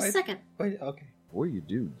 So Just a second. Wait, okay. Before you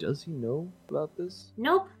do, does he know about this?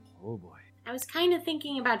 Nope. Oh boy. I was kind of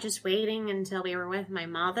thinking about just waiting until we were with my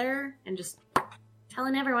mother and just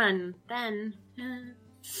telling everyone then.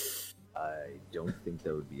 I don't think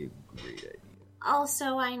that would be a great idea.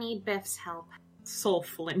 Also, I need Biff's help. Soul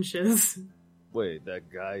flinches. Wait,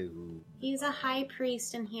 that guy who... He's a high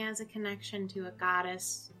priest and he has a connection to a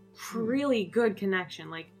goddess. Really good connection.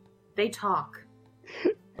 Like, they talk.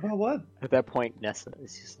 About what? At that point, Nessa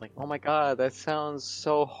is just like, "Oh my god, that sounds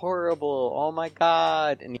so horrible! Oh my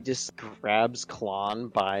god!" And he just grabs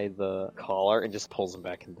Klon by the collar and just pulls him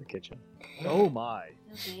back into the kitchen. Oh my.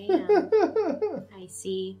 Okay, I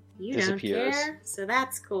see. You Disappears. don't care, so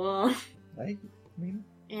that's cool. I mean,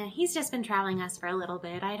 Yeah, he's just been traveling us for a little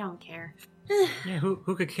bit. I don't care. Yeah, who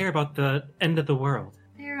could care about the end of the world?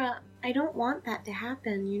 Vera, I don't want that to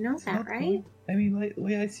happen. You know it's that, not right? good. I mean, like, the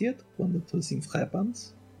way I see it, one of two things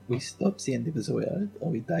happens. We stop the end of the world,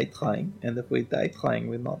 or we die trying. And if we die trying,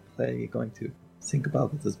 we're not really going to think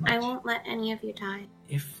about it as much. I won't let any of you die.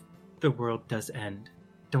 If the world does end,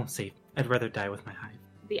 don't save. I'd rather die with my hive.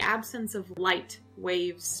 The absence of light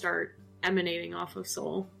waves start emanating off of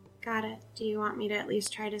Soul. Got it. Do you want me to at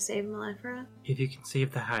least try to save Malifera? If you can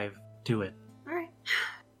save the hive, do it. Alright.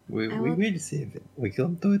 We I will won't- save it. We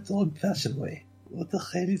can do it the old-fashioned way. What the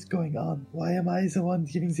hell is going on? Why am I the one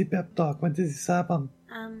giving the pep talk? When did this happen?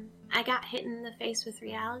 I got hit in the face with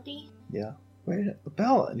reality. Yeah. Well,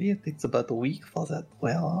 apparently it takes about a week for that to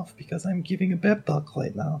wear off because I'm giving a pep talk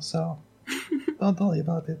right now, so don't worry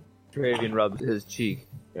about it. Travian rubs his cheek.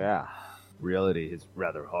 Yeah, reality is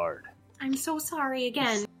rather hard. I'm so sorry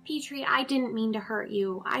again. Petrie, I didn't mean to hurt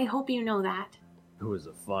you. I hope you know that. It was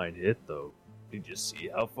a fine hit, though. Did you see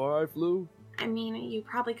how far I flew? I mean, you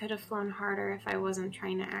probably could have flown harder if I wasn't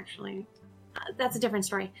trying to actually... that's a different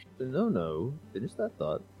story. No. Finish that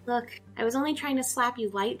thought. Look, I was only trying to slap you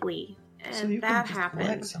lightly, and So you that can just protect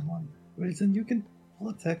happened. someone. Well, then you can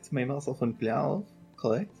protect myself and Glarv,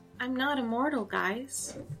 correct? I'm not immortal,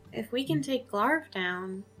 guys. If we can take Glarv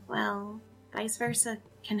down, well, vice versa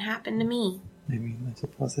can happen to me. I mean, I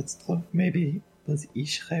suppose it's true. Maybe does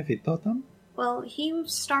Ish have a totem? Well, he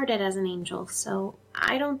started as an angel, so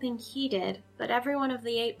I don't think he did, but every one of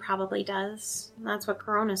the 8 probably does. That's what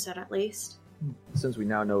Corona said, at least. Since we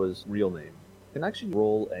now know his real name, can I actually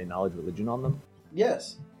roll a knowledge religion on them?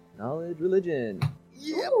 Yes. Knowledge religion.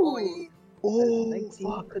 Yeah, boy! Oh,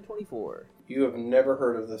 19 to 24. You have never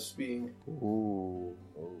heard of this being. Ooh.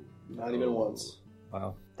 Not even once.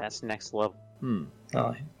 Wow. That's next level.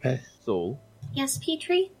 Oh, okay. So, Yes,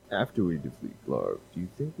 Petrie? after we defeat Glarv, do you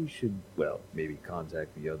think we should, maybe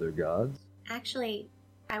contact the other gods? Actually,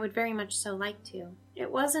 I would very much so like to.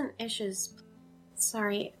 It wasn't Ish's...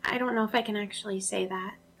 Sorry, I don't know if I can actually say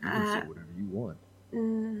that. You can say whatever you want.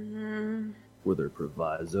 Mm, Were there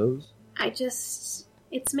provisos?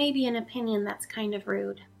 It's maybe an opinion that's kind of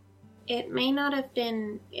rude. It may not have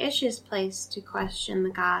been Ish's place to question the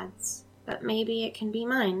gods, but maybe it can be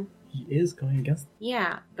mine. He is going against.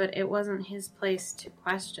 Yeah, but it wasn't his place to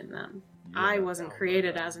question them. I wasn't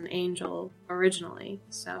created as an angel originally,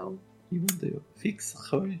 so... You want to fix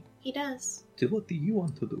her? He does. So what do you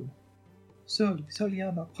want to do?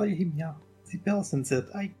 Soliana, play him now. The person that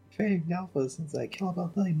I very Alpha since I care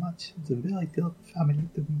about very much. It's a very dear family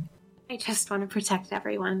to me. I just want to protect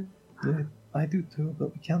everyone. Yeah, I do too,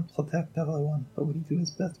 but we can't protect everyone. But we do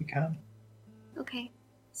as best we can. Okay,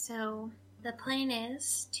 so the plan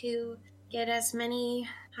is to get as many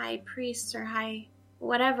high priests or high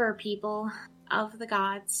whatever people of the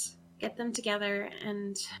gods, get them together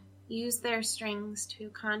and use their strings to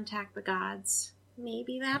contact the gods.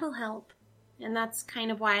 Maybe that'll help. And that's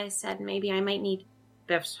kind of why I said maybe I might need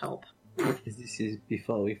Biff's help. This is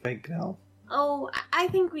before we fight Glarv. Oh, I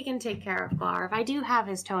think we can take care of Glarv. I do have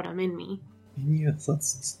his totem in me. In you,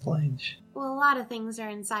 that's strange. Well, a lot of things are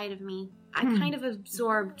inside of me. I kind of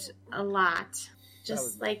absorbed a lot.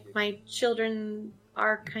 Just like my children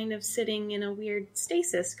are kind of sitting in a weird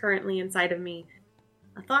stasis currently inside of me.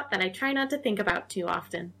 A thought that I try not to think about too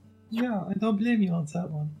often. Yeah, I don't blame you on that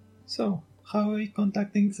one. So, how are we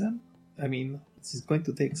contacting them? I mean, this is going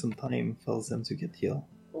to take some time for them to get here.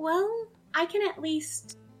 Well, I can at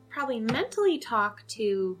least probably mentally talk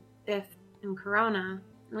to Biff and Corona.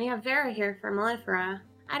 And we have Vera here for Mellifera.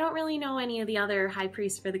 I don't really know any of the other high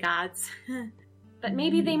priests for the gods. But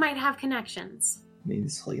maybe they might have connections. I mean,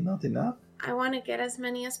 it's really not enough. I want to get as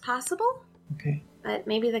many as possible. Okay. But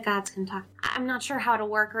maybe the gods can talk. I'm not sure how to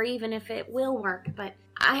work or even if it will work, but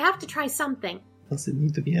I have to try something. Does it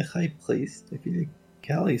need to be a high priest? I feel like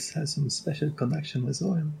Callis has some special connection with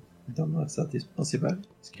Owen. I don't know if that is possible.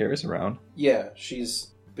 Is Karis around? Yeah,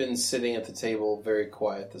 she's been sitting at the table very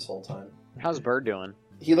quiet this whole time. How's Bird doing?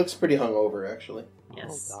 He looks pretty hungover, actually.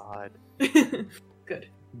 Yes. Oh, God. Good.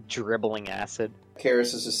 Dribbling acid.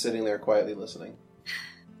 Karis is just sitting there quietly listening.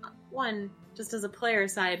 One, just as a player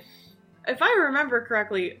side, if I remember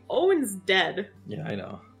correctly, Owen's dead. Yeah, I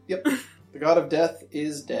know. Yep. The god of death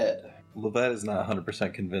is dead. Levette is not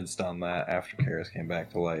 100% convinced on that after Karis came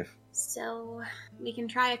back to life. So, we can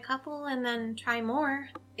try a couple and then try more.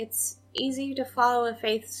 It's easy to follow a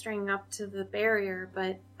faith string up to the barrier,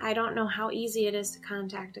 but I don't know how easy it is to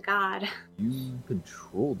contact a god. You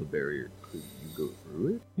control the barrier. Could you go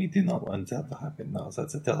through it? We do not want that to happen now.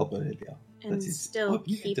 That's a terrible idea. And That is still what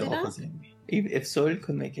we keep do it up? opposite. If Sol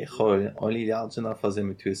could make a hole only large enough for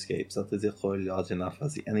them to escape, that is a hole large enough for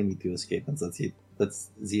the enemy to escape, and that's it.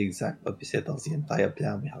 That's the exact opposite of the entire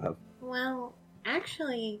plan we have. Well,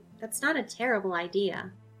 actually, that's not a terrible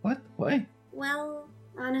idea. What? Why? Well,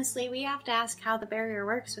 honestly, we have to ask how the barrier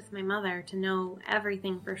works with my mother to know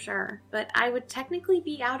everything for sure. But I would technically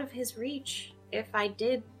be out of his reach if I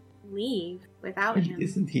did leave without Well, him.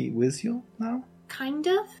 isn't he with you now? Kind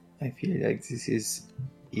of? I feel like this is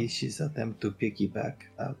Ishi's attempt to piggyback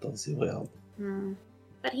out of the world.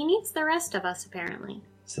 But he needs the rest of us, apparently.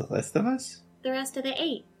 The rest of us? The rest of the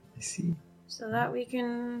 8. I see. So that we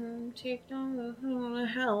can take down the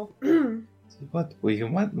hell. So what? We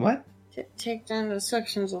can what? Take down the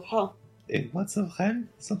sections of hell. What's of hell?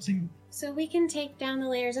 Something So we can take down the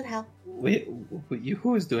layers of hell.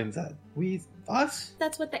 Who is doing that? Us?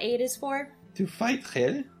 That's what the aid is for. To fight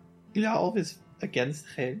hell? Glav is against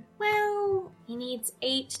hell. Well, he needs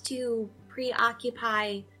 8 to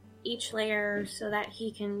preoccupy each layer so that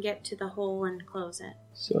he can get to the hole and close it.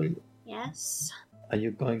 So, Yes. are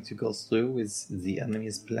you going to go through with the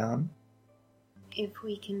enemy's plan? If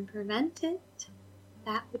we can prevent it,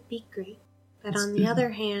 that would be great. But Let's on do the that. other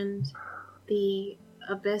hand, the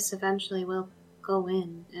abyss eventually will go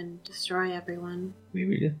in and destroy everyone. We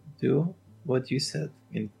will do what you said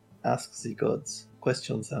in Ask the Gods,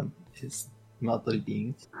 question them, his mortal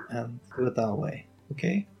beings, and do it our way,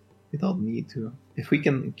 okay? We don't need to. If we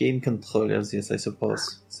can gain control of this, I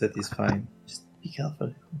suppose that is fine. Just be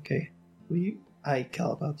careful, okay? I care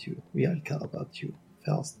about you. We all care about you,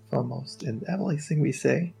 first, foremost, and everything we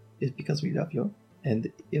say is because we love you.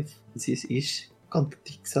 And if this ish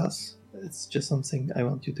contradicts us, it's just something I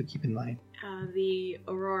want you to keep in mind. The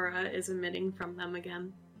aurora is emitting from them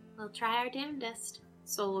again. We'll try our damnedest.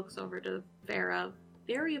 Sol looks over to Vera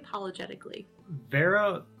very apologetically.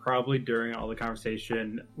 Vera, probably during all the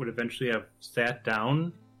conversation, would eventually have sat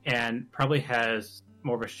down and probably has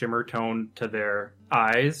more of a shimmer tone to their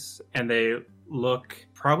eyes, and they look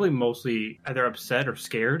probably mostly either upset or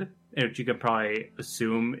scared, which you could probably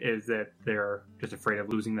assume is that they're just afraid of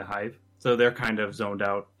losing the hive. So they're kind of zoned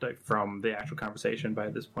out from the actual conversation by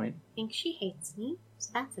this point. I think she hates me,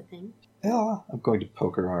 so that's a thing. Yeah, I'm going to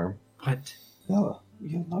poke her arm. What? Yeah,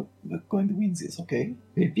 we're going to win this, okay?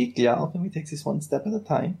 We'll be clear and we take this one step at a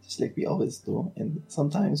time, just like we always do. And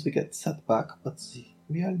sometimes we get set back, but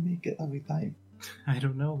we all make it every time. I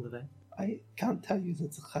don't know, Livette. I can't tell you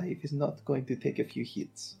that the hive is not going to take a few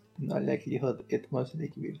hits. In all likelihood, it most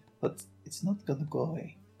likely will. But it's not gonna go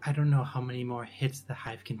away. I don't know how many more hits the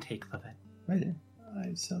hive can take, Livette. Well,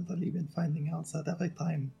 I've certainly been finding out that every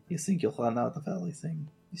time you think you'll run out of everything,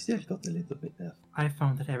 you still got a little bit left. I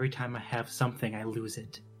found that every time I have something, I lose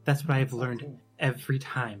it. That's what I've learned every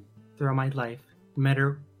time throughout my life. No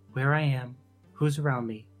matter where I am, who's around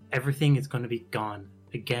me, everything is going to be gone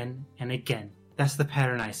again and again. That's the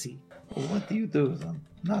pattern I see. What do you do then?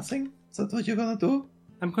 Nothing? Is that what you're gonna do?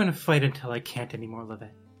 I'm going to fight until I can't anymore, Livette.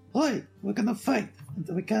 Right, we're gonna fight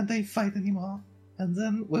until we can't fight anymore. And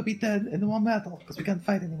then we'll be dead and it won't matter because we can't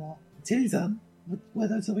fight anymore. Until then,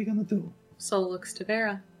 what else are we gonna do? Sol looks to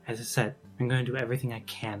Vera. As I said, I'm going to do everything I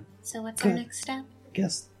can. So what's our Good. next step? I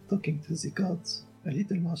guess talking to the gods. A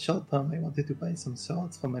little more short term, I wanted to buy some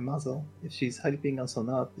swords for my mother. If she's helping us or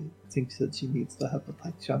not, I think that she needs to have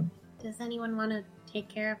protection. Does anyone want to take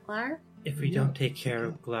care of Glar? If we Yeah, don't take care okay.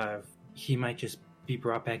 of Glav, he might just be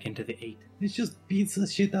brought back into the 8. Let's just beat the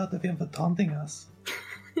shit out of him for taunting us.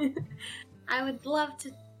 I would love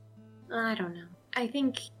to... I don't know. I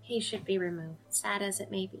think he should be removed, sad as it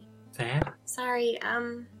may be. Sad? Sorry,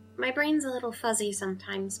 my brain's a little fuzzy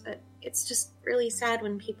sometimes, but it's just really sad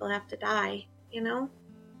when people have to die, you know?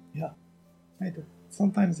 I do.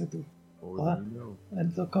 Sometimes I do. Or What? do you know?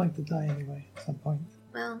 And they're going to die anyway at some point.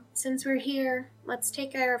 Well, since we're here, let's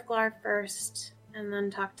take care of Glar first, and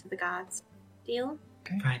then talk to the gods. Deal?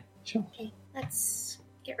 Fine. Sure. Okay, let's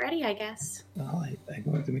get ready, I guess. Alright, I'm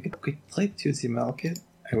going to make a quick trip to the market.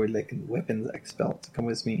 I would like a weapons expert to come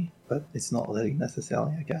with me, but it's not really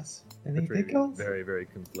necessary, I guess. Anything Petravian, else? very, very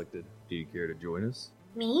conflicted. Do you care to join us?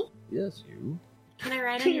 Me? Yes, you. Can I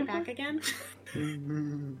ride on your back again?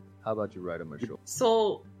 How about you ride on my shoulder?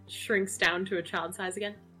 Sol shrinks down to a child size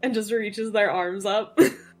again and just reaches their arms up.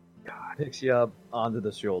 Picks you up onto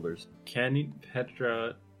the shoulders. Can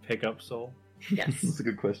Petra pick up Soul? That's Yes. a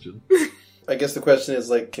good question. I guess the question is,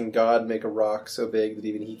 like, can God make a rock so big that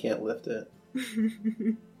even he can't lift it?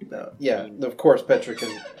 No. Yeah, of course Petra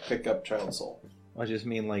can pick up Child Soul. I just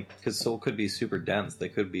mean, like, because Soul could be super dense. They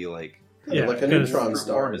could be, like, Yeah, like a because neutron her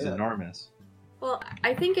star. arm is Yeah. enormous. Well,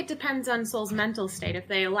 I think it depends on Sol's mental state. If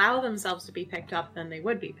they allow themselves to be picked up, then they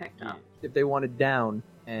would be picked up. If they wanted down,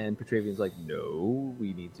 and Petravian's like, no,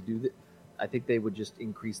 we need to do this, I think they would just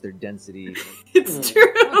increase their density. It's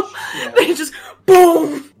true. Yeah. They just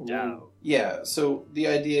boom. Yeah, so the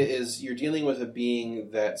idea is you're dealing with a being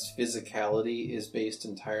that's physicality is based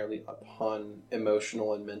entirely upon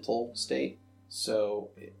emotional and mental state. So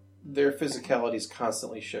their physicality is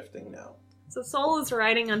constantly shifting now. So Sol is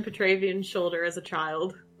riding on Petravian's shoulder as a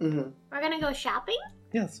child. Mm-hmm. We're gonna go shopping?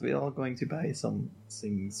 Yes, we are going to buy some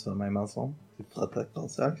things for my mother to protect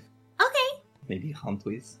herself. Okay. Maybe hunt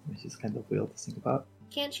with, which is kind of weird to think about.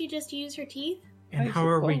 Can't she just use her teeth? And I how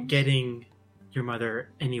are we suppose. getting your mother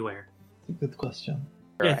anywhere? It's a good question.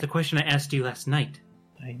 Yeah, it's the question I asked you last night.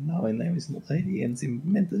 I know, and I was not really in the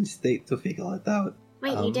mental state to figure it out.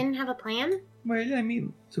 Wait, you didn't have a plan? Well, I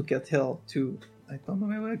mean, to get her to... I don't know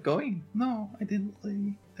where we're going. No, I didn't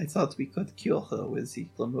really... I thought we could cure her with the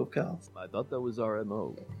remove curse. I thought that was our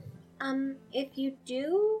MO. If you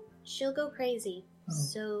do, she'll go crazy. Oh.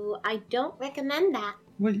 So I don't recommend that.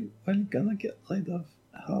 Well, we're gonna get rid of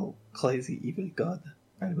her crazy evil god.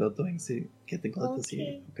 And we're doing the getting rid of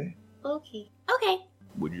the... Okay. Okay.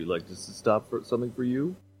 Would you like us to stop for something for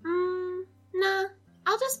you? Nah.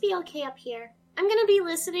 I'll just be okay up here. I'm gonna be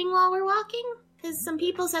listening while we're walking, because some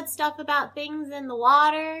people said stuff about things in the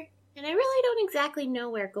water, and I really don't exactly know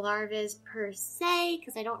where Glarv is per se,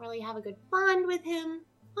 because I don't really have a good bond with him.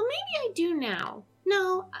 Well, maybe I do now.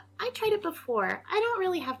 No, I tried it before. I don't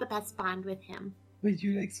really have the best bond with him. Would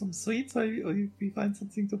you like some sweets, or we find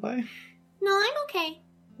something to buy? No, I'm okay.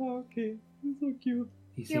 Oh, okay. You're so cute.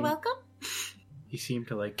 You're welcome. He seemed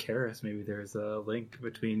to like Karis. Maybe there's a link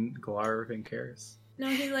between Glarv and Karis. No,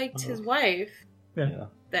 he liked his wife. Yeah.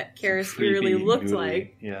 That Karis Creepy, really looked gooey.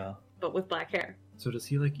 like, Yeah. but with black hair. So does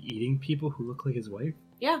he like eating people who look like his wife?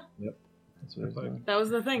 Yeah, That's what it's like. that was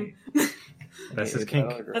the thing. That's his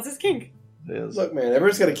kink. That's his kink. It is. Look, man,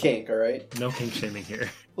 everyone's got a kink, all right? No kink shaming here.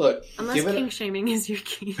 Look, Unless given kink shaming is your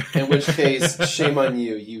kink. in which case, shame on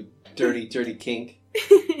you, you dirty, dirty kink.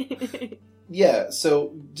 Yeah,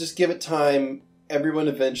 so just give it time. Everyone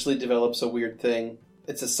eventually develops a weird thing.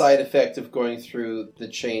 It's a side effect of going through the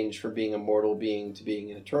change from being a mortal being to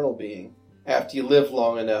being an eternal being. After you live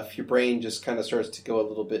long enough, your brain just kind of starts to go a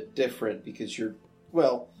little bit different because you're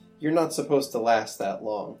not supposed to last that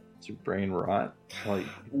long. Does your brain rot? Like,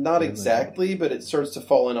 Not exactly, but it starts to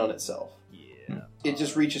fall in on itself. Yeah. It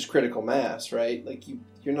just reaches critical mass, right? Like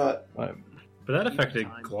you're not. But that affected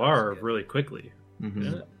Glarv really quickly. Mhm.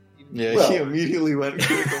 Didn't it? Yeah, Well- he immediately went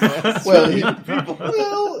critical mass. Well,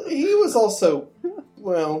 People. he was also.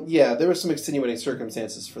 Well, yeah, there were some extenuating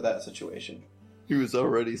circumstances for that situation. He was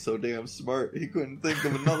already so damn smart, he couldn't think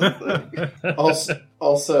of another thing.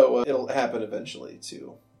 Also, it'll happen eventually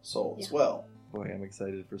to Soul as well. Boy, I'm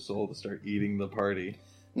excited for Soul to start eating the party.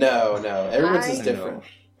 No, everyone's is I different.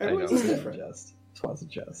 Everyone's is different. Just. It was a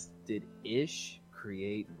jest. Did Ish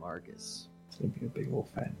create Marcus? It's gonna be a big old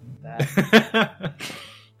fan. That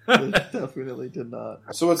It definitely did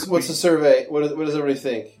not. So what's the survey? What does everybody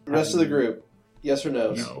think? The rest of the group, yes or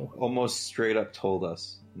no? You almost straight up told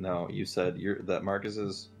us. No, you said that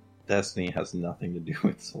Marcus's destiny has nothing to do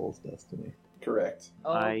with Soul's destiny. Correct.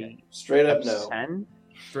 Oh, okay. Straight up no. Absent?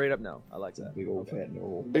 Straight up no. I like that. Big old fat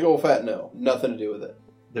no. Big old fat no. Nothing to do with it.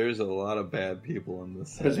 There's a lot of bad people in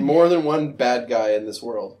this. There's setting. more than one bad guy in this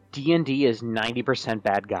world. D&D is 90%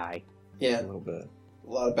 bad guy. Yeah, A little bit. a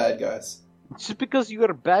lot of bad guys. Just because you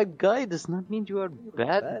are a bad guy does not mean you are a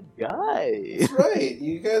bad guy. That's right.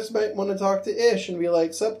 You guys might want to talk to Ish and be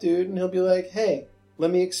like, "Sup, dude?" And he'll be like, "Hey,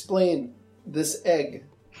 let me explain this egg."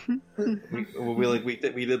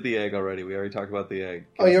 We did the egg already. We already talked about the egg.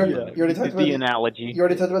 Oh, you already talked about The analogy. You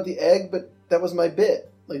already talked about the egg, but that was my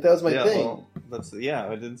bit. Like that was my thing. Well,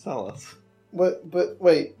 it didn't tell us. What? But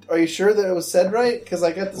wait, are you sure that it was said right? Because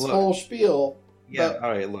I got this Look. whole spiel. Yeah, But-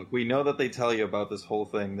 all right, look, we know that they tell you about this whole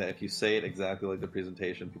thing, that if you say it exactly like the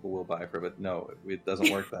presentation, people will buy for it, but no, it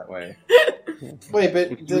doesn't work that way. Wait,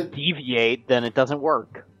 but If you deviate, then it doesn't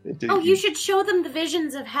work. Oh, you should show them the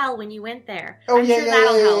visions of hell when you went there. Oh, I'm yeah, sure yeah,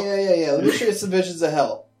 that'll help. yeah. Let me show you some visions of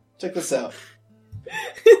hell. Check this out.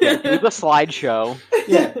 Yeah, do the slideshow.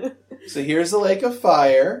 Yeah. So here's the lake of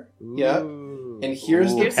fire. Yep. Ooh. And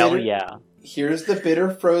here's the Hell bitter, yeah. here's the bitter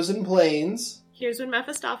frozen plains. Here's when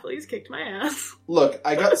Mephistopheles kicked my ass. Look,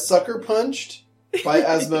 I got sucker punched by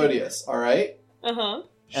Asmodeus. All right. Uh-huh.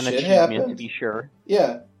 An Shit achievement, to happened. be sure.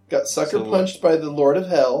 Yeah, got sucker So- punched by the Lord of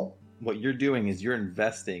Hell. What you're doing is you're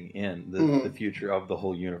investing in the future of the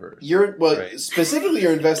whole universe. Right. Specifically,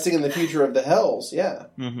 you're investing in the future of the Hells. Yeah.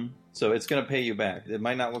 Mm-hmm. So it's going to pay you back. It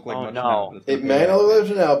might not look like Oh, much no. now, but it's It gonna may pay not you look back.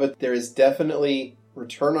 like it now, but there is definitely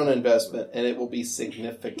return on investment, and it will be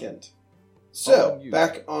significant. So, Oh, you-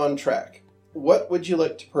 back on track. What would you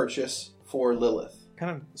like to purchase for Lilith? What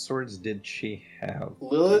kind of swords did she have?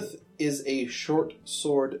 Lilith is a short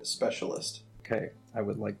sword specialist. Okay, I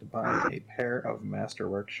would like to buy a pair of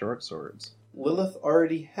Masterwork short swords. Lilith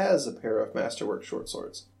already has a pair of Masterwork short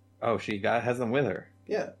swords. Oh, has them with her.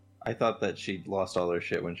 Yeah. I thought that she'd lost all her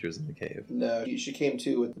shit when she was in the cave. No, she came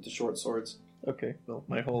too with the short swords. Okay, well,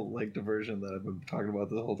 my whole diversion that I've been talking about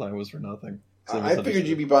the whole time was for nothing. I figured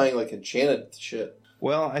you'd be buying enchanted shit.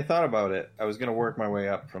 Well, I thought about it. I was going to work my way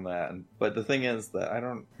up from that, but the thing is that I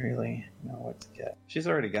don't really know what to get. She's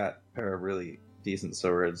already got a pair of really decent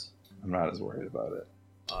swords. I'm not as worried about it.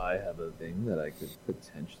 I have a thing that I could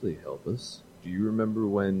potentially help us. Do you remember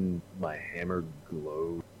when my hammer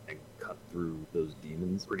glowed and cut through those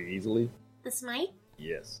demons pretty easily. The smite?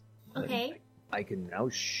 Yes. Okay. I can now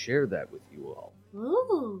share that with you all.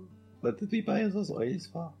 Ooh. What did we buy those oils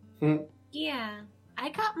for? Yeah. I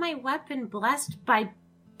got my weapon blessed by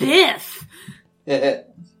Biff! And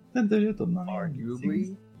a little money.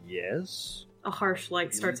 Arguably, yes. A harsh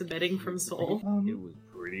light starts emitting from Soul. It was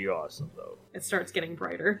pretty awesome, though. It starts getting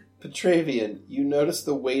brighter. Petravian, you notice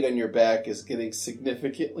the weight on your back is getting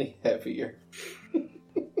significantly heavier.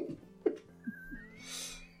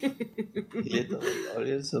 Little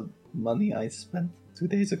oils of money I spent 2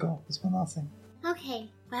 days ago was for nothing. Okay,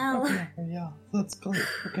 well, Okay, yeah, that's good.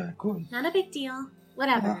 Okay, cool. not a big deal.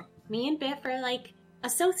 Whatever. Me and Biff are like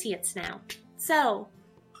associates now. So,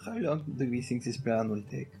 How long do we think this plan will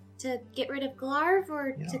take? to get rid of Glarv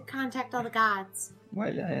or Yeah. to contact all the gods?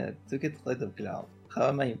 Well, to get rid of Cloud. How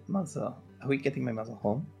am my mother? Are we getting my mother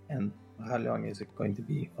home? And how long is it going to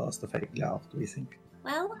be for us to fight Cloud, do we think?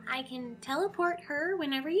 Well, I can teleport her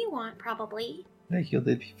whenever you want, probably. Like you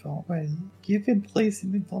did before. Well, given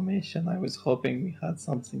placing information, I was hoping we had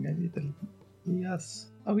something a little. Yes.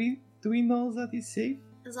 Do we know that is safe?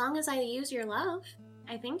 As long as I use your love,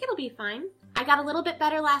 I think it'll be fine. I got a little bit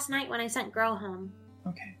better last night when I sent Grow home.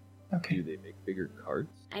 Okay. Do Okay. they make bigger carts?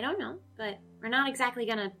 I don't know, but we're not exactly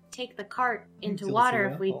gonna take the cart into Into the water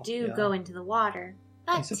if we level, do yeah. go into the water.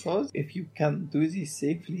 I But suppose if you can do this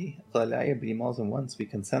safely, reliably more than once, we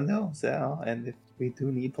can send her there, and if we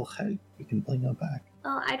do need her help, we can bring her back.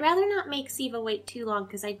 well, I'd rather not make Siva wait too long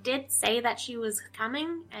because I did say that she was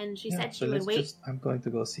coming, and she said she so would let's wait. I'm going to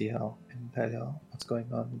go see her and tell her what's going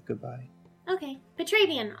on and goodbye. Okay,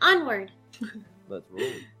 Petravian, onward. Let's roll.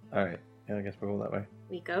 Alright, yeah, I guess we'll go that way.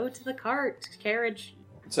 We go to the cart carriage.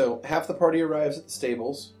 So half the party arrives at the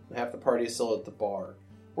stables, and half the party is still at the bar.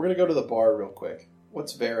 We're going to go to the bar real quick.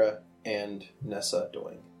 What's Vera and Nessa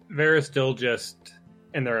doing? Vera's still just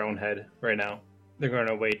in their own head right now. They're going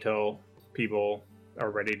to wait till people are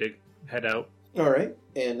ready to head out. All right.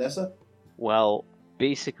 And Nessa? Well,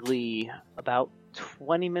 basically, about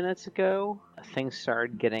 20 minutes ago, things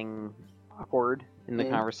started getting awkward in the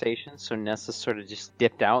conversation, so Nessa sort of just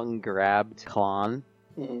dipped out and grabbed Kalon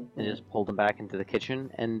Mm-hmm. and just pulled him back into the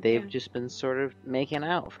kitchen, and they've just been sort of making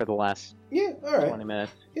out for the last Yeah, all right. 20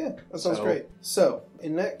 minutes. Yeah, that sounds So- great. So,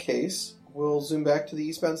 in that case, we'll zoom back to the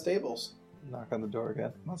eastbound stables. Knock on the door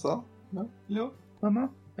again. Marcel? No? Hello? Mama?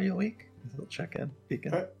 Are you awake? I'll check in. Peek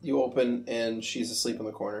in. All right. You open, and she's asleep in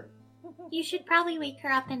the corner. You should probably wake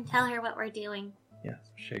her up and tell her what we're doing. Yeah,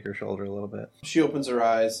 shake her shoulder a little bit. She opens her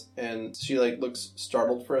eyes, and she looks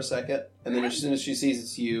startled for a second, and then as soon as she sees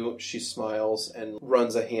it's you, she smiles and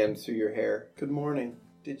runs a hand through your hair. Good morning.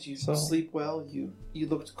 Did you sleep well? You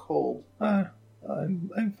looked cold.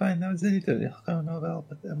 I'm fine. I was a little well,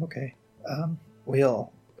 but I'm okay.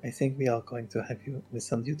 I think we are going to we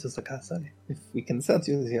send you to the castle. If we can send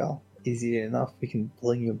you there easy enough, we can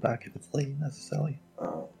bring you back if it's really necessary.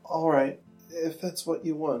 All right, if that's what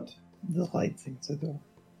you want. The right thing to do.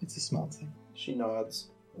 It's a smart thing. She nods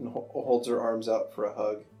and holds her arms out for a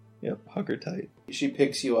hug. Yep, hug her tight. She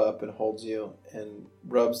picks you up and holds you and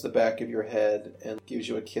rubs the back of your head and gives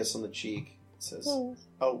you a kiss on the cheek. Says,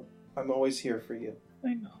 "Oh, I'm always here for you."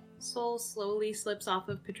 I know. Soul slowly slips off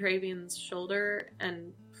of Petravian's shoulder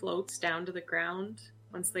and floats down to the ground.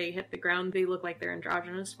 Once they hit the ground, they look like their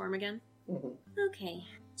androgynous form again. Mm-hmm. Okay,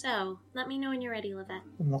 so let me know when you're ready, Livette.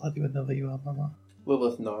 I'm not ready whenever you are, Mama.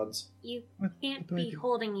 Lilith nods. You What can't do I be do?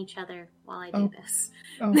 holding each other while I do Oh. this.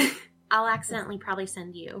 Oh, I'll accidentally probably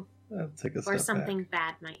send you, I'll take a or step something back.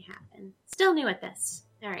 bad might happen. Still new at this.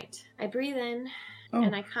 Alright, I breathe in,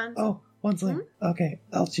 and I One thing. Okay,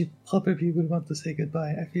 Archie probably will want to say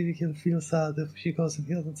goodbye. I feel like he'll feel sad if she goes and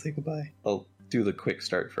he doesn't say goodbye. I'll do the quick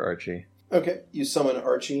start for Archie. Okay, you summon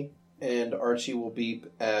Archie, and Archie will beep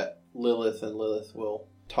at Lilith, and Lilith will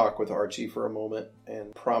talk with Archie for a moment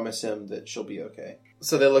and promise him that she'll be okay.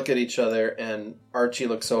 So they look at each other, and Archie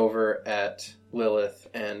looks over at Lilith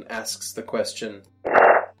and asks the question.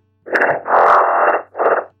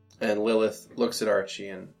 And Lilith looks at Archie,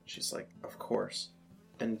 and she's like, "Of course.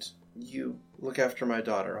 And you look after my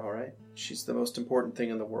daughter, all right? She's the most important thing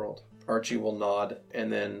in the world." Archie will nod,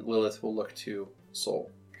 and then Lilith will look to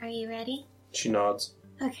Soul. Are you ready? She nods.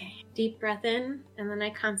 Okay, deep breath in, and then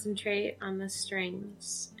I concentrate on the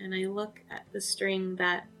strings, and I look at the string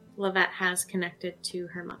that Livette has connected to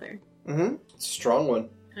her mother. Mm-hmm. Strong one.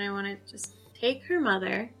 And I want to just take her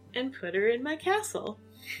mother and put her in my castle.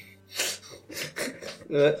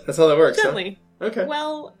 That's how that works, huh? Gently. Okay.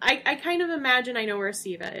 Well, I kind of imagine I know where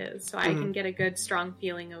Siva is, so I can Mhm. get a good, strong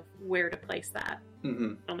feeling of where to place that.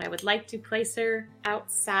 Mm-hmm. And I would like to place her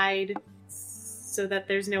outside so that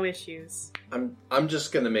there's no issues. I'm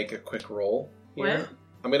just gonna make a quick roll here. What?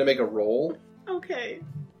 I'm gonna make a roll. Okay.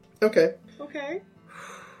 Okay. Okay.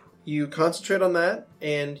 You concentrate on that,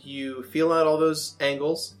 and you feel out all those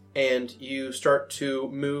angles, and you start to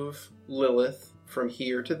move Lilith from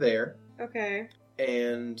here to there, Okay.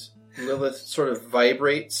 and Lilith sort of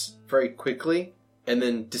vibrates very quickly, and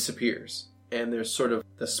then disappears. And there's sort of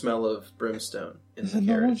the smell of brimstone in Is the it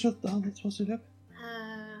no one carriage. shut down? That's supposed to look.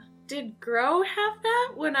 Did Grow have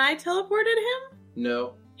that when I teleported him?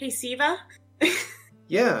 No. Hey, Siva?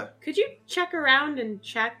 Yeah. Could you check around and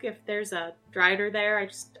check if there's a Drider there?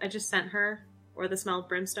 I just sent her. Or the smell of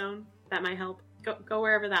brimstone. That might help. Go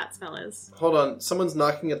wherever that smell is. Hold on. Someone's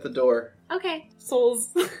knocking at the door. Okay.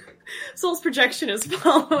 Soul's projection is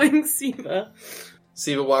following Siva.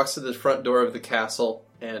 Siva walks to the front door of the castle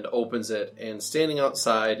and opens it, and standing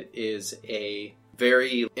outside is a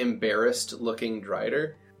very embarrassed-looking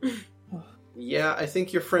Drider. Yeah, I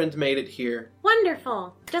think your friend made it here.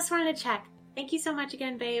 Wonderful. Just wanted to check. Thank you so much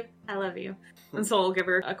again, babe. I love you. And Soul will give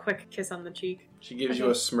her a quick kiss on the cheek. She gives you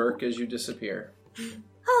a smirk as you disappear.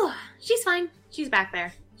 Oh, she's fine. She's back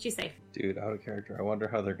there. She's safe. Dude, out of character. I wonder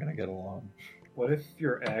how they're gonna get along. What if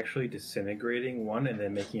you're actually disintegrating one and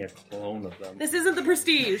then making a clone of them? This isn't the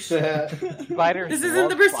Prestige. Spiders This isn't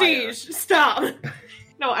the love Prestige. Stop.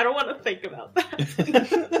 No, I don't want to think about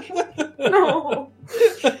that. No.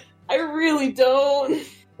 I really don't.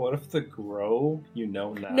 What if the Grow you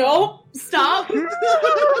know now? Nope. Stop.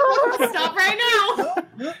 Stop right now.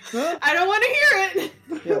 I don't want to hear it.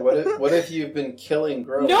 Yeah, what if you've been killing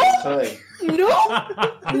Grow No! all the time?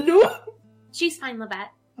 No. No. She's fine, Levette.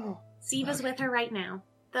 Oh. Siva's with her right now.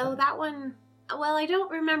 Though that one, well, I don't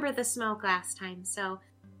remember the smoke last time, so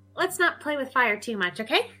let's not play with fire too much,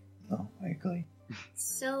 okay? Oh, I agree.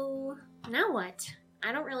 So, now what?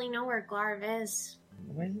 I don't really know where Glarv is.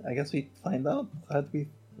 Well, I guess we find out.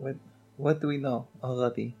 What do we know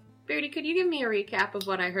already? Beardy, could you give me a recap of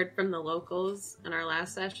what I heard from the locals in our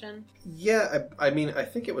last session? Yeah, I mean, I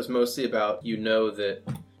think it was mostly about, that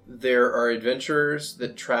there are adventurers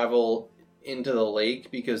that travel into the lake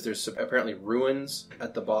because there's apparently ruins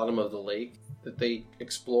at the bottom of the lake that they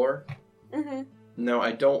explore. Mm-hmm. Now,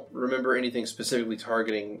 I don't remember anything specifically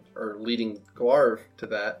targeting or leading Glarv to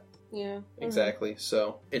that Yeah. exactly,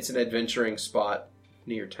 so it's an adventuring spot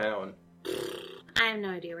near town. I have no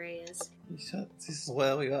idea where he is. We said this is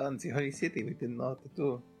where we are in the Holy City. We didn't know what to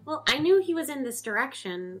do. Well, I knew he was in this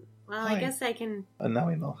direction. Well, I Hi. guess I can... And now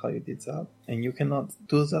we know how you did that. And you cannot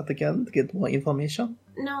do that again to get more information?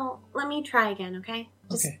 No, let me try again, okay?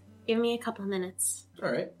 Just Okay. give me a couple minutes.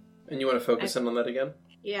 Alright. And you want to focus in on that again?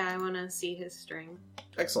 Yeah, I want to see his string.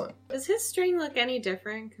 Excellent. Does his string look any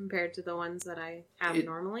different compared to the ones that I have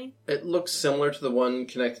normally? It looks similar to the one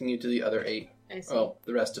connecting you to the other 8. I see. Oh,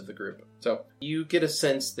 the rest of the group. So, you get a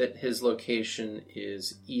sense that his location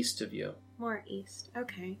is east of you. More east.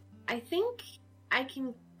 Okay. I think I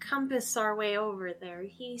can compass our way over there.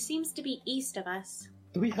 He seems to be east of us.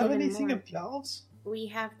 Do we have Even anything more. of clouds? We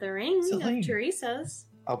have the ring It's a of ring. Teresa's.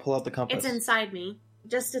 I'll pull out the compass. It's inside me.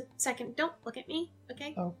 Just a second. Don't look at me,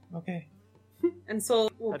 okay? Oh, okay. And Soul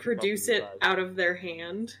will Touch produce both it of his eyes. out of their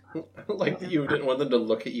hand. Like that you didn't want them to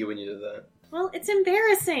look at you when you did that. Well, it's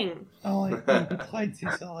embarrassing. Oh, I tried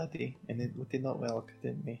this already, and it did not work,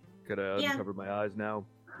 didn't we? Could I Yeah. uncover my eyes now?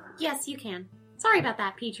 Yes, you can. Sorry about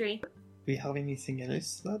that, Petrie. Do we have anything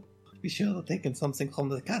else? That we should have taken something from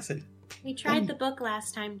the castle. We tried the book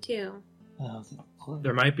last time, too.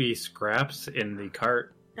 There might be scraps in the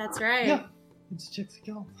cart. That's right. Yeah, let's check the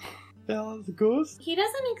count. There's a ghost. He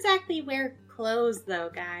doesn't exactly wear clothes, though,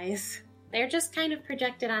 guys. They're just kind of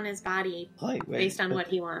projected on his body Right, well, based on but what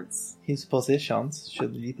he wants. his possessions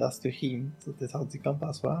should lead us to him. So that's how the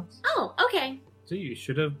compass works. Oh, okay. So you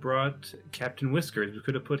should have brought Captain Whiskers. We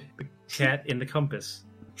could have put the cat in the compass.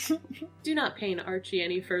 Do not pain Archie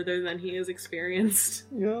any further than he is experienced.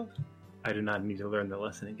 Yeah. I do not need to learn the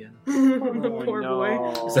lesson again. The poor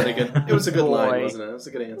boy. Is that a good? It was a good line, Boy. wasn't it? It was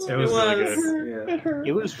a good answer. It was really good. Yeah. It hurt.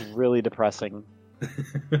 It was really depressing.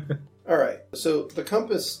 All right. So the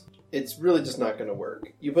compass, it's really just not going to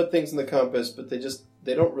work. You put things in the compass, but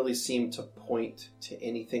they don't really seem to point to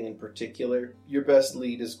anything in particular. Your best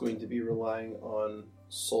lead is going to be relying on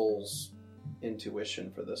Soul's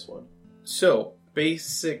intuition for this one. So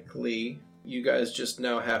basically, you guys just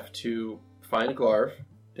now have to find Glarv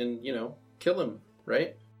and, kill him,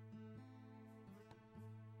 right?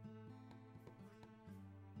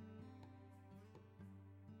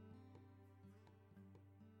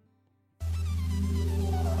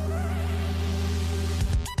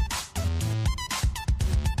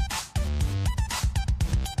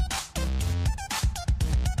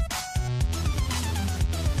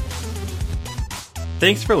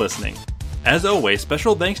 Thanks for listening. As always,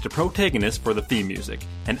 special thanks to Protagonist for the theme music,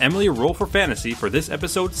 and Emily Roll for Fantasy for this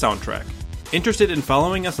episode's soundtrack. Interested in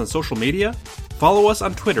following us on social media? Follow us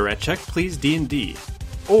on Twitter at CheckPleaseD&D.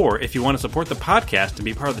 Or, if you want to support the podcast and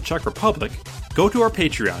be part of the Czech Republic, go to our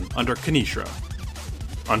Patreon under Kanishra.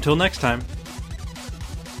 Until next time.